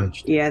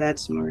submerged. Yeah,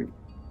 that's smart.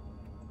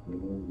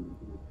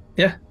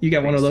 Yeah, you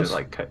get one of Things those. to,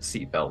 like cut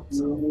seat belts.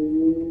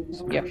 And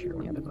smash your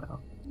window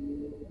out.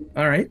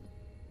 All right.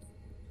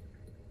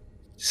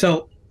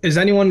 So, is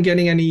anyone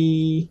getting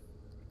any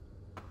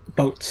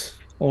boats,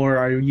 or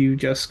are you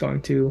just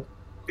going to?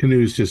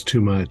 canoe's just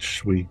too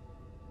much.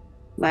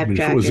 Life if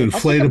it was jacket.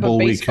 I'll pick up inflatable, a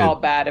we baseball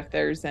could bat if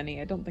there's any.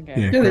 I don't think I Yeah.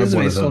 have Yeah, there's a grab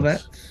one of baseball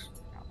those.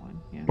 bat.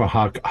 one. Yeah. or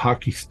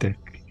hockey stick.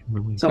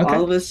 Really. So Okay.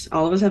 all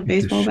of us have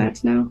baseball shit.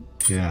 bats now.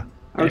 Yeah.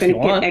 Are we If you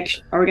gonna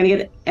want. are we gonna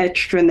get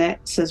extra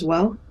nets as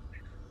well?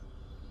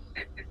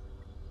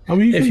 I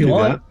mean, you If can you do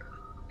want.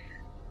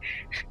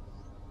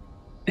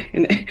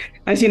 And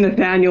I see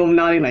Nathaniel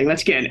nodding like,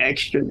 let's get an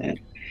extra net.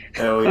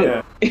 Hell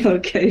yeah.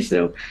 Okay,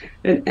 so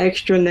an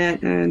extra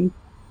net and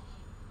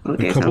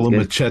Okay, a couple sounds of good.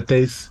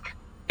 machetes.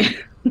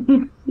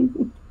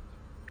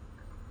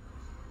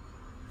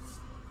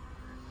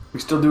 We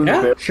still doing the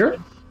Yeah, bear? sure.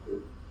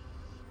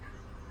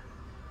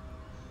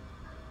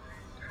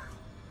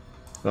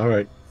 All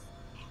right.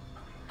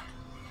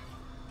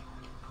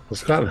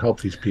 Let's go out and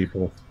help these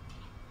people.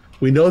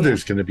 We know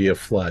there's going to be a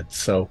flood,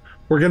 so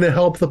we're going to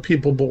help the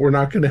people, but we're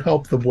not going to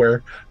help them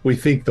where we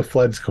think the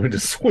flood's going to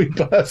sweep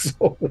us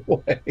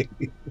away.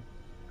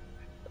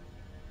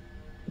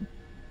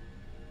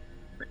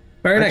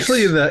 Very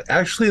Actually,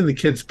 nice. in the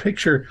kid's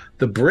picture,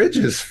 the bridge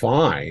is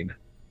fine.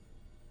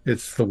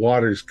 It's the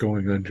water's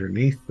going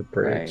underneath the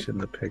bridge Right. in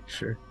the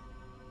picture.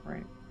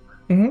 Right.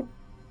 Mm-hmm.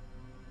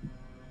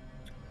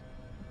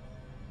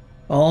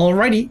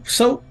 Alrighty,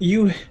 so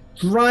you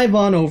drive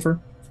on over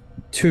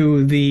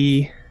to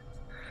the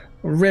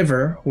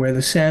river where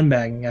the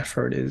sandbagging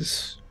effort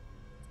is.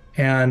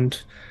 And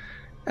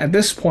at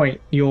this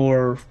point,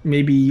 you're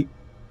maybe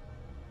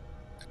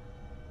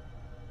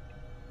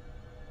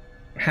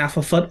half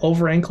a foot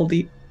over ankle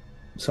deep,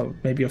 so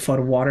maybe a foot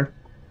of water.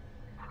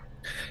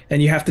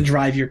 And you have to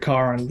drive your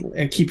car on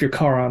and keep your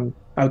car on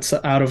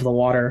out of the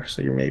water,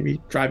 so you're maybe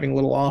driving a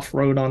little off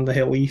road on the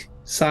hilly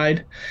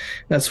side.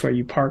 That's where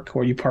you park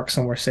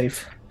somewhere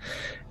safe.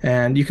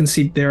 And you can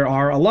see there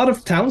are a lot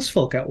of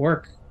townsfolk at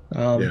work.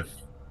 Yeah.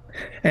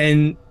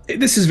 And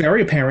this is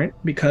very apparent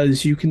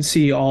because you can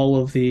see all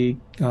of the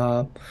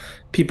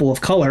people of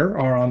color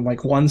are on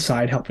like one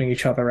side helping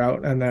each other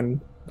out, and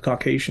then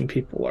Caucasian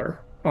people are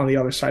on the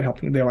other side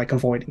helping. They're like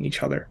avoiding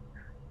each other.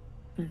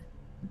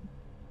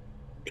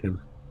 Okay.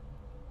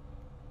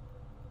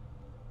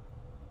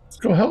 Let's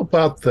go help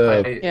out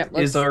the. Yeah,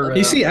 is our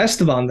You see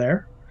Esteban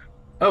there.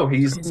 oh,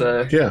 he's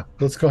Yeah,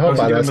 let's go help How's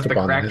he out doing with the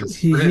Esteban. cracked His-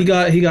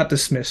 He got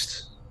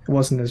dismissed. It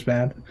wasn't as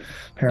bad, Not much you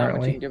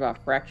apparently. can do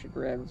about fractured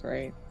ribs,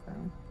 right? So.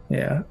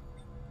 Yeah.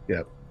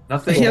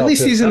 nothing. At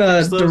least he's in a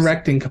Nothing's those-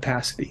 directing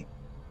capacity.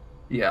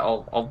 Yeah,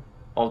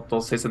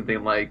 I'll say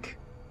something like,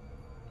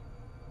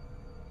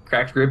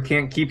 "Cracked rib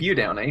can't keep you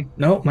down, eh?"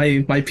 No,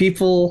 my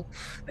people,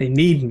 they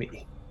need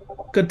me.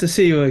 Good to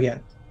see you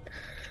again.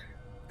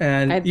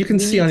 And you can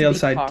We see need on the to other be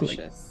side, like,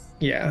 cautious.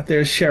 yeah,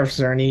 there's Sheriff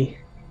Zerny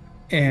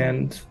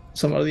and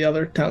some of the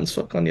other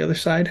townsfolk on the other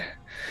side.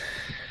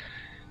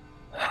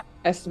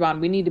 Esteban,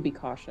 we need to be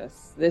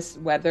cautious. This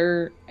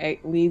weather,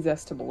 it leads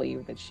us to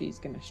believe that she's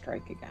going to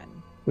strike again.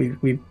 We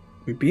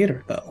beat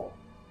her though.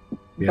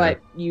 Yeah. But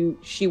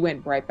she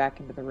went right back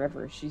into the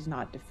river. She's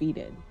not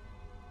defeated.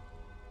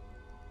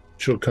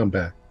 She'll come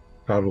back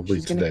probably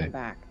She's going to today. come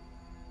back.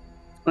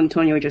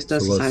 Antonio just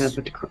does So the sign let's-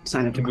 of the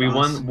sign of the We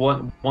cross.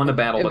 won a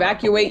battle.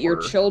 Evacuate your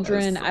order,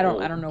 children. as the I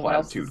old don't know what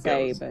else to platitude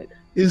say, goes. but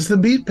Is the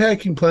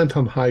meatpacking plant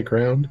on high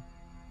ground?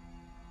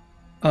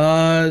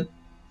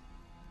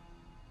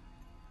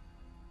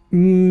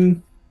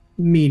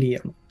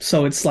 Medium.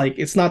 So it's like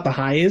it's not the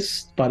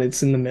highest, but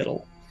it's in the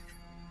middle.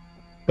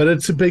 But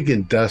it's a big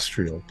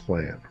industrial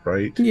plant,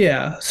 right?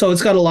 Yeah. So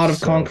it's got a lot of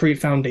So- concrete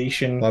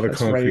foundation. A lot of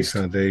that's concrete raised.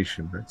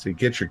 foundation, right? So you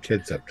get your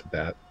kids up to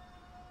that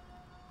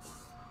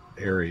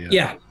area.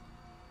 Yeah,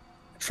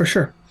 for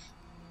sure.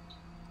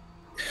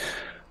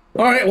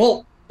 All right,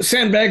 well,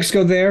 sandbags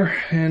go there,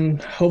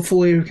 and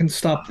hopefully we can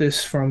stop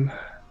this from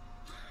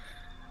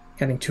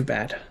getting too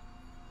bad.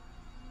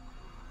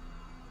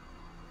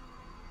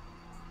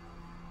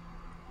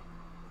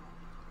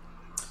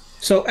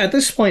 So at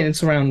this point,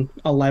 it's around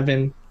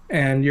 11,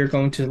 and you're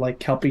going to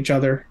like help each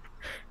other.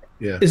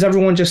 Yeah. Is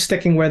everyone just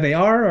sticking where they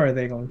are, or are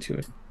they going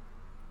to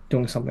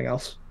doing something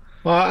else?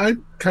 Well, I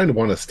kind of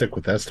want to stick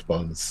with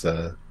Esteban's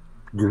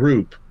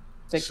group.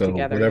 stick So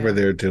together. whatever yeah.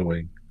 they're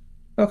doing.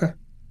 Okay.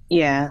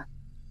 Yeah.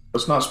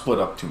 Let's not split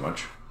up too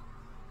much.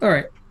 All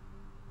right.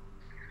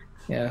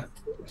 Yeah,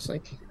 it's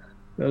like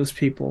those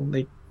people.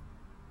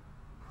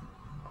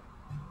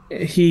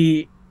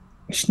 He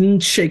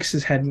shakes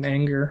his head in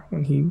anger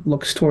when he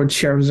looks towards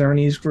Sheriff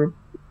Zerny's group.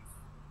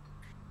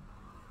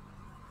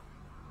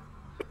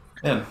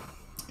 And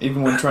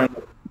even when trying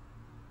to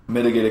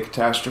mitigate a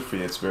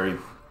catastrophe, it's very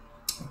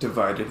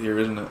divided here,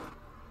 isn't it?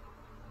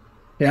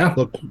 Yeah,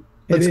 Look,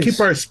 let's is. keep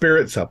our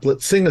spirits up.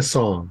 Let's sing a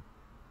song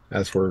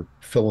as we're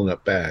filling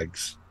up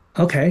bags.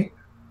 okay.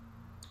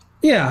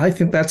 Yeah, I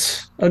think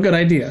that's a good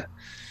idea.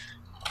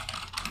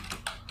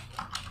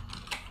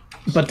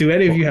 But do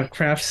any of you have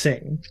craft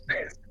sing?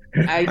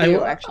 I I do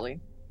will- actually.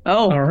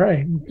 Oh, All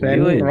right,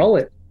 then Good. roll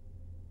it.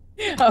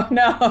 Oh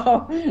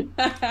no.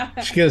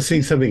 She's gonna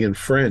sing something in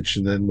French,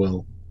 and then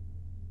we'll.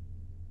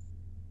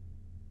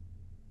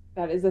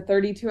 That is a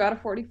 32 out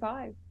of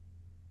 45.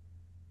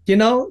 You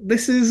know,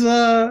 this is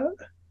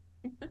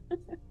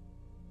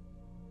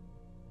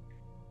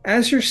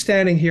as you're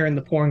standing here in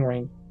the pouring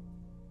rain,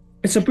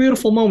 it's a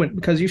beautiful moment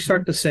because you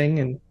start to sing,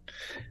 and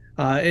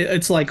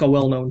it's like a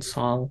well-known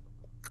song.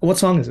 What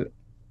song is it?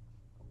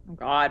 Oh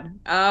God.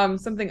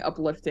 Something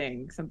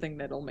uplifting, something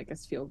that'll make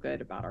us feel good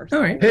about ourselves.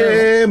 All right.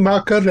 Hey,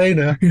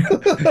 Macarena.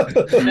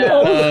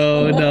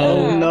 Oh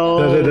no, no. no.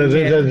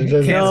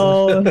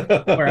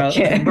 We're out.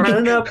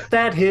 Running up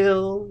that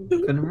hill,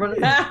 gonna run.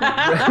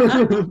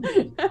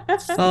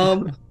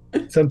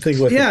 Something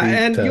with Yeah, a beat,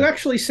 and you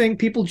actually sing,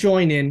 people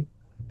join in,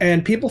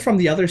 and people from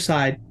the other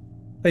side,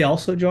 they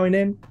also join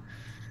in,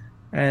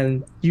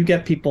 and you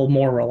get people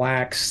more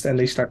relaxed, and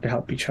they start to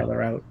help each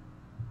other out.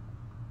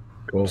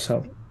 Cool.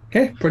 So,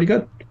 okay, pretty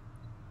good.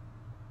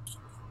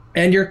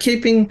 And you're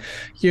keeping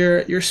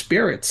your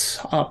spirits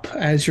up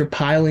as you're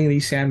piling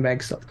these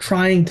sandbags up,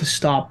 trying to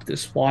stop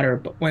this water,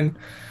 but when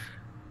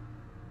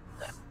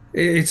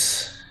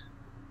it's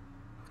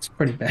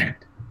pretty bad.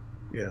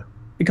 Yeah.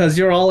 Because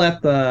you're all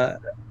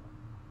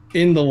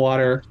in the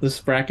water, this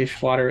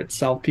brackish water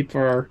itself.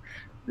 People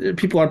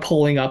are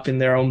pulling up in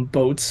their own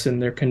boats and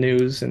their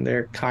canoes and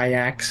their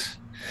kayaks.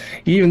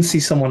 You even see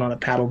someone on a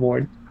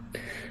paddleboard.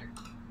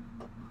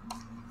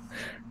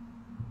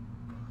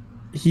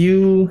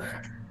 You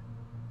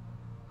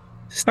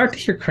start to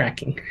hear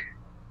cracking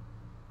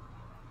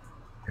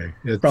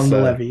Okay. from the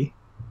levee.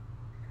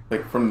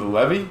 Like from the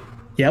levee?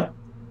 Yep.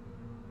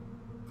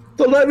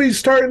 The levee's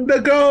starting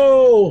to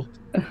go!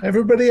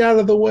 Everybody out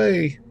of the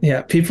way.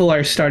 Yeah, people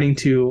are starting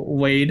to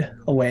wade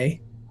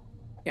away.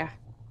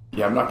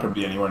 Yeah, I'm not going to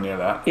be anywhere near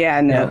that.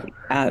 Yeah, no,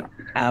 out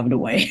of the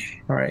way.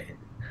 All right.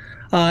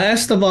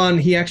 Esteban,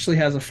 he actually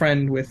has a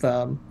friend with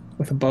a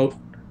boat,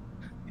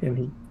 and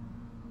he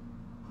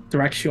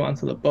directs you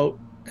onto the boat.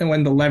 And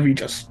when the levee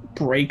just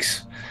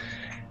breaks,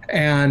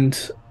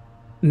 and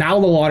now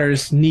the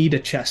waters need a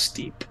chest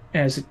deep,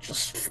 as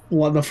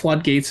the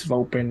floodgates have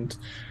opened.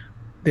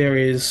 There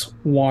is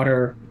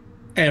water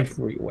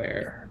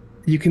everywhere.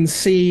 You can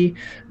see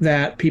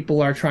that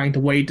people are trying to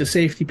wade to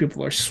safety.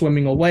 People are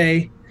swimming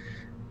away,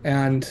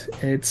 and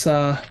it's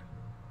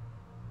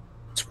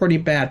pretty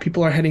bad.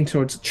 People are heading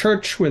towards a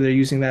church where they're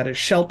using that as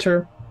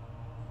shelter,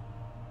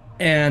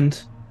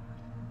 and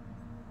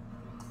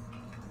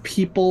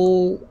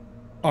people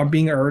are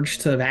being urged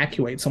to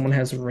evacuate. Someone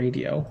has a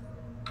radio.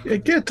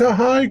 Get to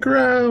high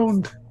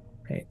ground.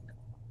 Right.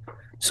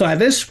 So at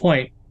this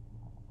point,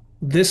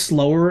 this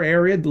lower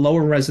area, the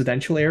lower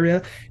residential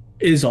area,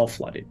 is all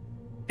flooded.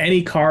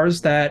 Any cars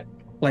that,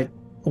 the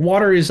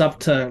water is up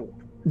to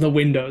the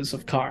windows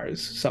of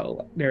cars,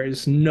 so there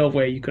is no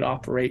way you could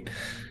operate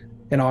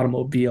an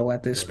automobile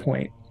at this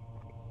point.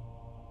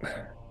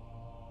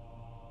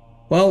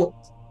 Well,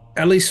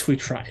 at least we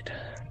tried.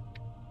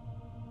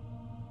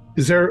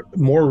 Is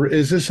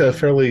this a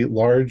fairly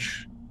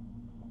large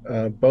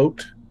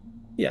boat?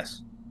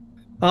 Yes.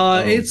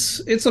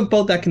 It's a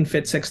boat that can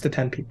fit 6 to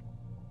 10 people.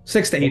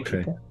 6 to 8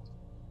 people.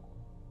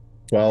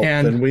 Well,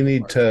 then we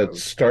need to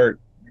start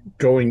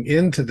going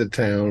into the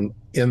town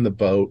in the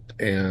boat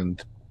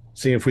and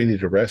see if we need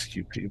to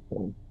rescue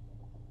people.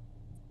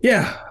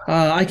 Yeah,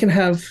 I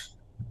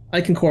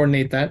can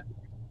coordinate that.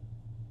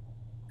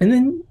 And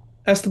then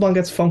Esteban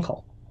gets a phone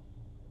call.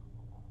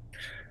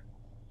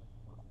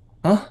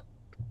 Huh?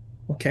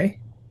 Okay.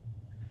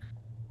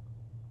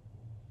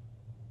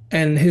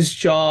 And his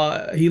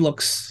jaw, he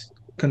looks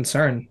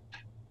concerned.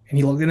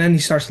 And then he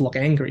starts to look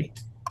angry.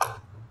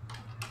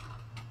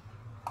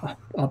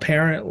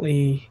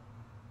 Apparently,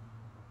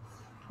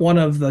 one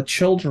of the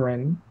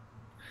children,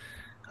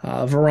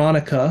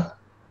 Veronica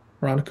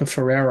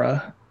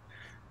Ferreira,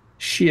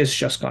 she has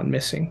just gone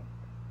missing.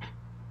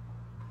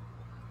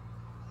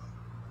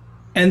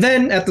 And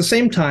then at the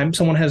same time,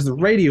 someone has the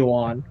radio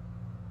on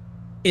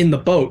in the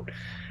boat,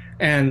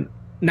 and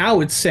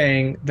now it's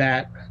saying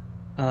that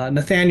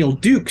Nathaniel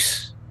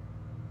Dukes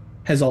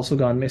has also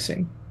gone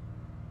missing.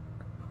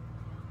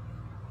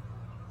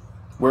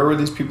 Where were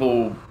these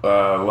people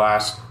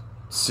last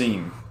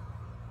seen?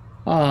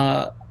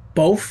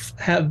 Both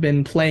have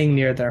been playing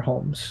near their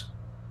homes.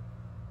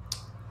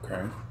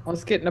 Okay.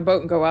 Let's get in a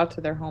boat and go out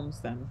to their homes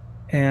then.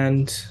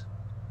 And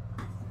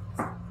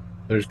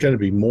there's got to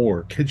be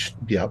more. Kids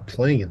should be out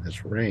playing in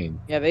this rain.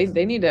 Yeah,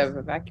 they need to have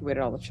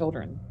evacuated all the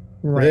children.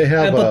 Right.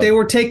 But they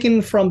were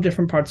taken from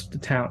different parts of the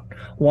town.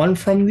 One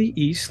from the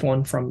east,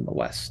 one from the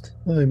west.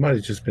 Well, they might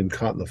have just been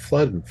caught in the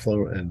flood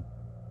and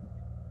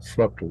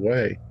swept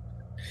away.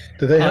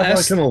 Do they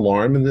have an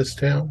alarm in this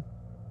town?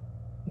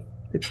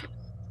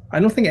 I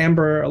don't think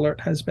Amber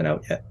Alert has been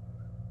out yet.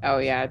 Oh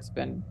yeah, it's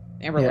been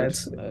Amber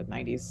Alert's in the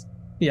 90s.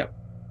 Yeah.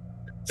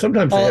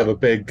 Sometimes they have a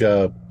big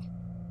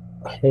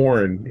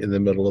horn in the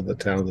middle of the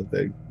town that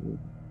they...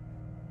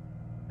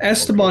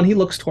 Esteban, he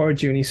looks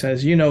towards you and he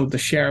says, the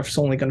sheriff's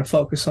only going to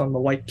focus on the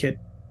white kid.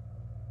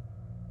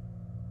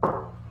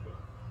 All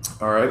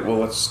right,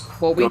 well,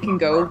 we can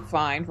go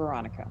find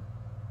Veronica.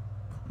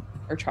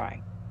 Or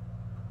try.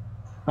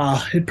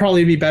 It'd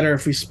probably be better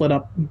if we split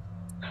up.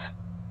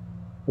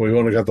 We've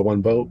only got the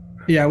one boat?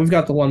 Yeah, we've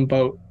got the one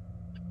boat.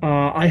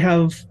 I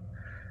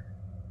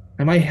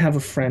might have a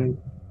friend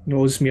who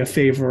owes me a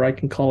favor. I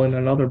can call in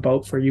another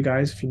boat for you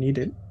guys if you need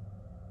it.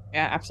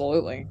 Yeah,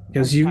 absolutely.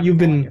 Because you've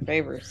been your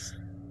favors.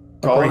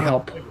 A great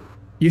help.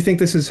 You think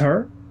this is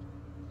her?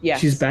 Yes.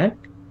 She's back?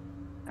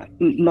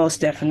 Most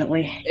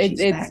definitely.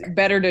 It's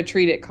better to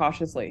treat it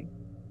cautiously.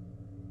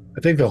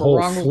 I think the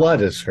whole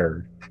flood is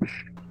her.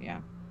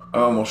 Yeah.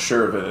 I'm almost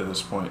sure of it at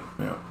this point.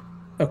 Yeah.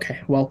 Okay,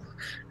 well,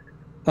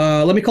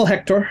 let me call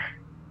Hector,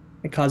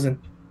 my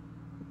cousin.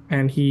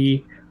 And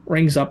he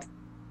rings up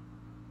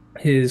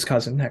his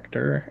cousin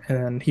Hector,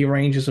 and he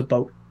arranges a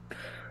boat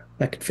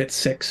that could fit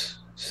six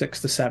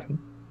to seven.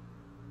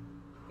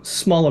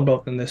 Smaller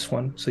boat than this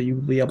one, so you'll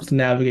be able to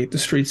navigate the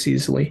streets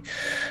easily.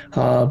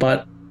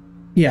 But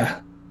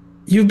yeah,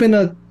 you've been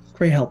a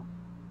great help.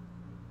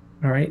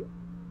 All right.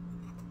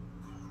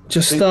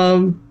 Just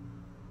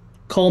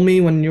call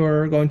me when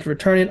you're going to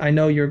return it. I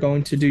know you're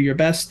going to do your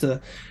best to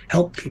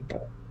help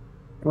people,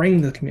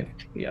 bring the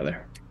community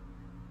together.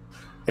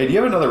 Hey, do you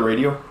have another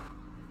radio?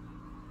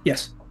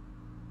 Yes.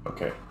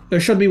 Okay. There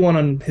should be one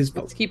on his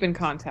boat. Let's keep in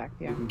contact,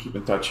 yeah. We can keep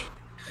in touch.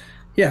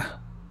 Yeah.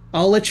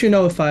 I'll let you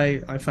know if I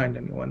find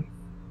anyone.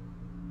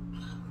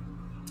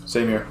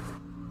 Same here.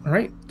 All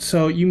right.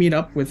 So you meet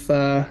up with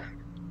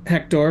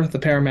Hector, the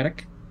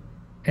paramedic,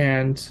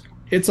 and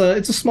it's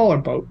a smaller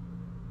boat,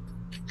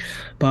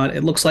 but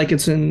it looks like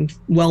it's been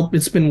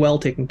well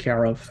taken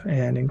care of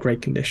and in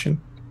great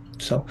condition.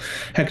 So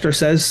Hector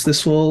says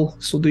this will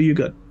do you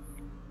good.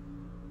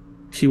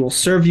 She will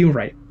serve you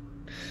right.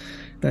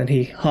 Then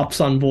he hops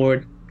on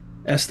board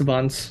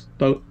Esteban's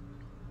boat.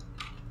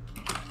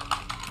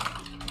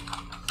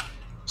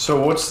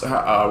 So what's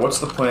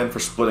the plan for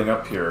splitting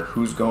up here?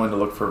 Who's going to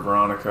look for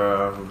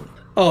Veronica?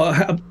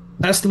 Oh,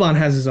 Esteban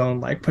has his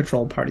own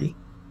patrol party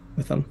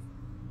with him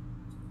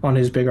on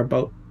his bigger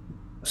boat.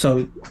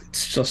 So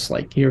it's just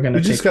you're gonna.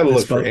 We just got to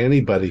look for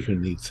anybody who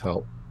needs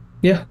help.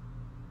 Yeah.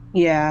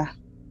 Yeah.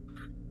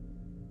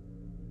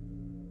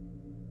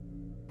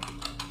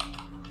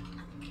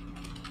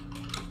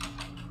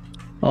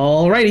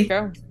 Alrighty.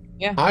 Go.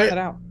 Yeah, head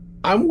out.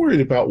 I'm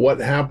worried about what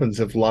happens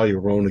if La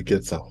Llorona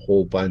gets a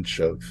whole bunch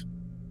of...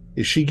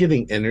 Is she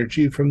getting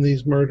energy from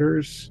these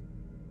murders?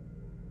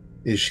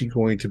 Is she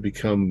going to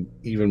become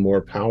even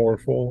more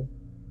powerful?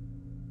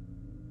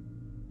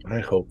 I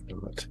hope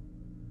not.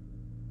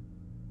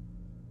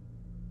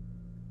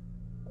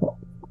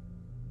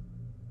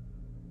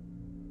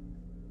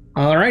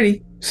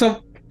 Alrighty.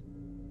 So,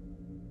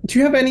 do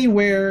you have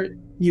anywhere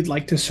you'd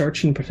like to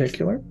search in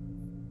particular?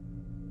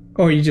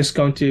 Or are you just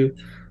going to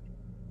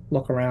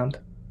look around?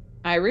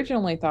 I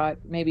originally thought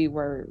maybe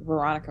where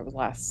Veronica was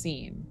last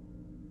seen,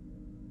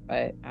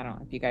 but I don't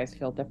know if you guys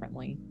feel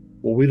differently.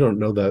 Well, we don't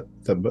know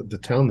the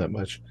town that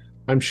much.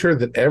 I'm sure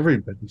that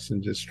everybody's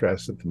in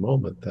distress at the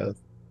moment. The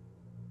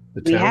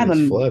town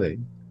is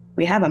flooding.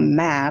 We have a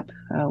map.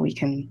 We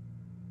can...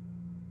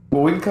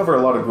 Well, we can cover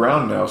a lot of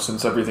ground now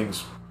since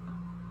we've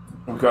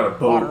got a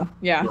boat. Water.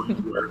 Yeah.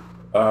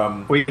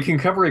 We can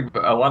cover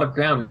a lot of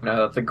ground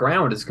now that the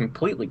ground is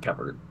completely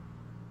covered.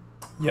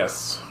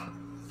 Yes.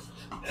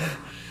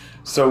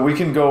 So we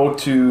can go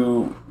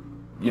to,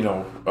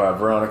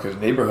 Veronica's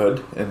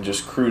neighborhood and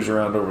just cruise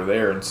around over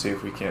there and see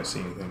if we can't see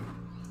anything.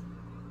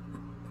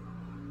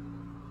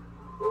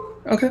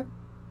 Okay.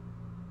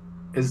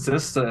 Is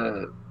this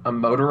a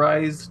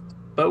motorized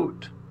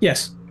boat?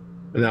 Yes.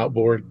 An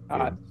outboard.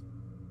 God.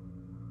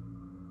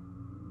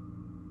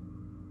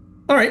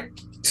 All right.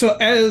 So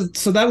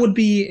that would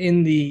be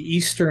in the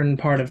eastern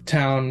part of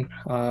town,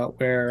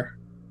 where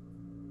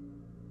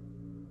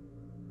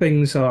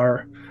things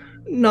are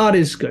not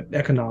as good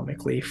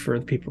economically for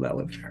the people that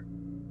live there.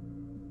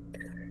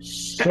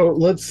 So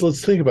let's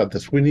think about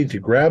this. We need to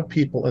grab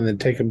people and then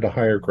take them to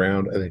higher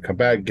ground, and then come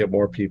back and get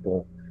more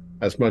people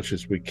as much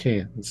as we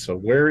can. So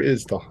where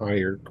is the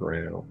higher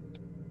ground?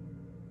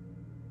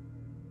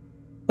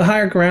 The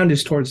higher ground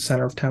is towards the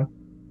center of town.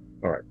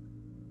 All right.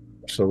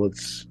 So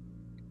let's...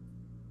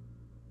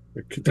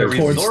 The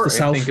resort,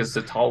 I think, is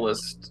the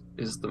tallest,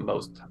 is the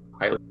most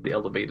highly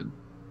elevated.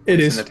 It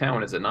is in the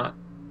town, is it not?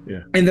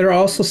 Yeah. And there are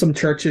also some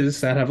churches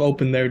that have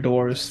opened their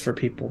doors for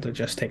people to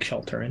just take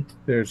shelter in.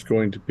 There's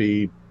going to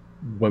be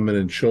women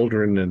and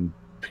children and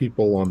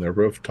people on their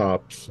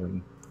rooftops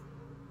and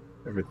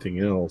everything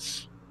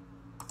else.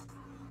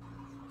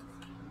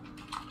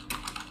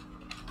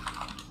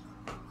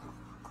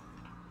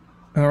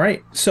 All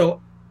right.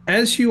 So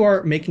as you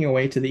are making your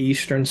way to the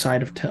eastern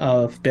side of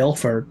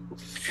Baleford,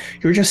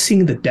 you're just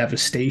seeing the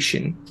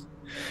devastation.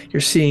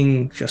 You're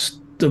seeing just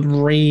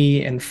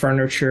debris and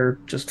furniture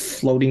just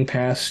floating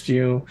past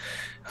you.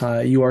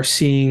 You are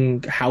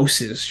seeing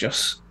houses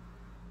just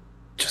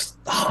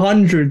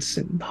hundreds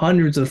and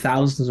hundreds of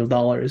thousands of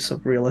dollars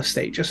of real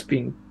estate just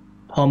being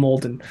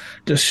pummeled and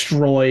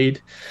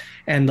destroyed,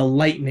 and the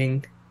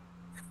lightning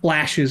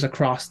flashes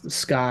across the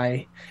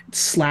sky. It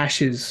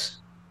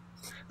slashes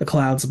the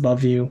clouds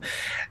above you,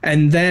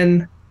 and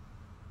then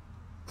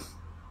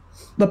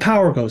the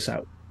power goes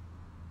out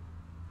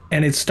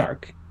and it's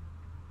dark.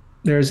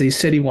 There's a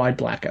citywide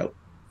blackout.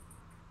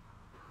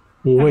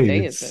 Well, wait,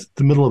 day it's is it?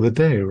 the middle of the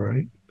day,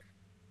 right?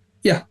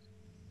 Yeah.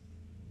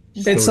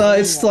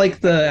 It's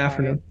like the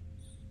afternoon,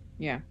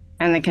 Yeah.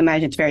 And I can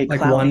imagine it's very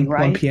like cloudy,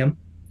 1 p.m.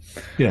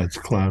 Yeah, it's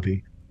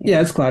cloudy. Yeah,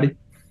 it's cloudy.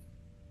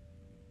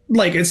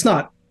 It's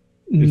not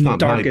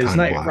dark as nighttime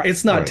night. black.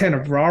 It's not Right.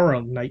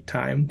 Tenebrarum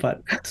nighttime,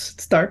 but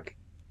it's dark.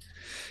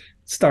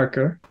 It's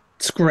darker.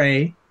 It's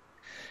gray.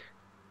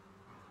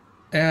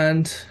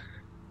 And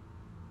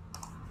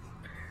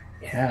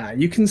yeah,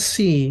 you can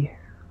see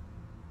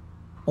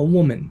a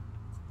woman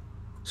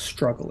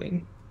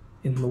struggling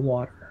in the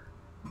water.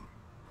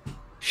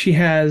 She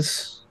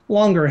has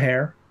longer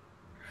hair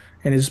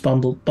and is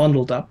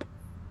bundled up.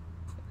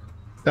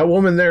 That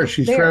woman there,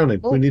 she's There.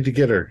 drowning. Oh. We need to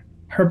get her.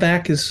 Her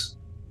back is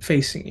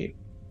facing you.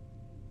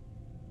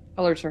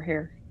 Colors her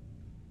hair.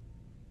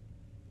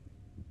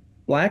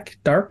 Black,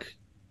 dark.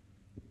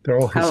 They're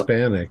all How-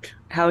 Hispanic.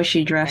 How is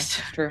she dressed?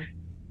 That's true.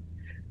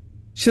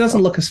 She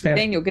doesn't look Hispanic.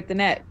 Daniel, get the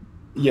net.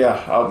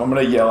 Yeah, I'm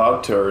gonna yell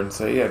out to her and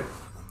say, "Yeah,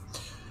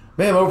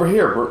 ma'am, over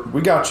here.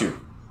 We got you."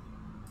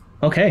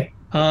 Okay.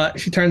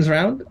 She turns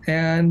around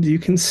and you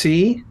can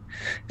see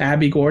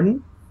Abby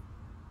Gordon.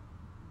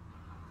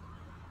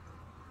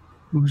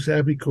 Who's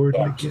Abby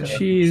Gordon again?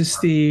 She's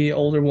the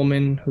older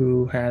woman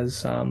who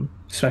has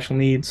special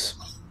needs.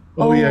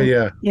 Oh, yeah,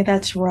 yeah. Yeah,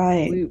 that's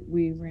right.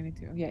 We ran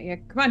into. Yeah.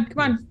 Come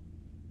on.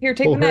 Here,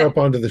 take Pull the her net. up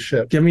onto the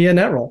ship. Give me a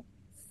net roll.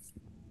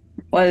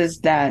 What is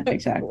that What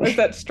exactly? is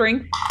that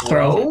strength?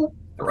 Throw.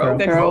 Throw.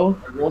 Throw.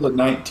 I rolled a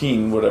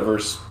 19, whatever.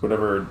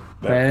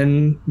 That,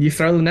 And you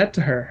throw the net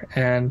to her,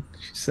 and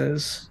she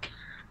says,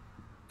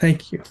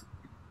 "Thank you."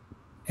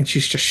 And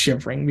she's just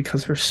shivering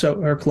because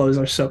her clothes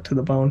are soaked to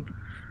the bone.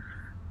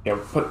 yeah,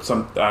 put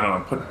some. I don't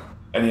know. Put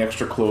any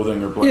extra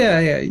clothing or blanket.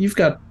 Yeah, you've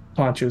got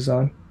ponchos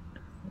on.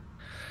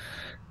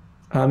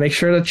 Make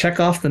sure to check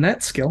off the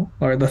net skill,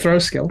 or the throw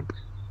skill.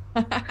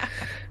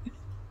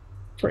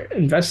 For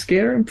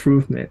investigator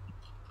improvement.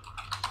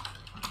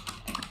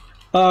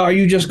 Are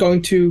you just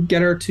going to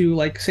get her to,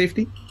 like,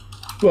 safety?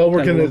 Well, we're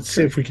That going to works.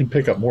 see if we can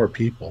pick up more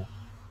people.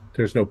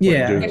 There's no point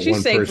Yeah. in doing If it she's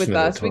one safe person with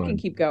at a us, we time. can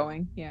keep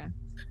going. Yeah.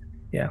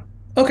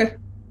 Okay.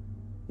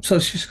 So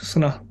she's just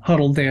gonna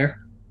huddle there,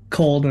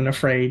 cold and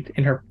afraid,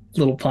 in her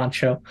little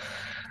poncho.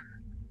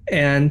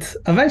 And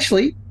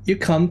eventually you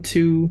come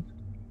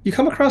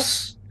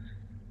across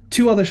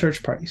two other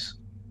search parties.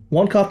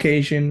 One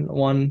Caucasian,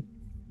 one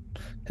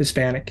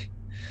Hispanic.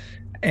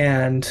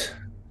 And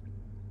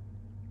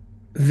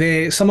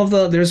there's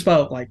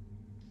about like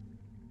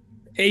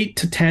 8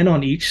 to 10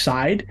 on each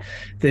side.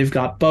 They've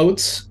got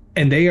boats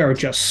and they are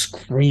just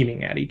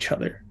screaming at each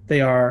other. They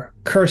are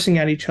cursing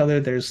at each other.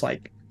 There's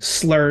like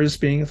slurs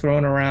being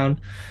thrown around.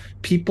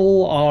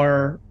 People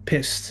are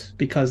pissed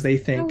because they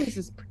How think is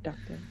this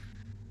productive?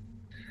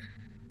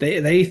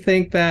 they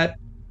think that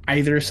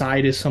either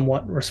side is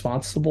somewhat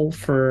responsible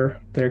for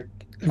their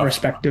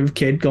respective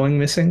kid going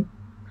missing.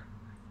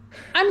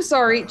 I'm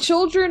sorry.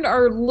 Children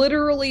are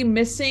literally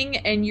missing,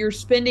 and you're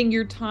spending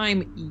your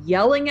time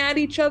yelling at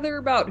each other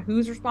about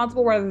who's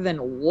responsible rather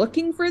than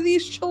looking for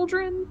these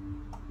children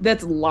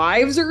that's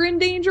lives are in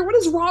danger. What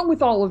is wrong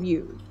with all of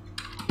you?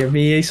 Give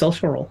me a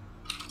social roll.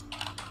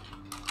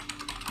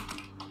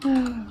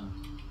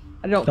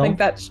 I don't No. think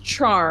that's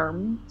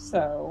charm,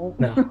 so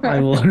No, I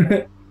will.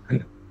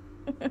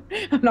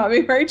 I'm not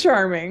being very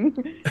charming.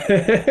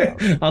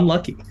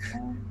 Unlucky.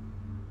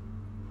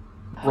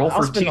 Roll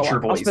I'll for spin the teacher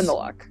luck. I'll voice. spin the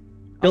luck.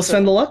 You'll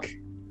spend the luck?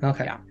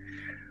 Okay.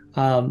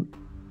 Yeah.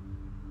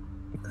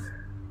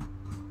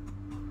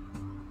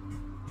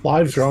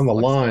 Lives are on the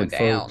Looks line, going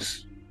down.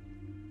 folks.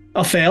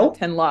 A fail?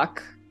 10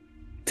 luck.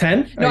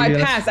 10? No, Are I you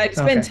gonna- passed. I'd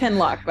spend Okay. 10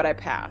 luck, but I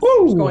passed.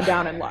 Woo! It's going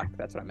down in luck.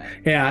 That's what I meant.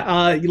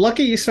 Yeah,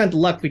 lucky you spent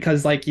luck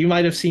because, like, you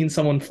might have seen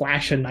someone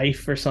flash a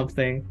knife or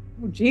something.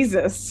 Oh,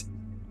 Jesus.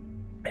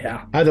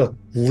 Yeah. I'd have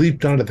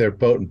leaped onto their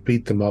boat and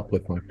beat them up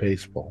with my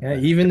baseball. Yeah,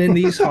 even in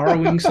these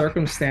harrowing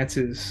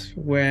circumstances,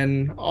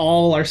 when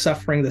all are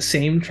suffering the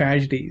same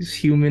tragedies,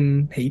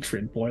 human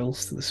hatred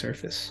boils to the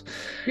surface.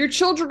 Your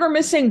children are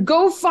missing.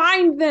 Go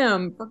find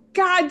them, for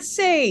God's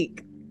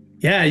sake.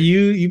 Yeah,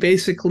 you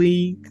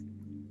basically,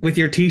 with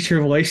your teacher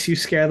voice, you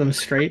scare them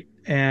straight,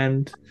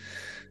 and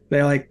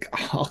they're like,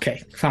 "Oh,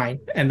 okay, fine,"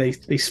 and they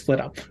split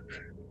up.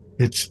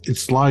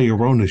 It's La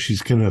Llorona.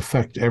 She's going to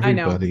affect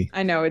everybody.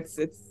 I know. It's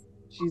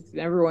she's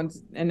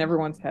everyone's in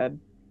everyone's head.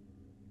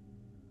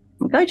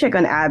 I'm gonna check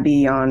on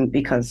Abby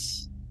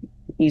because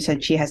you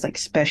said she has like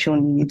special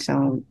needs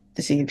to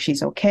see if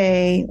she's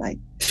okay. Like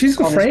She's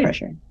all this afraid.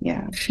 pressure.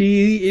 Yeah.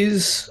 She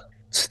is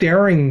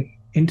staring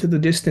into the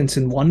distance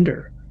in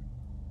wonder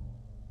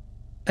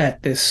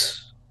at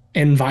this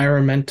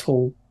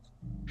environmental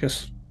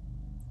just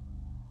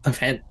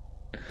event.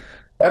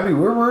 Abby,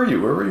 where were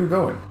you? Where were you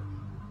going?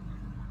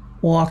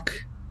 Walk.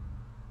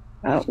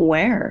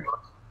 Where?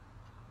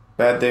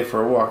 Bad day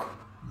for a walk.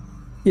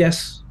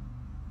 Yes.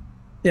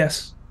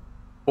 Yes.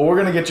 Well, we're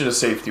gonna get you to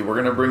safety. We're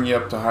gonna bring you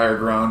up to higher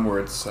ground where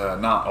it's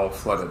not all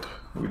flooded.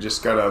 We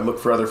just gotta look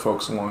for other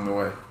folks along the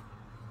way.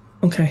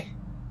 Okay.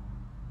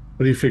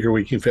 What do you figure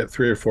we can fit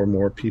 3 or 4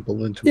 more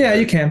people into? Yeah,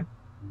 it? you can.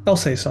 I'll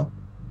say so.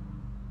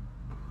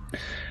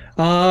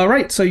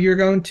 Right, so you're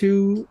going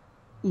to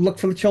look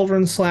for the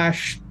children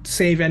 /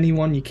 save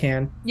anyone you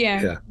can.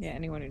 Yeah.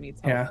 Anyone who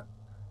needs help. Yeah.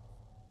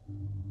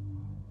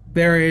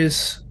 There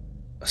is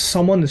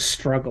someone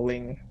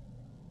struggling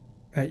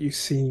that you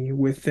see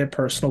with their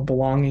personal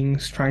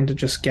belongings, trying to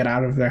just get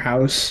out of their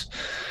house,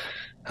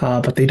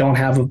 but they don't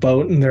have a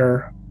boat, and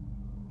their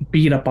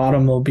beat-up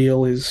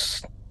automobile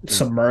is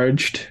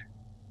submerged.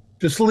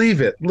 Just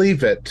leave it.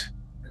 Leave it.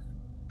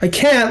 I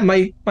can't.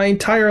 My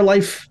entire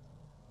life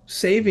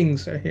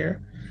savings are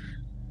here.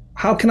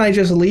 How can I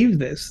just leave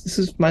this? This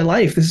is my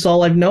life. This is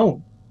all I've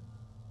known.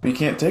 We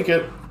can't take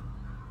it.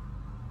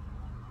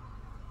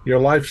 Your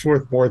life's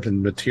worth more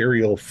than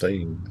material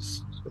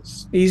things.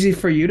 Easy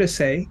for you to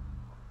say.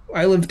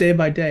 I live day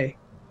by day.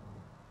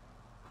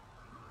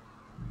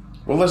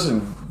 Well,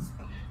 listen.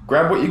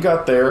 Grab what you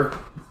got there.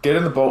 Get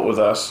in the boat with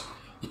us.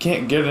 You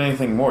can't get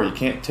anything more. You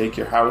can't take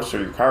your house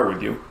or your car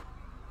with you.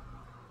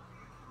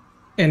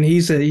 And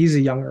he's a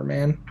younger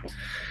man.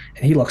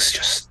 And he looks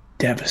just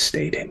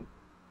devastated.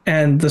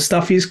 And the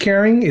stuff he's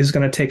carrying is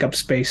going to take up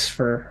space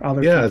for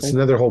other people. Yeah, it's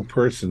another whole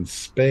person's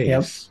space.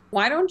 Yep.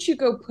 Why don't you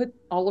go put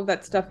all of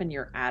that stuff in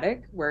your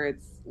attic where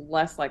it's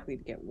less likely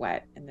to get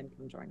wet and then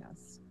come join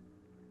us?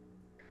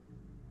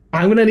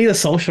 I'm going to need a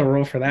social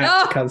roll for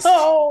that. Because,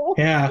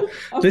 yeah,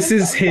 this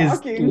is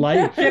his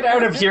life. Get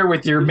out of here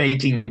with your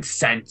making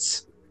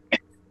sense.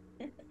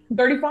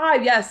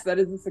 35, yes, that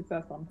is a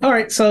success. All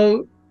right,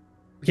 so,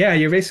 yeah,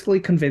 you're basically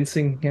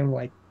convincing him,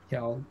 like, you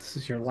know, this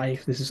is your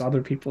life, this is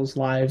other people's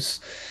lives,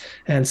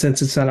 and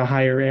since it's in a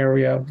higher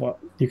area,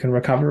 you can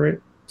recover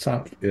it.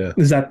 So, yeah,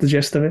 is that the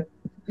gist of it?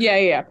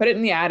 Yeah. Put it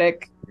in the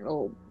attic.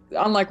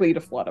 Unlikely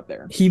to flood up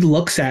there. He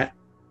looks at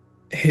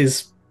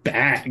his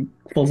bag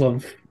full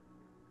of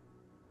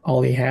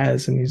all he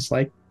has, and he's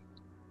like,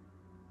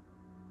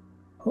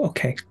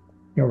 "Okay,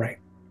 you're right.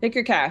 Take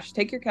your cash,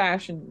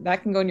 and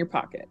that can go in your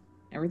pocket.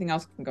 Everything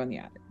else can go in the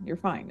attic. You're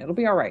fine. It'll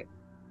be all right."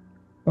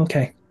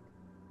 Okay.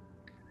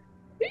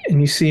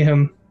 And you see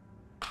him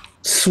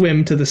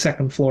swim to the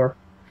second floor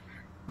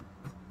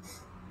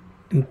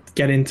and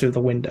get in through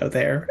the window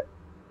there.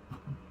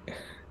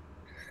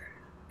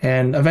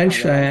 And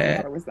eventually, the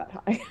water was that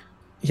high.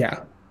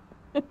 Yeah.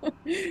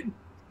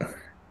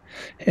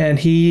 And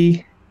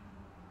he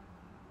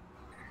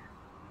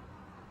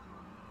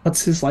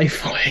puts his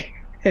life away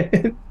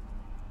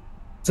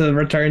to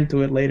return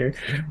to it later.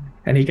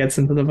 And he gets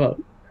into the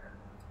boat.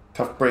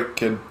 Tough break,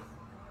 kid.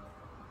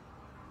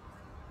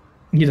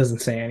 He doesn't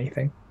say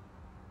anything.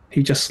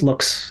 He just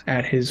looks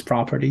at his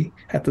property,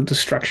 at the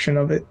destruction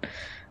of it.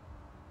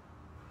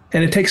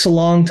 And it takes a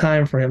long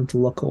time for him to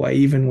look away,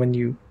 even when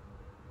you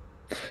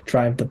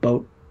drive the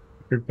boat.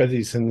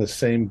 Everybody's in the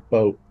same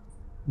boat,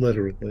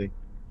 literally.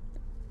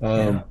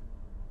 Yeah.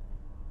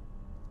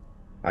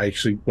 I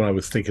actually, when I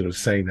was thinking of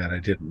saying that, I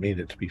didn't mean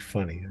it to be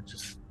funny. I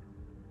just...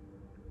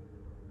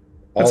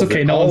 That's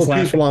okay, no all one's the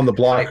people laughing. on the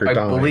block are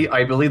dying.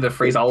 I believe the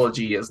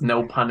phraseology is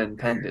no pun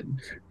intended.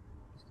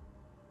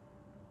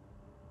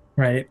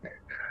 Right.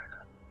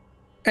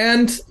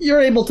 And you're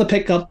able to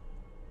pick up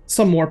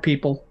some more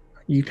people.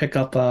 You pick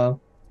up a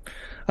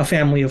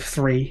family of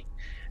 3,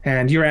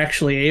 and you're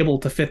actually able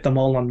to fit them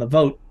all on the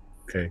boat.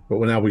 Okay, but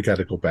now we got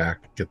to go back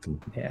and get them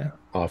Yeah.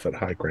 off at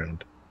high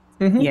ground.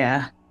 Mm-hmm.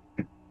 Yeah.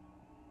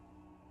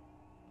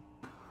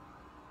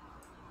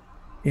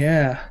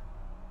 Yeah.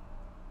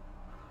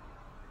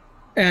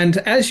 And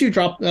as you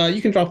drop,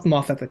 you can drop them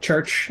off at the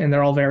church, and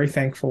they're all very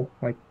thankful.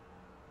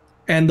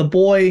 And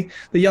the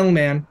young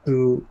man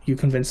who you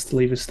convinced to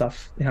leave his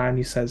stuff behind,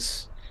 he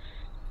says,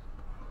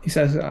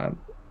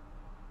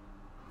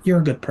 "You're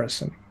a good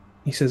person."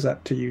 He says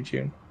that to you,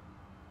 June.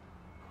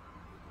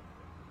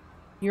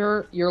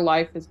 Your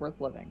life is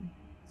worth living.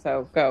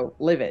 So go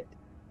live it.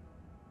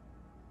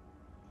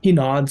 He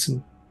nods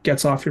and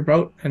gets off your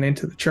boat and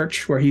into the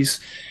church, where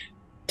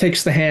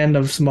takes the hand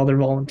of some other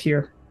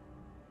volunteer.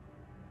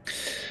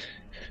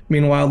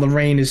 Meanwhile, the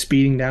rain is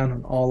beating down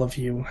on all of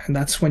you, and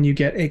that's when you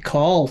get a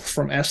call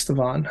from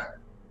Esteban.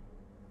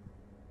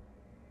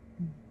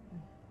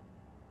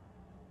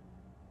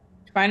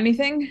 Find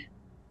anything?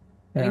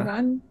 Yeah.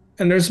 Anyone?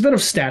 And there's a bit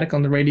of static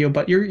on the radio,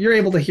 but you're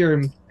able to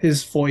hear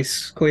his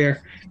voice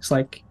clear. It's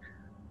like,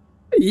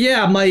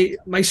 "Yeah,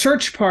 my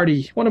search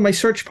party. One of my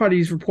search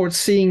parties reports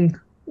seeing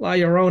La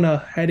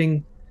Llorona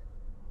heading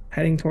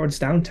towards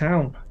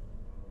downtown."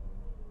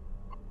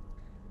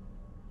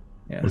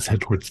 Yeah. Let's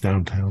head towards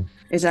downtown.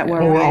 Is that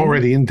where We're we're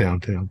already in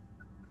downtown.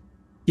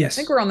 Yes. I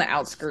think we're on the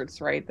outskirts,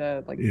 right? We're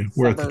at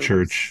the suburbs,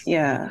 church.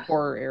 Yeah.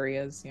 Poorer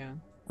areas,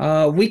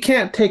 yeah. We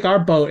can't take our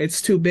boat.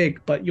 It's too big,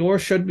 but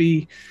yours should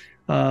be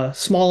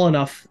small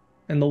enough,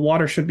 and the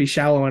water should be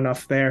shallow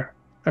enough there.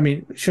 I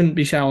mean, it shouldn't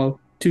be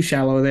too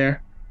shallow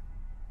there.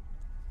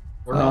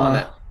 We're on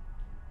it.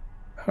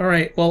 All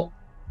right. Well,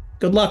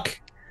 good luck.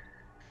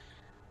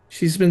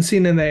 She's been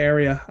seen in the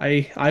area.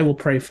 I will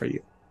pray for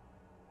you.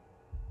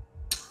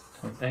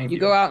 Thank You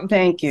go out and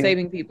Thank keep you.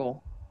 saving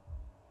people.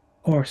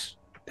 Of course.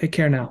 Take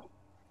care now.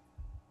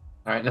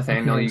 All right,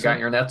 Nathaniel, you got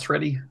your nets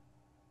ready?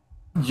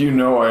 You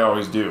know I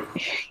always do.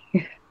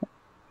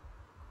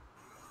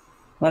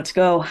 Let's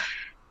go.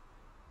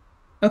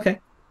 Okay.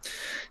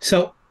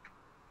 So,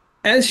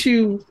 as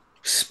you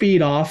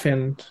speed off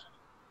and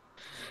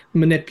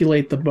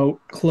manipulate the boat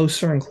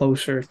closer and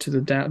closer to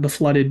the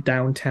flooded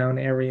downtown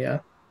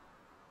area,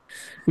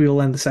 we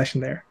will end the session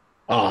there.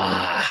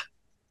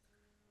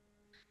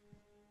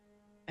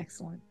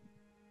 Excellent.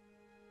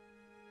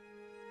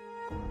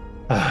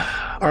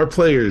 Our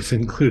players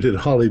included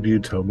Holly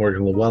Buto,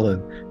 Morgan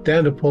Llewellyn,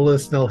 Dan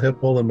DePolis, Nell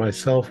Hipple, and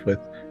myself, with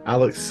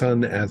Alex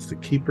Sun as the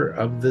Keeper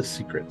of the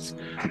Secrets.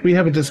 We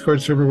have a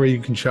Discord server where you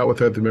can chat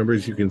with other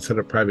members, you can set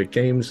up private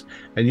games,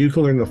 and you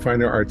can learn the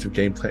finer arts of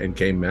gameplay and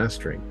game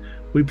mastering.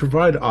 We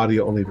provide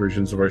audio-only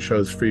versions of our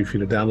shows free for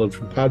you to download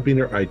from Podbean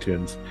or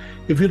iTunes.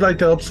 If you'd like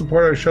to help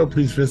support our show,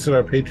 please visit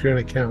our Patreon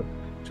account.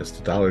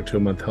 Just $1 a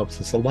month helps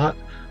us a lot.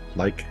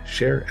 Like,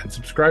 share, and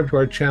subscribe to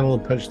our channel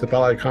and punch the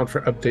bell icon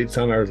for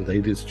updates on our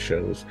latest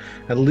shows.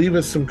 And leave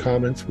us some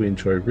comments. We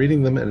enjoy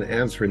reading them and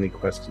answering any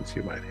questions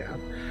you might have.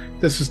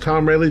 This is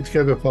Tom Rayleigh,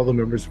 together with all the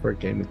members of our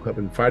gaming club,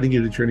 inviting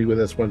you to journey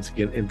with us once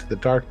again into the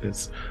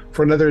darkness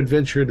for another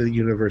adventure to the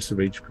universe of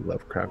H.P.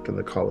 Lovecraft and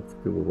the Call of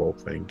Cthulhu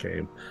role-playing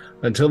game.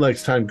 Until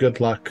next time,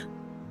 good luck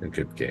and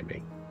good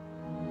gaming.